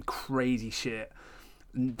off some crazy shit.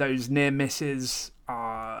 Those near misses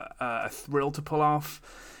are a thrill to pull off.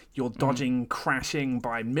 You're dodging, crashing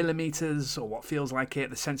by millimeters, or what feels like it.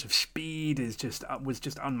 The sense of speed was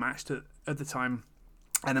just unmatched at the time.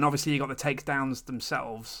 And then obviously you got the takedowns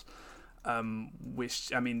themselves,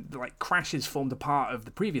 which, I mean, like, crashes formed a part of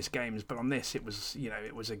the previous games, but on this it was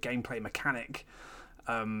a gameplay mechanic.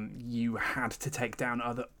 You had to take down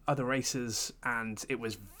other racers, and it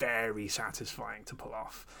was very satisfying to pull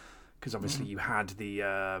off. Because obviously you had the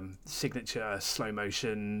signature slow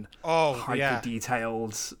motion, hyper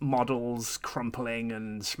detailed models crumpling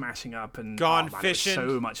and smashing up, and gone fishing,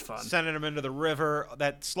 so much fun. Sending them into the river,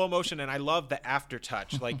 that slow motion, and I love the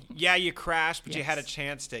aftertouch. Like, you crashed, but you had a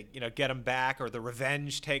chance to get them back, or the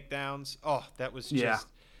revenge takedowns. Oh, that was just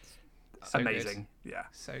so amazing. Good. Yeah,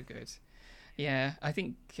 so good. Yeah, I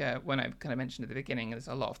think when I kind of mentioned at the beginning, there's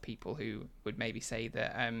a lot of people who would maybe say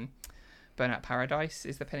that Burnout Paradise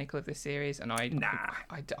is the pinnacle of this series, and I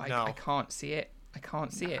can't see it. I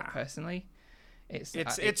can't see it personally. It's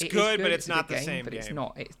good, but it's not the same but game. It's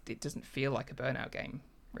not. It doesn't feel like a Burnout game,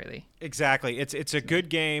 really. Exactly. It's a good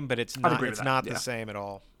game, but it's not. It's not the same at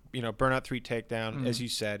all. Burnout 3 Takedown, as you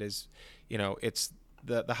said, is it's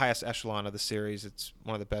the highest echelon of the series. It's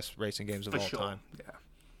one of the best racing games of all time. Yeah.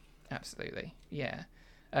 Absolutely. Yeah.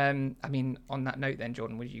 I mean, on that note, then,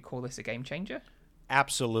 Jordan, would you call this a game changer?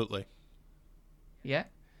 Absolutely. Yeah.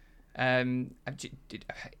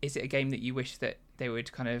 Is it a game that you wish that they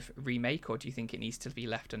would kind of remake, or do you think it needs to be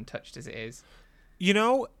left untouched as it is?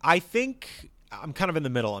 I think I'm kind of in the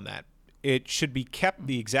middle on that. It should be kept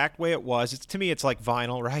the exact way it was. To me, it's like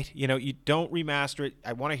vinyl, right? You don't remaster it.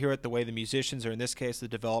 I want to hear it the way the musicians, or in this case, the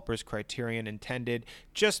developers, Criterion, intended.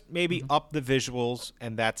 Just maybe up the visuals,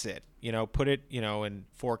 and that's it. Put it, in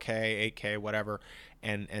 4K, 8K, whatever,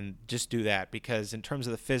 and just do that. Because in terms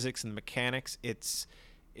of the physics and the mechanics, it's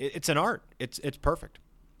an art. It's perfect.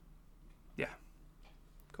 Yeah.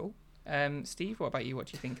 Cool. Steve, what about you? What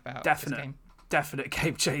do you think about this game? Definite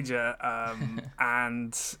game changer.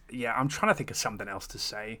 And yeah, I'm trying to think of something else to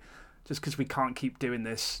say, just because we can't keep doing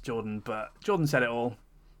this, Jordan. But Jordan said it all.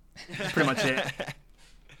 That's pretty much it.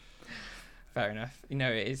 Fair enough.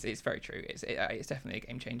 It's very true. It's definitely a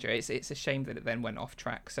game changer. It's a shame that it then went off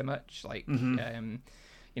track so much. Like,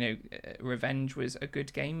 Revenge was a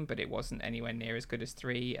good game, but it wasn't anywhere near as good as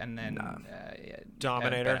 3. And then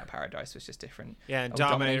Dominator, Burnout Paradise was just different. Yeah, and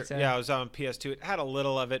Dominator. Yeah, it was on PS2. It had a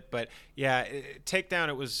little of it, but yeah, Takedown,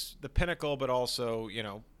 it was the pinnacle, but also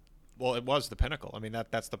well, it was the pinnacle. I mean,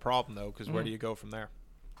 that's the problem though, because where do you go from there?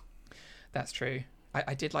 That's true.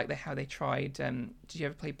 I did like how they tried. Did you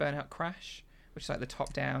ever play Burnout Crash, which is like the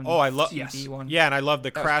top-down? Oh, I love one. Yeah, and I love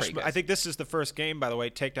the crash. I think this is the first game, by the way,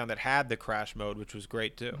 Takedown, that had the crash mode, which was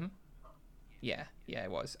great too. Mm-hmm. Yeah, it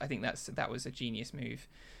was. I think that was a genius move,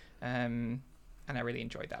 and I really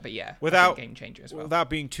enjoyed that. But yeah, without game changer as well. Without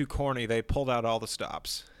being too corny, they pulled out all the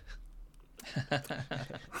stops.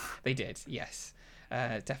 They did, yes.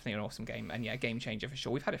 Definitely an awesome game, and yeah, game changer for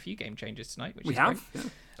sure. We've had a few game changers tonight, which we is have. great. Yeah.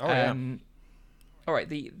 Oh yeah. All right,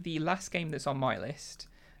 the last game that's on my list,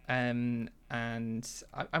 and I'm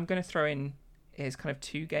going to throw in is kind of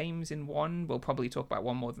 2 games in one. We'll probably talk about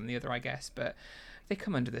one more than the other, I guess, but they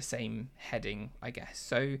come under the same heading, I guess.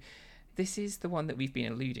 So this is the one that we've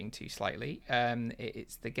been alluding to slightly.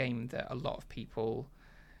 It's the game that a lot of people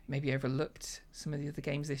maybe overlooked some of the other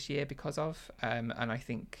games this year because of, and I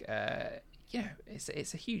think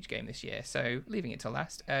it's a huge game this year. So leaving it to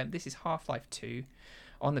last, this is Half-Life 2.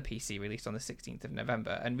 On the PC, released on the 16th of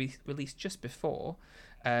November, and released just before,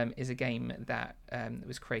 is a game that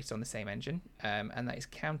was created on the same engine, and that is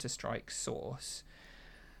Counter-Strike Source.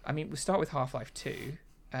 I mean, we'll start with Half-Life 2.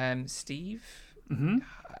 Steve,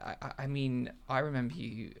 I mean, I remember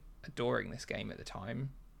you adoring this game at the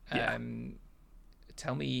time. Yeah.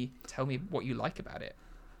 Tell me what you like about it.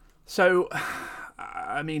 So,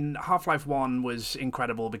 I mean, Half-Life 1 was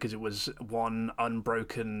incredible because it was one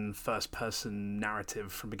unbroken first-person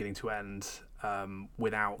narrative from beginning to end,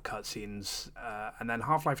 without cutscenes. And then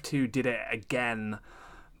Half-Life 2 did it again,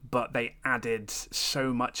 but they added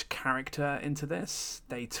so much character into this.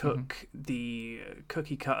 They took the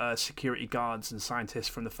cookie-cutter security guards and scientists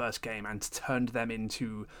from the first game and turned them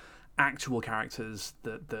into actual characters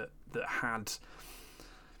that had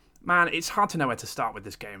Man, it's hard to know where to start with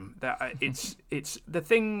this game. It's the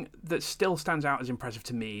thing that still stands out as impressive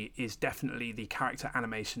to me is definitely the character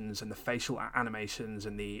animations and the facial animations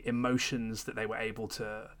and the emotions that they were able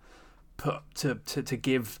to put to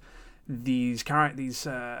give these characters,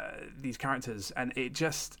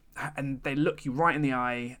 and they look you right in the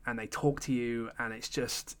eye and they talk to you, and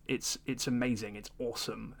it's amazing. It's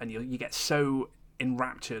awesome, and you get so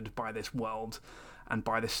enraptured by this world and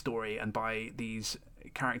by this story and by these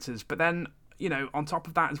characters. But then, on top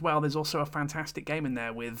of that as well, there's also a fantastic game in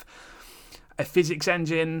there with a physics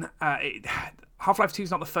engine. Half-Life 2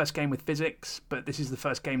 is not the first game with physics, but this is the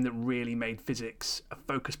first game that really made physics a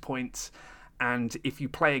focus point. And if you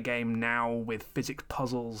play a game now with physics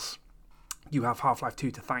puzzles, you have Half-Life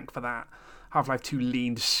 2 to thank for that. Half-Life 2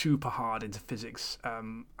 leaned super hard into physics,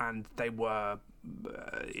 and it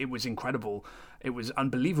was incredible. It was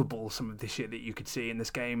unbelievable, some of the shit that you could see in this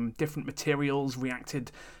game. Different materials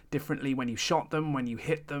reacted differently when you shot them, when you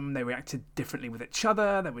hit them. They reacted differently with each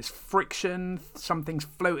other. There was friction. Some things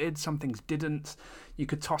floated, some things didn't. You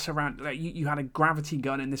could toss around. You had a gravity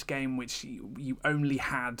gun in this game, which you only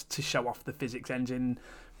had to show off the physics engine,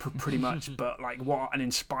 pretty much. But what an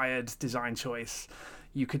inspired design choice.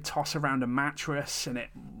 You could toss around a mattress, and it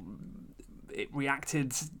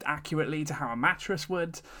reacted accurately to how a mattress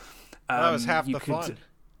would. That was half the fun.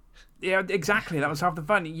 Yeah, exactly. That was half the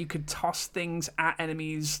fun. You could toss things at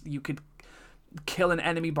enemies. You could kill an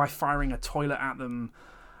enemy by firing a toilet at them.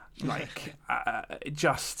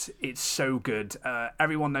 It's so good.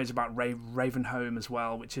 Everyone knows about Ravenholm as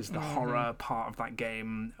well, which is the horror part of that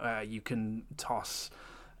game. You can toss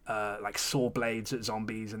saw blades at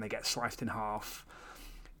zombies and they get sliced in half.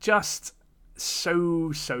 Just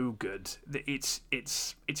so good. It's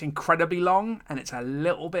incredibly long, and it's a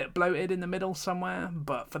little bit bloated in the middle somewhere,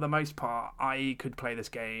 but for the most part I could play this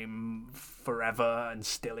game forever and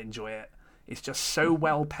still enjoy it. It's just so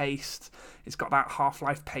well paced. It's got that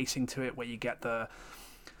Half-Life pacing to it, where you get the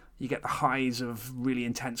highs of really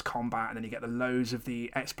intense combat, and then you get the lows of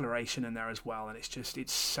the exploration in there as well, and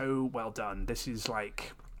it's so well done. This is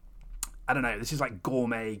this is like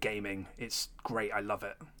gourmet gaming. It's great. I love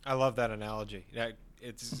it. I love that analogy.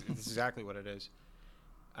 It's exactly what it is.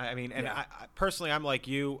 I mean, and I personally, I'm like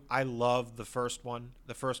you. I love the first one.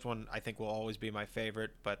 The first one, I think, will always be my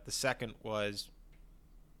favorite, but the second was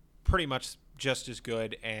pretty much just as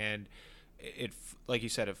good, and it, like you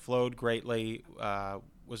said, it flowed greatly,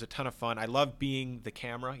 was a ton of fun. I love being the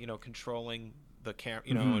camera, controlling the camera,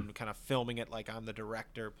 and kind of filming it like I'm the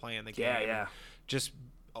director playing the game. Yeah. Just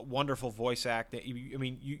a wonderful voice acting.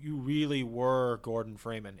 You really were Gordon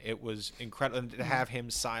Freeman. It was incredible. And to have him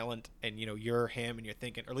silent, and you're him, and you're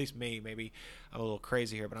thinking, or at least me, maybe I'm a little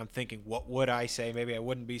crazy here, but I'm thinking, what would I say? Maybe I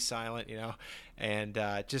wouldn't be silent, and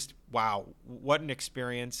just wow, what an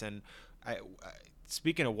experience. And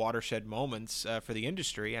speaking of watershed moments for the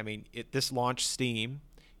industry, I mean, this launched Steam.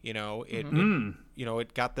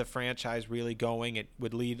 It got the franchise really going. It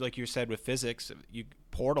would lead, like you said, with physics.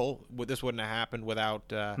 Portal, this wouldn't have happened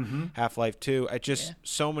without Half-Life 2.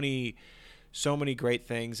 So many great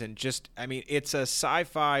things, and just, I mean, it's a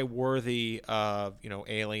sci-fi worthy of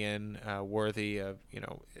Alien, worthy of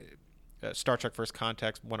Star Trek First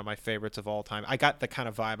Contact, one of my favorites of all time. I got the kind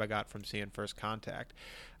of vibe I got from seeing First Contact.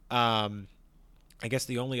 I guess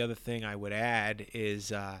the only other thing I would add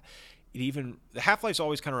is Half-Life's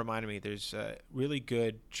always kind of reminded me. There's a really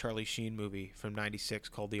good Charlie Sheen movie from '96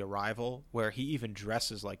 called The Arrival, where he even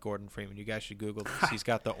dresses like Gordon Freeman. You guys should Google this. He's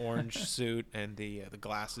got the orange suit and the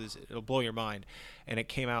glasses. It'll blow your mind. And it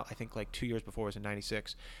came out, I think, like 2 years before. It was in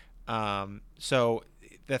 '96. So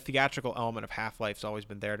the theatrical element of Half-Life's always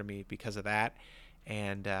been there to me because of that.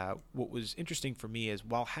 And what was interesting for me is,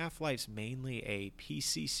 while Half-Life's mainly a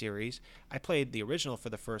PC series, I played the original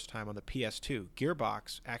for the first time on the PS2.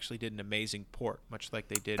 Gearbox actually did an amazing port, much like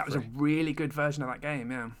they did. That was a really good version of that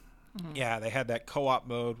game, yeah. Yeah, they had that co-op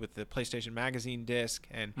mode with the PlayStation Magazine disc,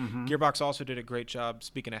 and Gearbox also did a great job,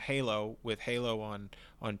 speaking of Halo, with Halo on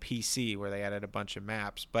PC, where they added a bunch of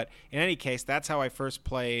maps. But in any case, that's how I first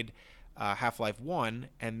played Half-Life 1,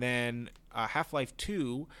 and then Half-Life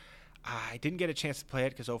 2, I didn't get a chance to play it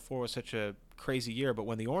because 2004 was such a crazy year, but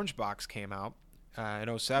when the Orange Box came out in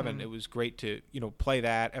 2007, it was great to play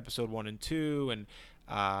that, episode 1 and 2, and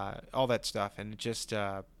all that stuff, and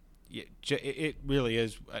it really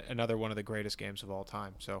is another one of the greatest games of all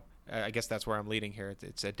time. So I guess that's where I'm leading here.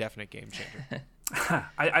 It's a definite game changer.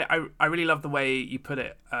 I really love the way you put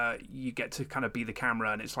it. You get to kind of be the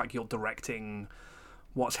camera, and it's like you're directing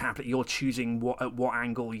what's happening. You're choosing at what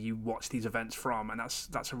angle you watch these events from, and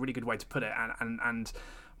that's a really good way to put it. And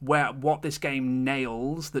what this game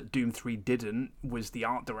nails that Doom 3 didn't was the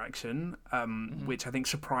art direction, which I think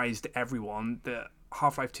surprised everyone. That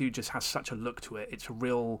Half-Life 2 just has such a look to it. It's a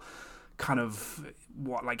real kind of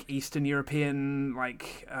like Eastern European,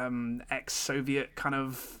 like ex-Soviet kind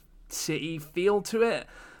of city feel to it,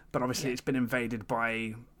 but obviously it's been invaded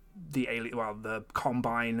by the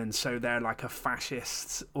Combine, and so they're like a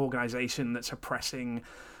fascist organization that's oppressing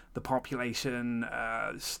the population,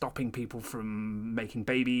 stopping people from making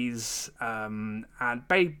babies, and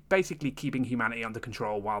basically keeping humanity under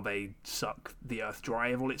control while they suck the earth dry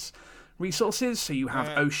of all its resources. So you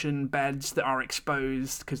have ocean beds that are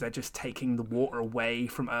exposed because they're just taking the water away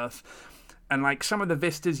from Earth. And like some of the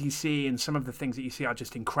vistas you see and some of the things that you see are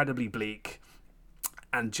just incredibly bleak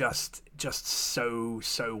and just so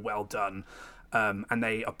well done. And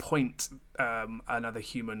they appoint another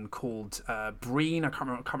human called Breen. I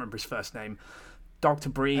can't remember his first name. Dr.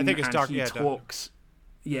 Breen. I think it's Dr. He talks.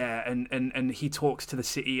 Yeah, and he talks to the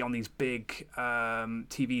city on these big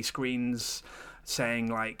TV screens,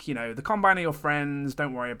 saying like, you know, the Combine are your friends.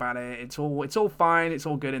 Don't worry about it. It's all fine. It's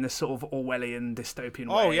all good in this sort of Orwellian dystopian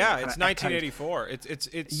way. Oh yeah, it's 1984.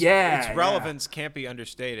 Its relevance can't be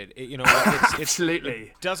understated. It's absolutely.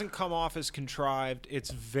 It doesn't come off as contrived.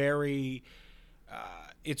 It's very.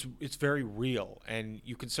 It's very real, and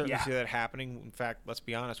you can certainly see that happening. In fact, let's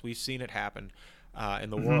be honest, we've seen it happen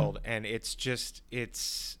in the world, and it's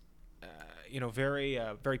very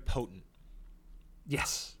very potent.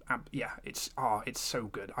 Yes, it's so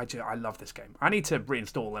good. I love this game. I need to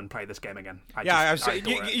reinstall and play this game again.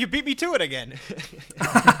 You beat me to it again.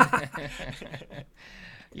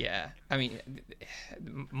 Yeah, I mean,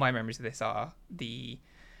 my memories of this are the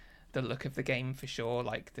look of the game for sure,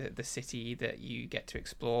 like the city that you get to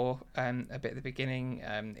explore a bit at the beginning.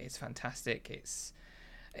 It's fantastic. It's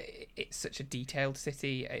such a detailed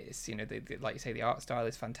city. It's, like you say, the art style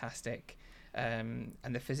is fantastic. And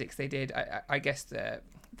the physics they did. I guess the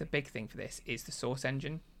big thing for this is the Source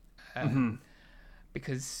engine,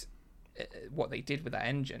 because what they did with that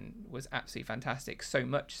engine was absolutely fantastic. So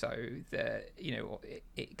much so that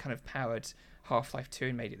it kind of powered Half-Life 2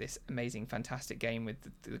 and made it this amazing, fantastic game with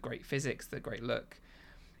the great physics, the great look,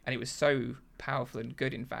 and it was so powerful and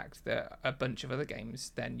good, in fact, that a bunch of other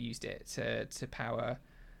games then used it to power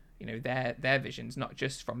their visions, not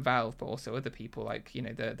just from Valve but also other people, like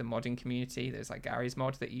the modding community. There's like Gary's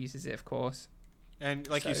mod that uses it, of course, and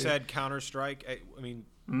like you said, Counter-Strike. I mean,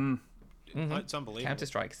 it's unbelievable.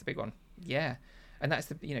 Counter-Strike's the big one, yeah, and that's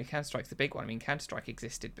the Counter-Strike's the big one. I mean, Counter-Strike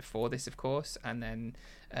existed before this, of course, and then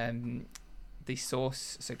the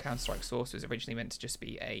Source, so Counter-Strike Source was originally meant to just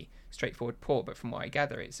be a straightforward port, but from what I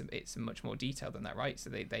gather, it's much more detailed than that, right?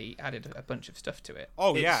 So they added a bunch of stuff to it.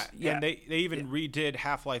 Oh yeah, and they even redid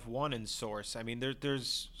Half-Life 1 in Source. I mean,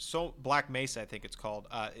 there's so Black Mesa, I think it's called.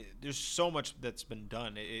 There's so much that's been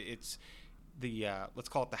done. It's the let's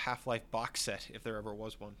call it the Half-Life box set, if there ever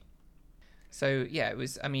was one. So yeah, it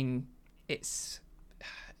was. I mean, this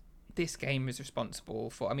game is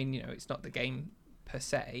responsible for. I mean, it's not the game per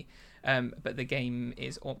se. But the game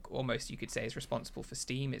is almost, you could say, is responsible for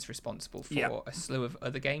Steam. It's responsible for a slew of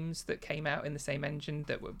other games that came out in the same engine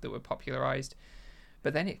that were popularized.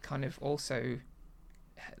 But then it kind of also,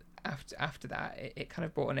 after that, it kind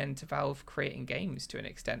of brought an end to Valve creating games to an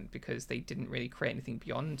extent, because they didn't really create anything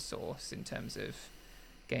beyond Source in terms of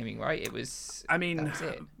gaming, right? It was. I mean,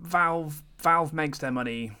 Valve makes their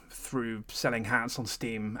money through selling hats on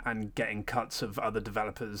Steam and getting cuts of other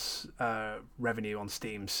developers' revenue on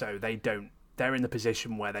Steam. So they're in the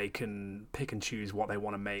position where they can pick and choose what they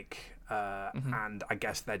want to make, and I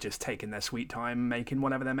guess they're just taking their sweet time making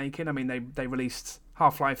whatever they're making. I mean, they released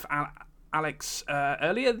Half-Life Alyx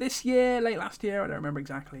earlier this year, late last year. I don't remember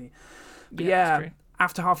exactly. But yeah.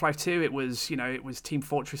 After Half-Life 2, it was Team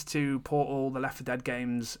Fortress 2, Portal, the Left 4 Dead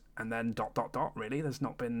games, and then ... really. There's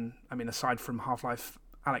not been, I mean, aside from Half-Life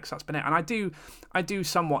Alyx, that's been it. And I do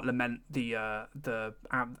somewhat lament the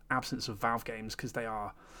absence of Valve games, because they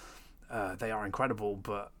are incredible,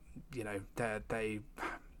 but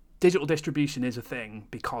digital distribution is a thing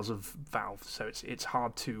because of Valve, so it's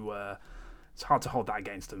hard to hold that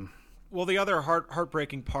against them. Well, the other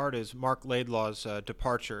heartbreaking part is Mark Laidlaw's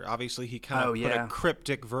departure. Obviously, he kind of put a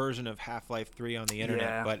cryptic version of Half-Life 3 on the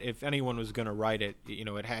internet, but if anyone was going to write it,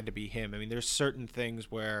 it had to be him. I mean, there's certain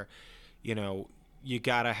things where, you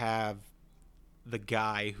got to have the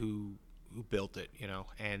guy who built it,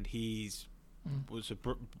 and is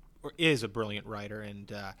a brilliant writer,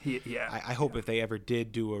 and I hope if they ever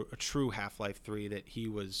did do a true Half-Life 3 that he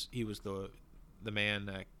was the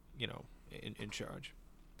man, in charge.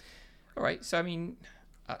 All right, so I mean,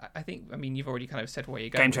 I think you've already kind of said where you're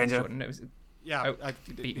going. Game changer. Yeah. Oh,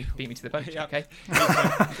 beat me to the punch. Yeah. Okay.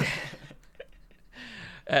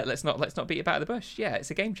 Let's not beat about the bush. Yeah,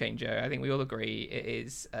 it's a game changer. I think we all agree it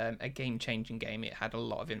is a game-changing game. It had a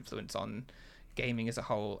lot of influence on gaming as a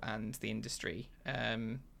whole and the industry.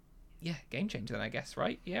 Yeah, game changer then, I guess,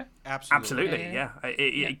 right? Yeah? Absolutely, yeah.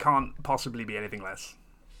 It can't possibly be anything less.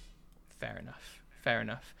 Fair enough.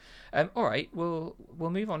 All right, we'll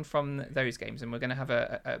move on from those games, and we're going to have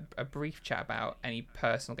a brief chat about any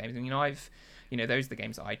personal games. I mean, those are the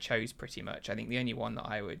games that I chose pretty much. I think the only one that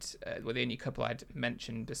I would, the only couple I'd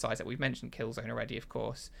mentioned besides that, we've mentioned Killzone already, of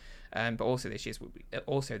course, but also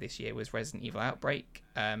this year was Resident Evil Outbreak,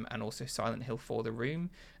 and also Silent Hill for the Room.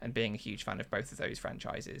 And being a huge fan of both of those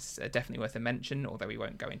franchises, definitely worth a mention, although we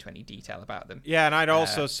won't go into any detail about them. Yeah, and I'd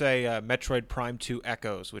also say Metroid Prime 2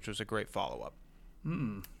 Echoes, which was a great follow-up.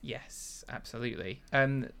 Yes, absolutely.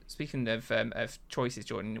 Speaking of choices,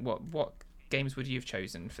 Jordan, what games would you have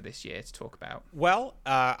chosen for this year to talk about? Well,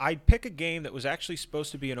 I'd pick a game that was actually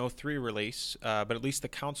supposed to be an 2003 release, but at least the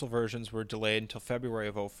console versions were delayed until February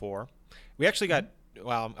of 2004. We actually got,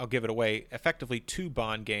 well, I'll give it away, effectively 2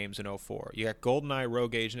 Bond games in 2004. You got GoldenEye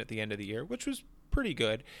Rogue Agent at the end of the year, which was pretty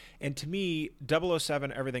good. And to me,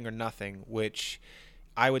 007 Everything or Nothing, which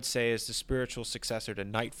I would say is the spiritual successor to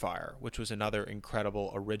Nightfire, which was another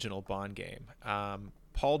incredible original Bond game.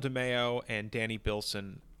 Paul DeMeo and Danny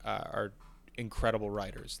Bilson are incredible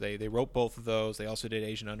writers. They wrote both of those. They also did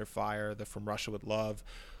Agent Under Fire, the From Russia with Love,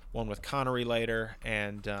 one with Connery later,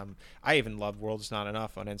 and I even loved World Is Not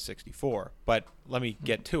Enough on N64. But let me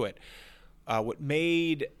get to it. What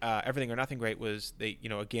made Everything or Nothing great was they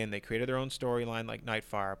created their own storyline like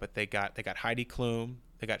Nightfire, but they got Heidi Klum,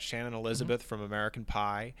 they got Shannon Elizabeth from American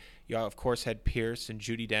Pie. You of course had Pierce and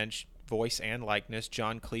Judi Dench, voice and likeness.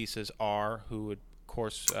 John Cleese as R, who would of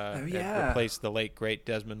course replaced the late great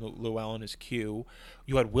Desmond Llewellyn as Q.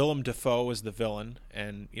 You had Willem Dafoe as the villain,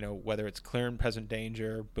 and whether it's Clear and Present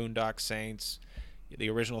Danger, Boondock Saints, the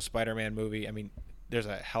original Spider-Man movie. I mean, there's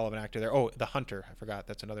a hell of an actor there. Oh, The Hunter, I forgot.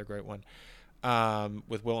 That's another great one.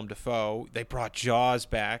 With Willem Dafoe. They brought Jaws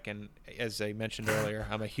back, and as I mentioned earlier,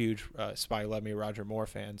 I'm a huge Spy Who Loved Me, Roger Moore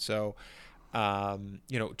fan. So,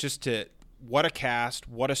 what a cast,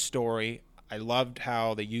 what a story. I loved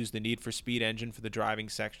how they used the Need for Speed engine for the driving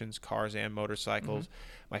sections, cars and motorcycles.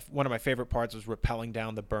 One of my favorite parts was rappelling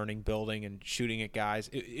down the burning building and shooting at guys.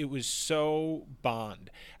 It was so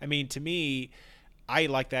Bond. I mean, to me, I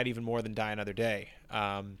like that even more than Die Another Day.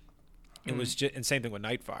 It was just, and same thing with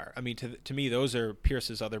Nightfire. I mean, to me, those are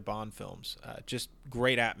Pierce's other Bond films. Just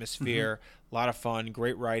great atmosphere, a lot of fun,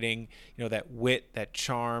 great writing. That wit, that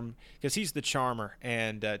charm, because he's the charmer,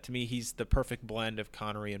 and to me, he's the perfect blend of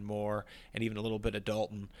Connery and Moore, and even a little bit of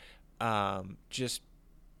Dalton. Just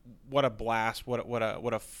what a blast!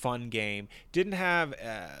 What a fun game. Didn't have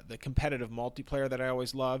the competitive multiplayer that I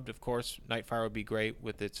always loved. Of course, Nightfire would be great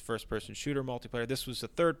with its first-person shooter multiplayer. This was a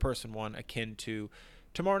third-person one akin to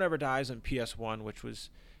Tomorrow Never Dies on PS1, which was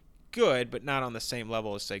good, but not on the same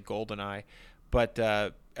level as, say, GoldenEye. But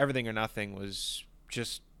Everything or Nothing was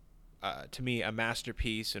just, to me, a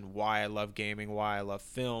masterpiece, and why I love gaming, why I love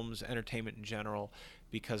films, entertainment in general,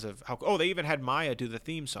 because of how... Oh, they even had Maya do the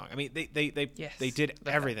theme song. I mean, they did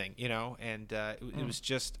everything, and it was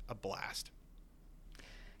just a blast.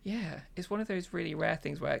 Yeah, it's one of those really rare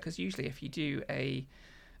things where, because usually if you do a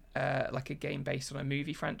game based on a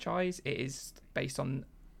movie franchise, it is based on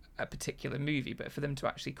a particular movie, but for them to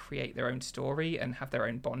actually create their own story and have their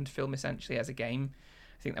own Bond film essentially as a game,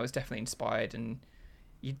 I think that was definitely inspired. And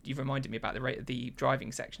you've reminded me about the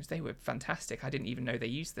driving sections. They were fantastic. I didn't even know they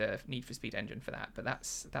used the Need for Speed engine for that, but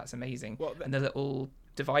that's amazing. Well, and the little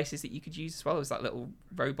devices that you could use as well, as that little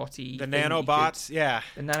robot-y the nanobots,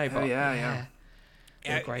 the nanobot. Yeah.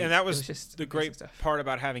 And that was just the great part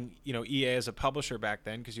about having EA as a publisher back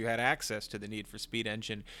then, because you had access to the Need for Speed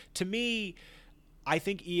engine. To me, I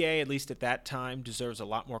think EA, at least at that time, deserves a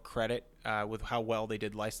lot more credit with how well they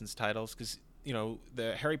did licensed titles, because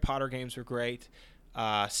the Harry Potter games were great.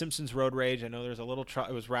 Simpsons Road Rage, I know there's a little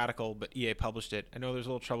it was Radical, but EA published it. I know there's a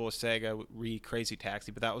little trouble with Sega Crazy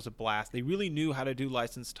Taxi, but that was a blast. They really knew how to do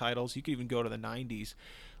licensed titles. You could even go to the 90s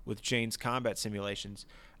with Jane's Combat Simulations.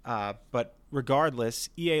 But regardless,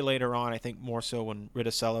 EA later on, I think more so when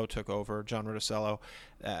Ridicello took over, John Ridicello,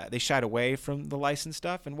 they shied away from the licensed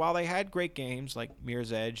stuff. And while they had great games like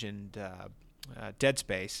Mirror's Edge and Dead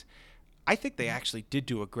Space, I think they actually did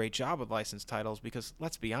do a great job with licensed titles, because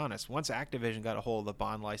let's be honest, once Activision got a hold of the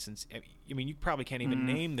Bond license, I mean, you probably can't even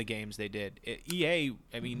name the games they did. EA,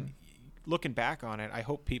 I mean, looking back on it, I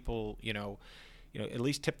hope people, at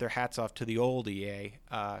least tip their hats off to the old EA,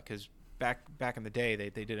 because back in the day,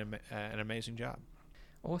 they did an amazing job.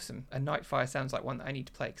 Awesome. And Nightfire sounds like one that I need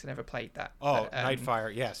to play because I never played that. Oh,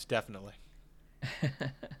 Nightfire, yes, definitely.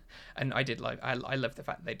 And I love the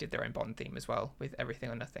fact that they did their own Bond theme as well with Everything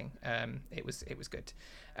or Nothing. It was good.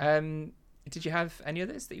 Did you have any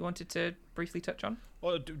others that you wanted to briefly touch on?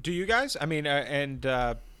 Well, do you guys? I mean,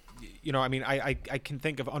 I can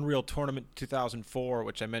think of Unreal Tournament 2004,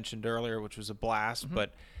 which I mentioned earlier, which was a blast. Mm-hmm.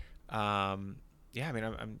 But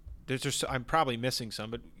I'm probably missing some.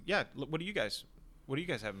 But yeah, what do you guys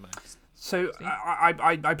have in mind? So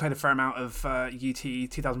I played a fair amount of UT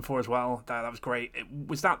 2004 as well. That was great.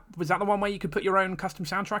 Was that the one where you could put your own custom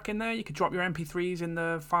soundtrack in there? You could drop your MP3s in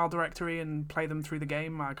the file directory and play them through the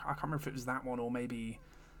game. I can't remember if it was that one or maybe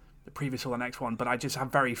the previous or the next one. But I just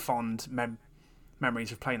have very fond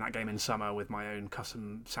memories of playing that game in summer with my own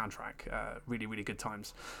custom soundtrack. Really, really good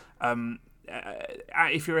times.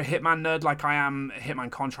 If you're a Hitman nerd like I am,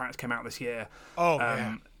 Hitman Contracts came out this year.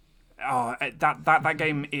 That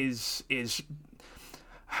game is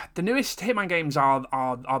the newest Hitman games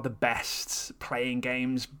are the best playing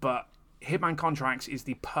games, but Hitman Contracts is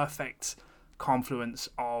the perfect confluence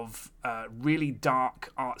of really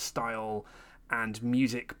dark art style and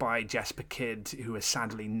music by Jesper Kyd, who has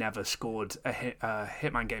sadly never scored a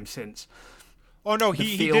Hitman game since. Oh no,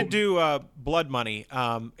 he did do Blood Money.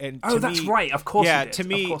 That's right. Of course, yeah. He did. To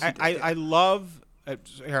me, I love.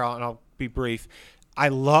 Here, I'll be brief. I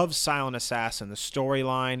love Silent Assassin, the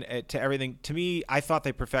storyline to everything. To me, I thought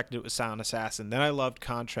they perfected it with Silent Assassin. Then I loved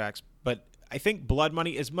Contracts, but I think Blood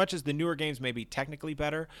Money, as much as the newer games may be technically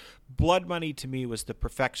better, Blood Money to me was the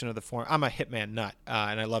perfection of the form. I'm a Hitman nut,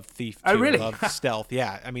 and I love Thief too. Oh, really? I love Stealth.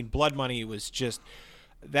 Yeah, I mean, Blood Money was just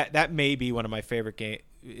that may be one of my favorite games.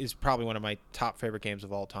 Is probably one of my top favorite games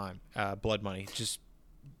of all time. Blood Money,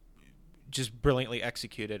 just brilliantly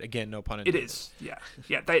executed. Again, no pun intended. It is, yeah.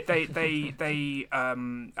 They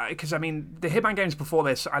because I mean the Hitman games before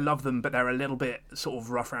this, I love them, but they're a little bit sort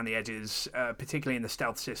of rough around the edges, particularly in the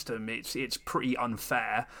stealth system. It's pretty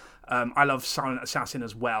unfair. I love Silent Assassin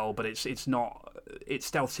as well, but its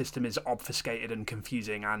stealth system is obfuscated and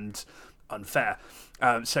confusing and unfair.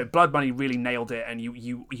 So Blood Money really nailed it, and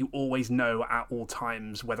you always know at all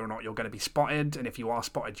times whether or not you're going to be spotted, and if you are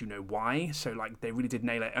spotted, you know why. So like they really did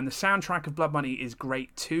nail it, and the soundtrack of Blood Money is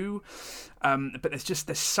great too. But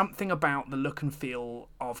there's something about the look and feel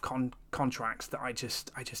of Contracts that I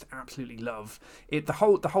just absolutely love. The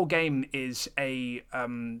whole game is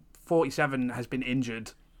 47 has been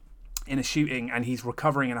injured in a shooting, and he's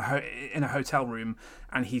recovering in a hotel room,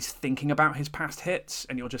 and he's thinking about his past hits,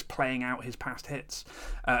 and you're just playing out his past hits.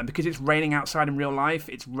 Because it's raining outside in real life,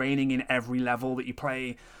 it's raining in every level that you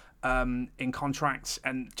play in Contracts,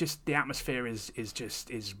 and just the atmosphere is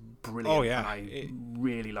brilliant. Oh yeah, I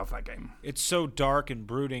really love that game. It's so dark and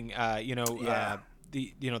brooding. The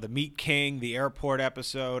Meat King, the airport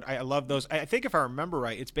episode. I love those. I think if I remember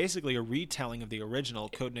right, it's basically a retelling of the original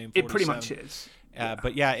Codename 47. It pretty much is.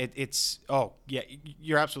 But yeah, it's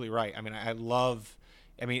you're absolutely right. I mean,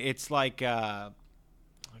 it's like I'm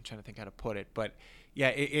trying to think how to put it, but yeah,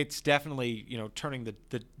 it's definitely turning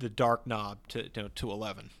the dark knob to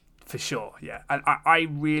 11. For sure, yeah. And I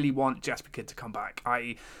really want Jesper Kyd to come back.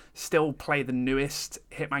 I still play the newest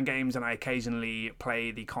Hitman games, and I occasionally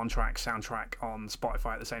play the Contract soundtrack on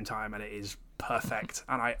Spotify at the same time, and it is perfect.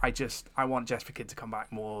 And I want Jesper Kyd to come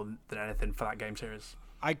back more than anything for that game series.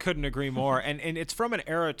 I couldn't agree more. And it's from an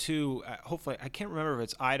era, too, hopefully, I can't remember if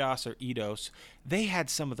it's Eidos or Eidos. They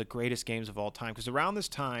had some of the greatest games of all time, because around this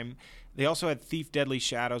time, they also had Thief Deadly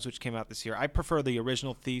Shadows, which came out this year. I prefer the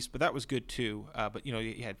original Thieves, but that was good, too. But,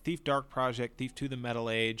 you had Thief Dark Project, Thief 2 The Metal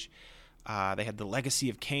Age. They had the Legacy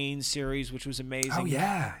of Kain series, which was amazing. Oh,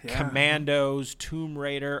 yeah. Commandos, Tomb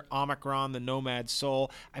Raider, Omicron, The Nomad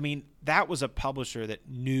Soul. I mean, that was a publisher that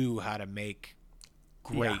knew how to make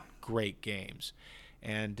great games.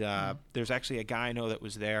 And there's actually a guy I know that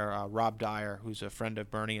was there, Rob Dyer, who's a friend of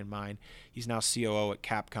Bernie and mine. He's now COO at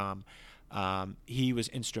Capcom. He was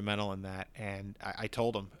instrumental in that, and I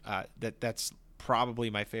told him that's probably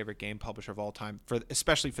my favorite game publisher of all time,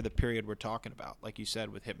 especially for the period we're talking about, like you said,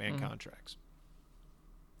 with Hitman Contracts.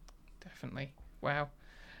 Definitely. Wow.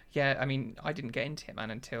 Yeah, I mean, I didn't get into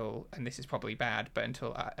Hitman until, and this is probably bad, but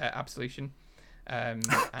until Absolution. It's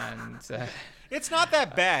not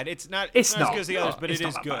that bad. It's not as good as the others, but it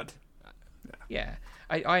is good. Yeah,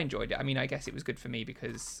 I enjoyed it. I mean, I guess it was good for me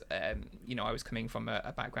because I was coming from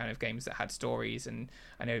a background of games that had stories, and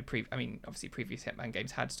I know obviously previous Hitman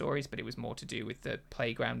games had stories, but it was more to do with the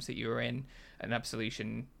playgrounds that you were in, and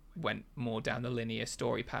Absolution went more down the linear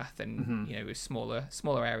story path, and it was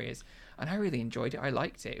smaller areas, and I really enjoyed it. I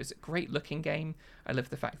liked it. It was a great looking game. I loved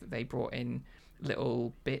the fact that they brought in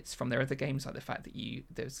little bits from their other games, like the fact that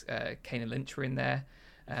there's Kane and Lynch were in there.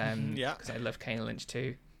 Yeah, because I love Kane and Lynch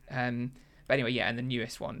too. But anyway, yeah, and the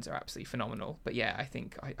newest ones are absolutely phenomenal. But yeah, I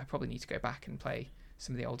think I probably need to go back and play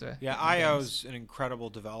some of the older. Yeah, IO's an incredible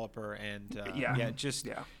developer, and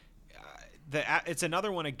it's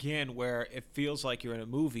another one again where it feels like you're in a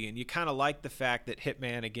movie, and you kind of like the fact that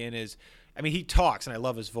Hitman again is. I mean, he talks, and I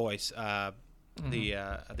love his voice. The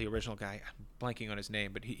original guy, I'm blanking on his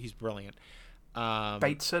name, but he's brilliant.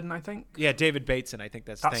 Bateson, I think. Yeah, David Bateson. I think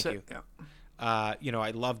that's thank it. you. Yeah.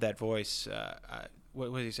 I love that voice.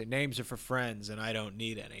 What did he say? Names are for friends, and I don't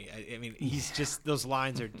need any. I mean, he's just those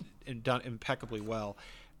lines are done impeccably well.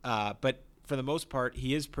 But for the most part,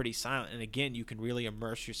 he is pretty silent. And again, you can really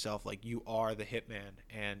immerse yourself like you are the hitman,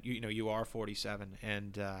 and you are 47.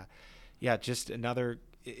 And just another.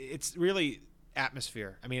 It's really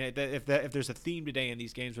atmosphere. I mean, if there's a theme today in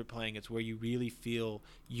these games we're playing, it's where you really feel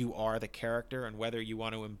you are the character, and whether you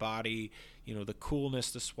want to embody, the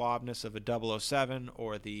coolness, the suaveness of a 007,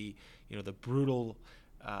 or the brutal,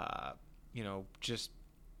 no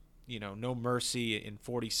mercy in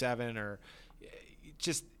 47, or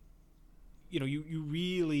just, you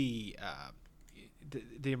really,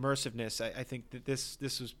 the immersiveness. I think that this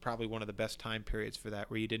was probably one of the best time periods for that,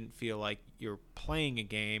 where you didn't feel like you're playing a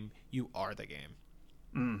game, you are the game.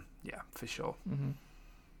 Yeah, for sure. Mm-hmm.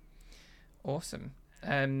 Awesome.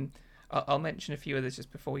 I'll mention a few others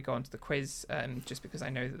just before we go on to the quiz, just because I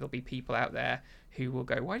know that there'll be people out there who will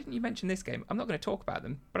go, why didn't you mention this game? I'm not going to talk about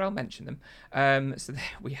them, but I'll mention them. So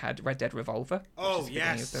we had Red Dead Revolver, which is the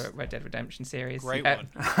beginning of the Red Dead Redemption series. Great one.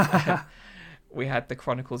 We had the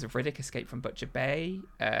Chronicles of Riddick: Escape from Butcher Bay.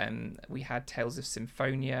 We had Tales of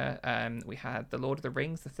Symphonia. We had The Lord of the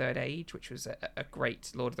Rings: The Third Age, which was a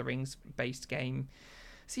great Lord of the Rings based game.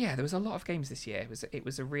 So yeah, there was a lot of games this year. It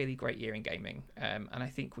was a really great year in gaming, and I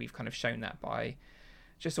think we've kind of shown that by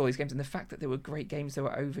just all these games, and the fact that there were great games that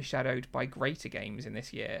were overshadowed by greater games in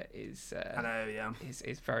this year is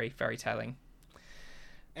is very, very telling.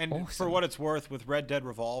 And awesome. For what it's worth, with Red Dead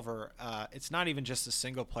Revolver, it's not even just a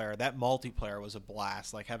single player. That multiplayer was a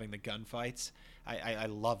blast, like having the gunfights. I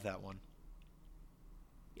love that one.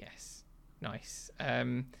 Yes, nice.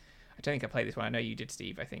 I don't think I played this one. I know you did,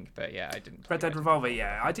 Steve, I think, but yeah, I didn't play Red Dead Revolver,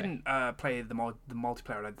 yeah. I didn't play the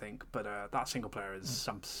multiplayer, I don't think, but that single player is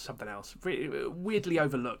something else. Weirdly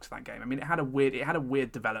overlooked, that game. I mean, it had a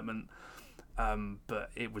weird development, but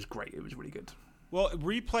it was great. It was really good. Well,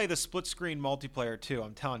 replay the split screen multiplayer too.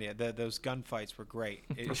 I'm telling you, those gunfights were great.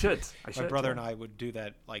 I should. My brother and I would do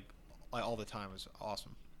that like all the time. It was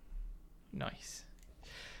awesome. Nice.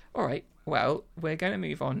 All right. Well, we're going to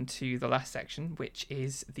move on to the last section, which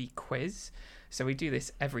is the quiz. So we do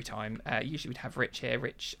this every time. Usually we'd have Rich here.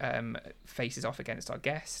 Rich faces off against our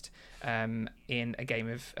guest in a game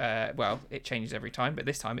of, it changes every time, but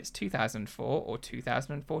this time it's 2004 or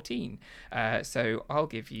 2014. So I'll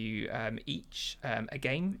give you each a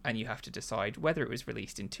game, and you have to decide whether it was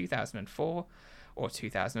released in 2004 or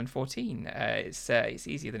 2014. It's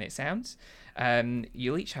easier than it sounds.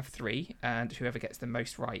 You'll each have 3, and whoever gets the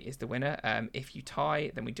most right is the winner. If you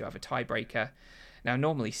tie, then we do have a tiebreaker. Now,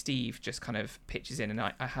 normally Steve just kind of pitches in, and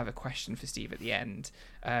I have a question for Steve at the end.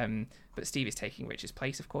 But Steve is taking Rich's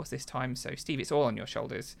place, of course, this time. So, Steve, it's all on your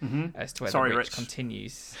shoulders as to whether Rich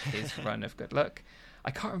continues his run of good luck.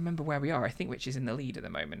 I can't remember where we are. I think Rich is in the lead at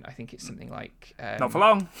the moment. I think it's something like... not for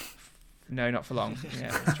long. No, not for long.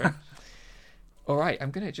 Yeah, that's true. All right,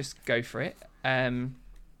 I'm going to just go for it.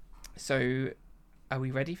 So, are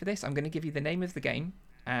we ready for this? I'm going to give you the name of the game,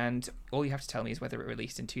 and all you have to tell me is whether it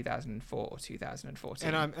released in 2004 or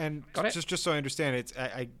 2014. And Got it? Just so I understand, it's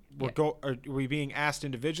are we being asked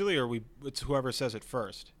individually, or it's whoever says it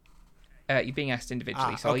first? You're being asked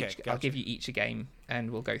individually, so gotcha. I'll give you each a game, and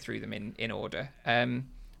we'll go through them in order.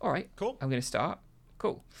 All right, cool. I'm going to start.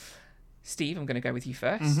 Cool. Steve, I'm going to go with you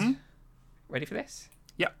first. Mm-hmm. Ready for this?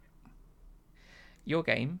 Yep. Your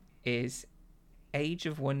game is Age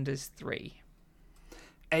of Wonders 3.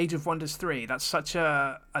 Age of Wonders 3. That's such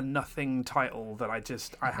a nothing title that I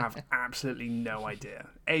have absolutely no idea.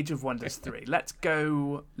 Age of Wonders 3. Let's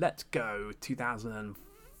go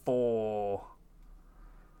 2004.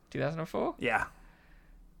 2004? Yeah.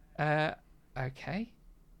 Okay.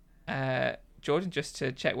 Jordan, just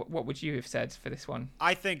to check, what would you have said for this one?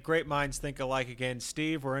 I think great minds think alike again.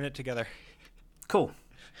 Steve, we're in it together. Cool.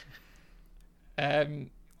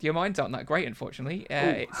 Your minds aren't that great, unfortunately.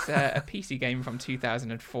 It's a PC game from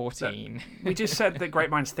 2014. We just said that great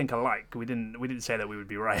minds think alike. We didn't say that we would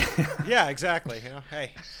be right. Yeah, exactly.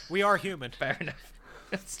 Hey, we are human. Fair enough.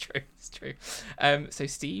 That's true. It's true. So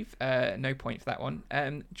Steve, no point for that one.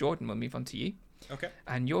 Jordan, we'll move on to you. Okay.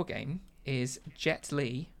 And your game is Jet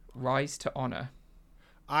Li Rise to Honor.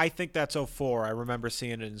 I think that's 04. I remember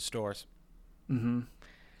seeing it in stores. Mm-hmm.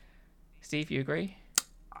 Steve, you agree?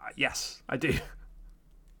 Yes, I do.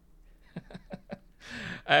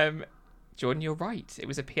 Jordan, you're right. It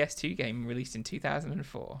was a PS2 game released in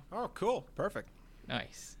 2004. Oh, cool. Perfect.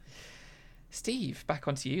 Nice. Steve, back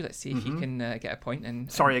onto you. Let's see if you can get a point and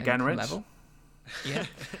Sorry and again, come Rich. level. Yeah.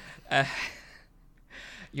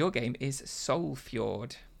 Your game is Soul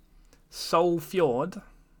Fjord. Soul Fjord,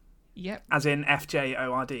 Yep. as in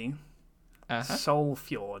FJORD. Uh-huh. Soul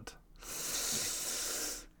Fjord.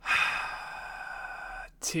 This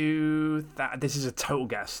is a total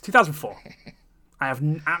guess. 2004. I have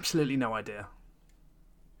absolutely no idea.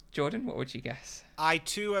 Jordan, what would you guess? I,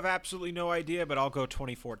 too, have absolutely no idea, but I'll go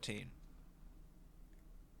 2014.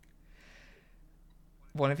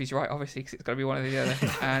 One of you's right, obviously, because it's got to be one or the other.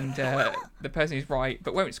 And the person who's right,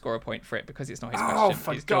 but won't score a point for it because it's not his question,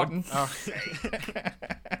 for is God.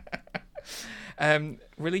 Jordan.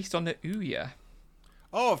 Released on the Ouya.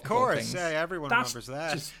 Oh, of all course. things. Hey, everyone That's remembers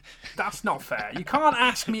that. That's not fair. You can't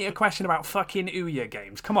ask me a question about fucking Ouya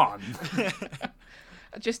games. Come on.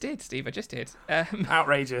 I just did, Steve. I just did.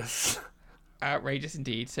 Outrageous. Outrageous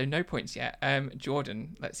indeed. So no points yet.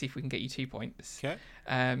 Jordan, let's see if we can get you 2 points. Okay.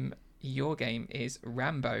 Your game is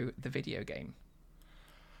Rambo, the video game.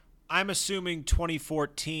 I'm assuming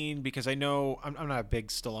 2014 because I know I'm not a big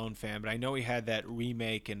Stallone fan, but I know he had that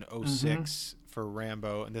remake in 06 for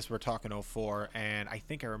Rambo, and this we're talking 04. And I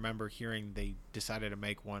think I remember hearing they decided to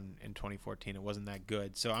make one in 2014. It wasn't that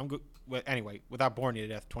good, so I'm good. Well, anyway, without boring you to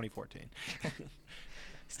death, 2014.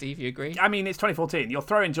 Steve, you agree? I mean, it's 2014. You're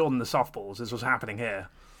throwing Jordan the softballs, as was happening here.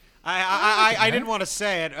 I didn't want to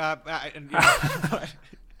say it. Yeah.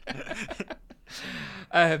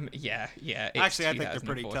 It's Actually, I think they're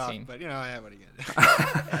pretty tough, 2014. but what do you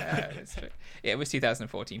get? It was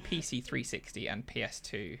 2014. PC 360 and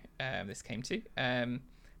PS2. This came to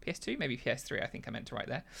PS2, maybe PS3. I think I meant to write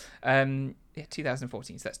there.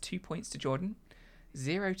 2014. So that's 2 points to Jordan,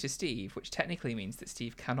 0 to Steve, which technically means that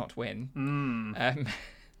Steve cannot win.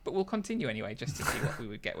 But we'll continue anyway, just to see what we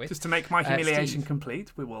would get with. Just to make my humiliation Steve.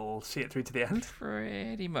 complete, we will see it through to the end.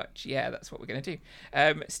 Pretty much, yeah, that's what we're going to do.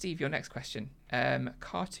 Steve, your next question.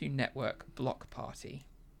 Cartoon Network Block Party.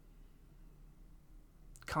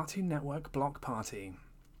 Cartoon Network Block Party.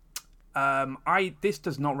 This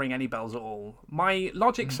does not ring any bells at all. My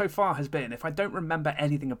logic so far has been, if I don't remember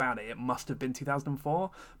anything about it, it must have been 2004.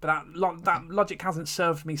 But that logic hasn't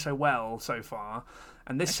served me so well so far.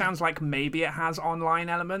 And this sounds like maybe it has online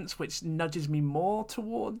elements, which nudges me more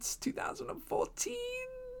towards 2014.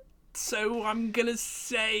 So I'm going to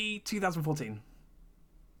say 2014.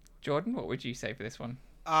 Jordan, what would you say for this one?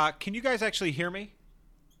 Can you guys actually hear me?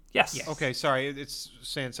 Yes. Okay, sorry. It's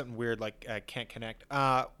saying something weird like can't connect.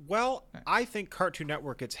 Well, I think Cartoon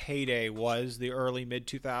Network, its heyday was the early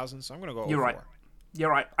mid-2000s, so I'm going to go You're 04. right. You're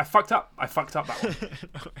right. I fucked up that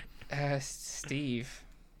one. Steve,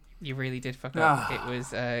 you really did fuck up. It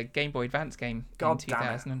was a Game Boy Advance game in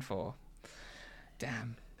 2004.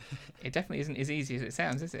 Damn. It definitely isn't as easy as it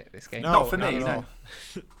sounds, is it, this game? Not for me, at no.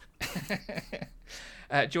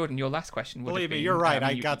 all. Jordan, your last question would Believe have me, been, you're right.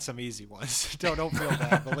 I got some easy ones. Don't feel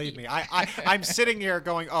bad. Believe me. I'm sitting here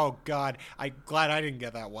going, oh, God, I'm glad I didn't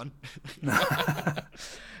get that one.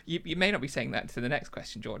 You may not be saying that to the next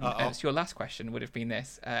question, Jordan. So your last question would have been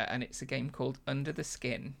this, and it's a game called Under the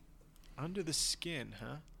Skin. Under the Skin,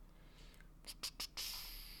 huh?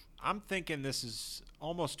 I'm thinking this is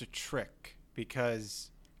almost a trick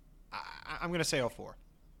because I'm going to say 04.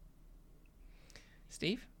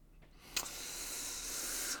 Steve?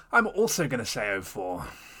 I'm also going to say 04.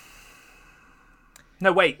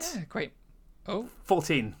 No, wait. Yeah, great. Oh.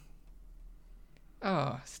 14.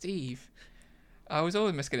 Oh, Steve. I was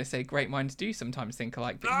almost going to say great minds do sometimes think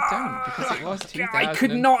alike, but you don't, because it was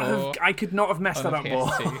 2004. I could not have messed that up more.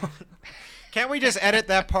 PS2. Can't we just edit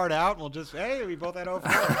that part out? We'll just, hey, we both had 04.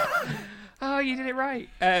 Oh, you did it right.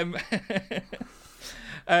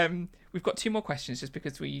 We've got 2 more questions just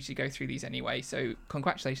because we usually go through these anyway. So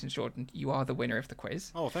congratulations, Jordan. You are the winner of the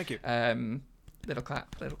quiz. Oh, thank you. Little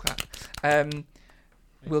clap.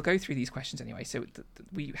 We'll go through these questions anyway. So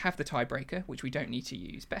we have the tiebreaker, which we don't need to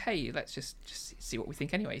use. But hey, let's just see what we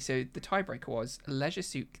think anyway. So the tiebreaker was Leisure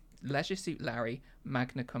Suit Larry,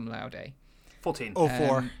 magna cum laude. 14.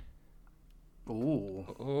 04.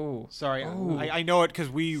 Ooh. Sorry, I know it because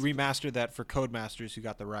we remastered that for Codemasters who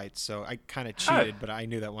got the rights, so I kind of cheated, but I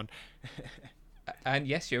knew that one. And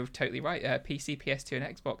yes, you're totally right. PC, PS2, and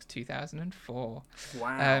Xbox 2004.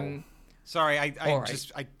 Wow. Sorry, it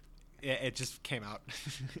it just came out.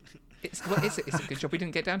 It's a good job we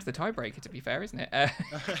didn't get down to the tiebreaker, to be fair, isn't it?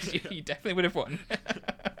 You definitely would have won.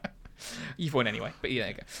 You've won anyway, but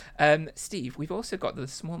yeah, there you go. Steve, we've also got the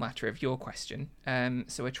small matter of your question.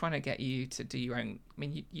 So we're trying to get you to do your own. I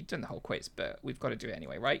mean, you've done the whole quiz, but we've got to do it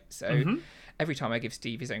anyway, right? So every time I give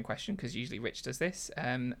Steve his own question, because usually Rich does this,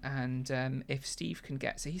 if Steve can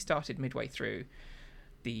get, so he started midway through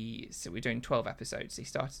so we're doing 12 episodes. He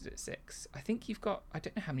started at 6. I think you've got, I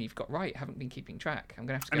don't know how many you've got right. I haven't been keeping track. I'm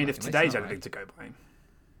gonna have to. I mean, if today's anything to go by.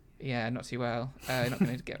 Yeah, not too well. Not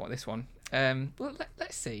going to get this one. Well,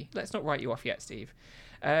 let's see. Let's not write you off yet, Steve.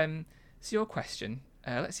 So your question,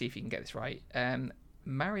 let's see if you can get this right.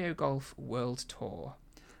 Mario Golf World Tour.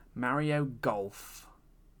 Mario Golf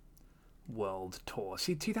World Tour.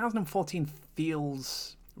 See, 2014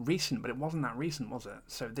 feels recent, but it wasn't that recent, was it?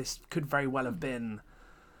 So this could very well have been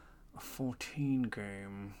a 14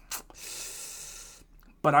 game.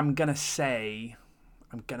 But I'm gonna say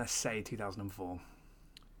 2004.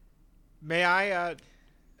 May I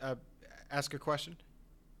ask a question?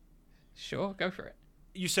 Sure, go for it.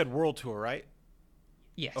 You said World Tour, right?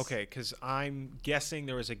 Yes. Okay, because I'm guessing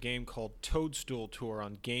there was a game called Toadstool Tour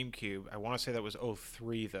on GameCube. I want to say that was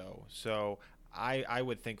 03, though. So I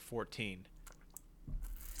would think 14.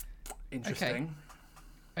 Interesting.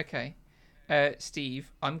 Okay.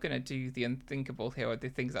 Steve, I'm going to do the unthinkable here, or the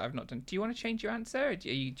things that I've not done. Do you want to change your answer? Or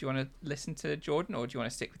do you want to listen to Jordan, or do you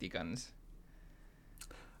want to stick with your guns?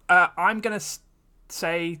 I'm going to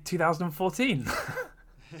say 2014.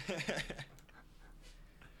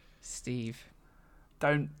 Steve.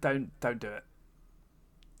 Don't do it.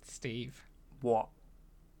 Steve. What?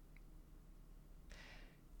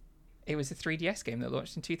 It was a 3DS game that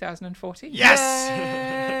launched in 2014.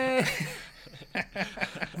 Yes!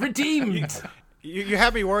 Redeemed! You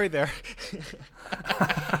had me worried there.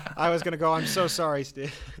 I was going to go, I'm so sorry,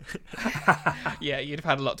 Steve. Yeah, you'd have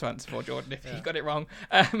had a lot to answer for, Jordan, if you got it wrong.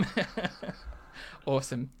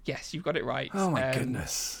 Awesome. Yes, you got it right. Oh, my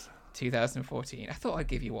goodness. 2014. I thought I'd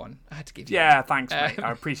give you one. I had to give you Yeah, one. thanks, mate.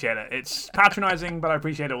 I appreciate it. It's patronising, but I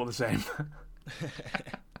appreciate it all the same.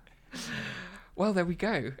 Well, there we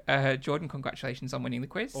go. Jordan, congratulations on winning the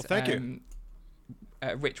quiz. Well, thank you.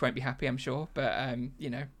 Rich won't be happy, I'm sure, but,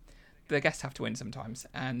 the guests have to win sometimes.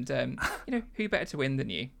 And, who better to win than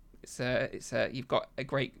you? It's you've got a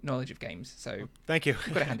great knowledge of games, so thank you.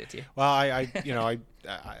 I've got to hand it to you. Well, I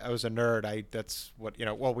was a nerd. That's what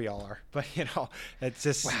well, we all are. But it's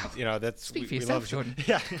just that's speak for we yourself, love Jordan.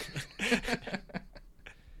 Yeah.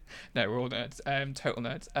 No, we're all nerds. Total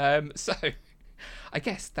nerds. So, I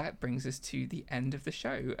guess that brings us to the end of the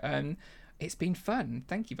show. It's been fun.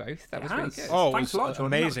 Thank you both. That was really good. Oh, thanks it was a lot, Jordan.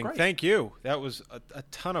 amazing. That was great. Thank you. That was a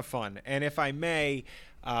ton of fun. And if I may,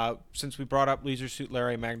 since we brought up Leisure Suit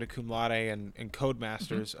Larry, Magna Cum Laude, and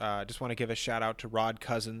Codemasters, just want to give a shout out to Rod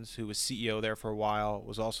Cousins, who was CEO there for a while,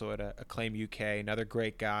 was also at Acclaim UK, another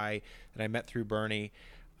great guy that I met through Bernie.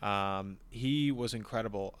 He was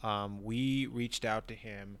incredible. We reached out to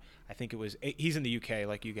him. I think it was he's in the UK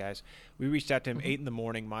like you guys. We reached out to him 8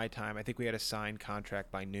 a.m. my time. I think we had a signed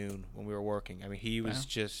contract by noon when we were working. I mean, he was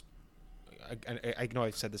just I know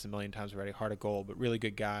I've said this a million times already, heart of gold, but really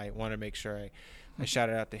good guy. Wanted to make sure I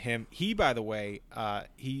shouted out to him. He, by the way,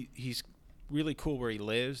 he's really cool where he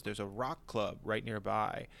lives. There's a rock club right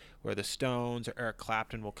nearby where the Stones or Eric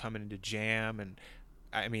Clapton will come in to jam, and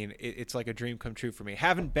I mean, it's like a dream come true for me.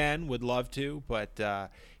 Haven't been, would love to, but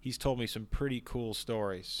he's told me some pretty cool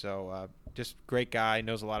stories. So just great guy,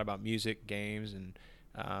 knows a lot about music, games, and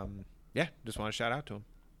just want to shout out to him.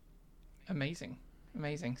 Amazing.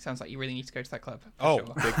 Sounds like you really need to go to that club. Sure.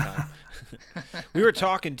 Big time. We were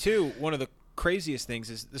talking, too, one of the craziest things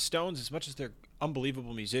is the Stones, as much as they're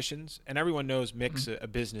unbelievable musicians, and everyone knows Mick's a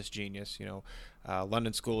business genius,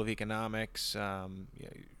 London School of Economics,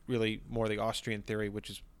 really more the Austrian theory, which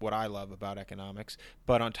is what I love about economics.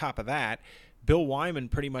 But on top of that, Bill Wyman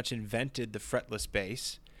pretty much invented the fretless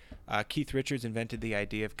bass. Keith Richards invented the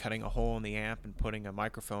idea of cutting a hole in the amp and putting a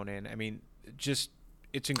microphone in. I mean,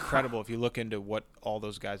 it's incredible if you look into what all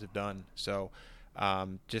those guys have done. So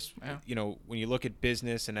when you look at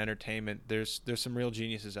business and entertainment, there's some real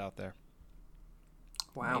geniuses out there.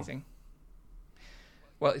 Wow. Amazing.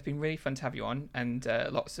 Well, it's been really fun to have you on, and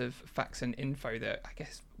lots of facts and info that I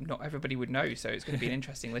guess not everybody would know. So it's going to be an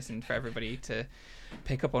interesting listen for everybody to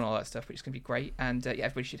pick up on all that stuff, which is going to be great. And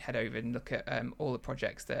everybody should head over and look at all the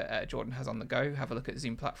projects that Jordan has on the go. Have a look at the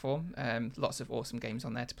Zoom platform. Lots of awesome games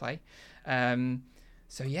on there to play.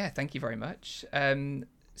 Thank you very much.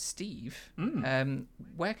 Steve,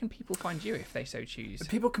 where can people find you if they so choose?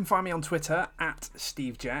 People can find me on Twitter at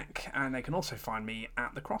SteveJack, and they can also find me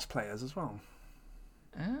at the Crossplayers as well.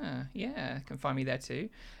 Yeah, can find me there too.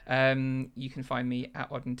 You can find me at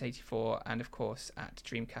Oddment84 and, of course, at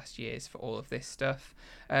Dreamcast Years for all of this stuff.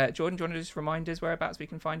 Jordan, do you want to just remind us whereabouts we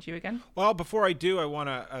can find you again? Well, before I do, I want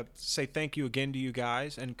to say thank you again to you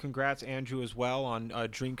guys, and congrats, Andrew, as well, on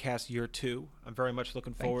Dreamcast Year 2. I'm very much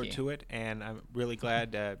looking forward to it, and I'm really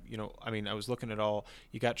glad, I was looking at all.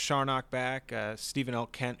 You got Sharnock back, Stephen L.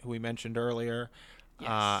 Kent, who we mentioned earlier.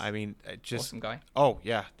 Yes. Just awesome guy. Oh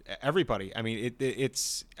yeah, everybody. I mean,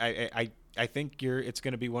 it's I think it's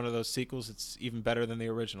going to be one of those sequels that's even better than the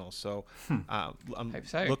original. So I'm Hope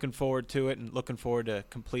so. looking forward to it and looking forward to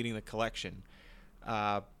completing the collection.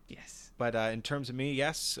 Yes. But in terms of me,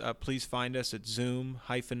 yes, please find us at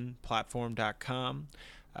zoom-platform.com.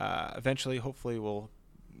 Eventually, hopefully, we'll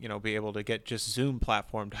be able to get just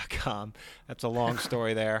zoomplatform.com. That's a long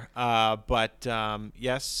story there. But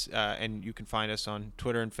yes, and you can find us on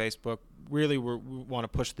Twitter and Facebook. Really, we want to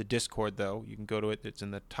push the Discord, though. You can go to it. It's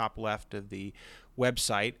in the top left of the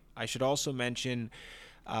website. I should also mention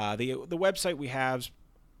the website we have is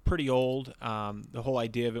pretty old. The whole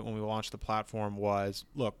idea of it when we launched the platform was,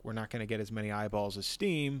 look, we're not going to get as many eyeballs as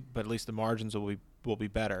Steam, but at least the margins will be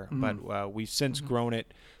better. But we've since grown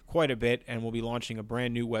it quite a bit, and we'll be launching a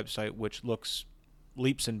brand new website which looks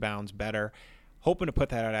leaps and bounds better. Hoping to put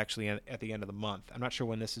that out actually at the end of the month. I'm not sure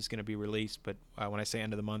when this is going to be released, but when I say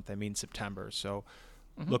end of the month, I mean September. So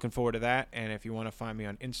looking forward to that. And if you want to find me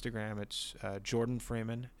on Instagram, it's Jordan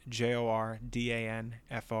Freeman, JordanFreeman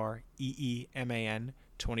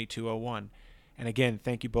 2201. And again,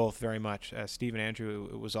 thank you both very much. Steve and Andrew,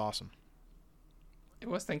 it was awesome. It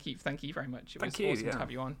was. Thank you very much. It was Thank you, awesome to have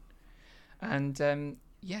you on. And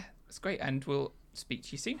yeah, it's great. And we'll speak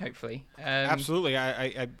to you soon, hopefully. Absolutely.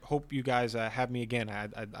 I hope you guys have me again.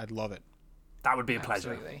 I'd love it. That would be a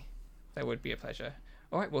pleasure. Absolutely. That would be a pleasure.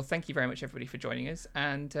 All right. Well, thank you very much, everybody, for joining us.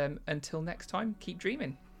 And until next time, keep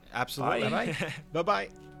dreaming. Absolutely. Bye-bye. Bye-bye.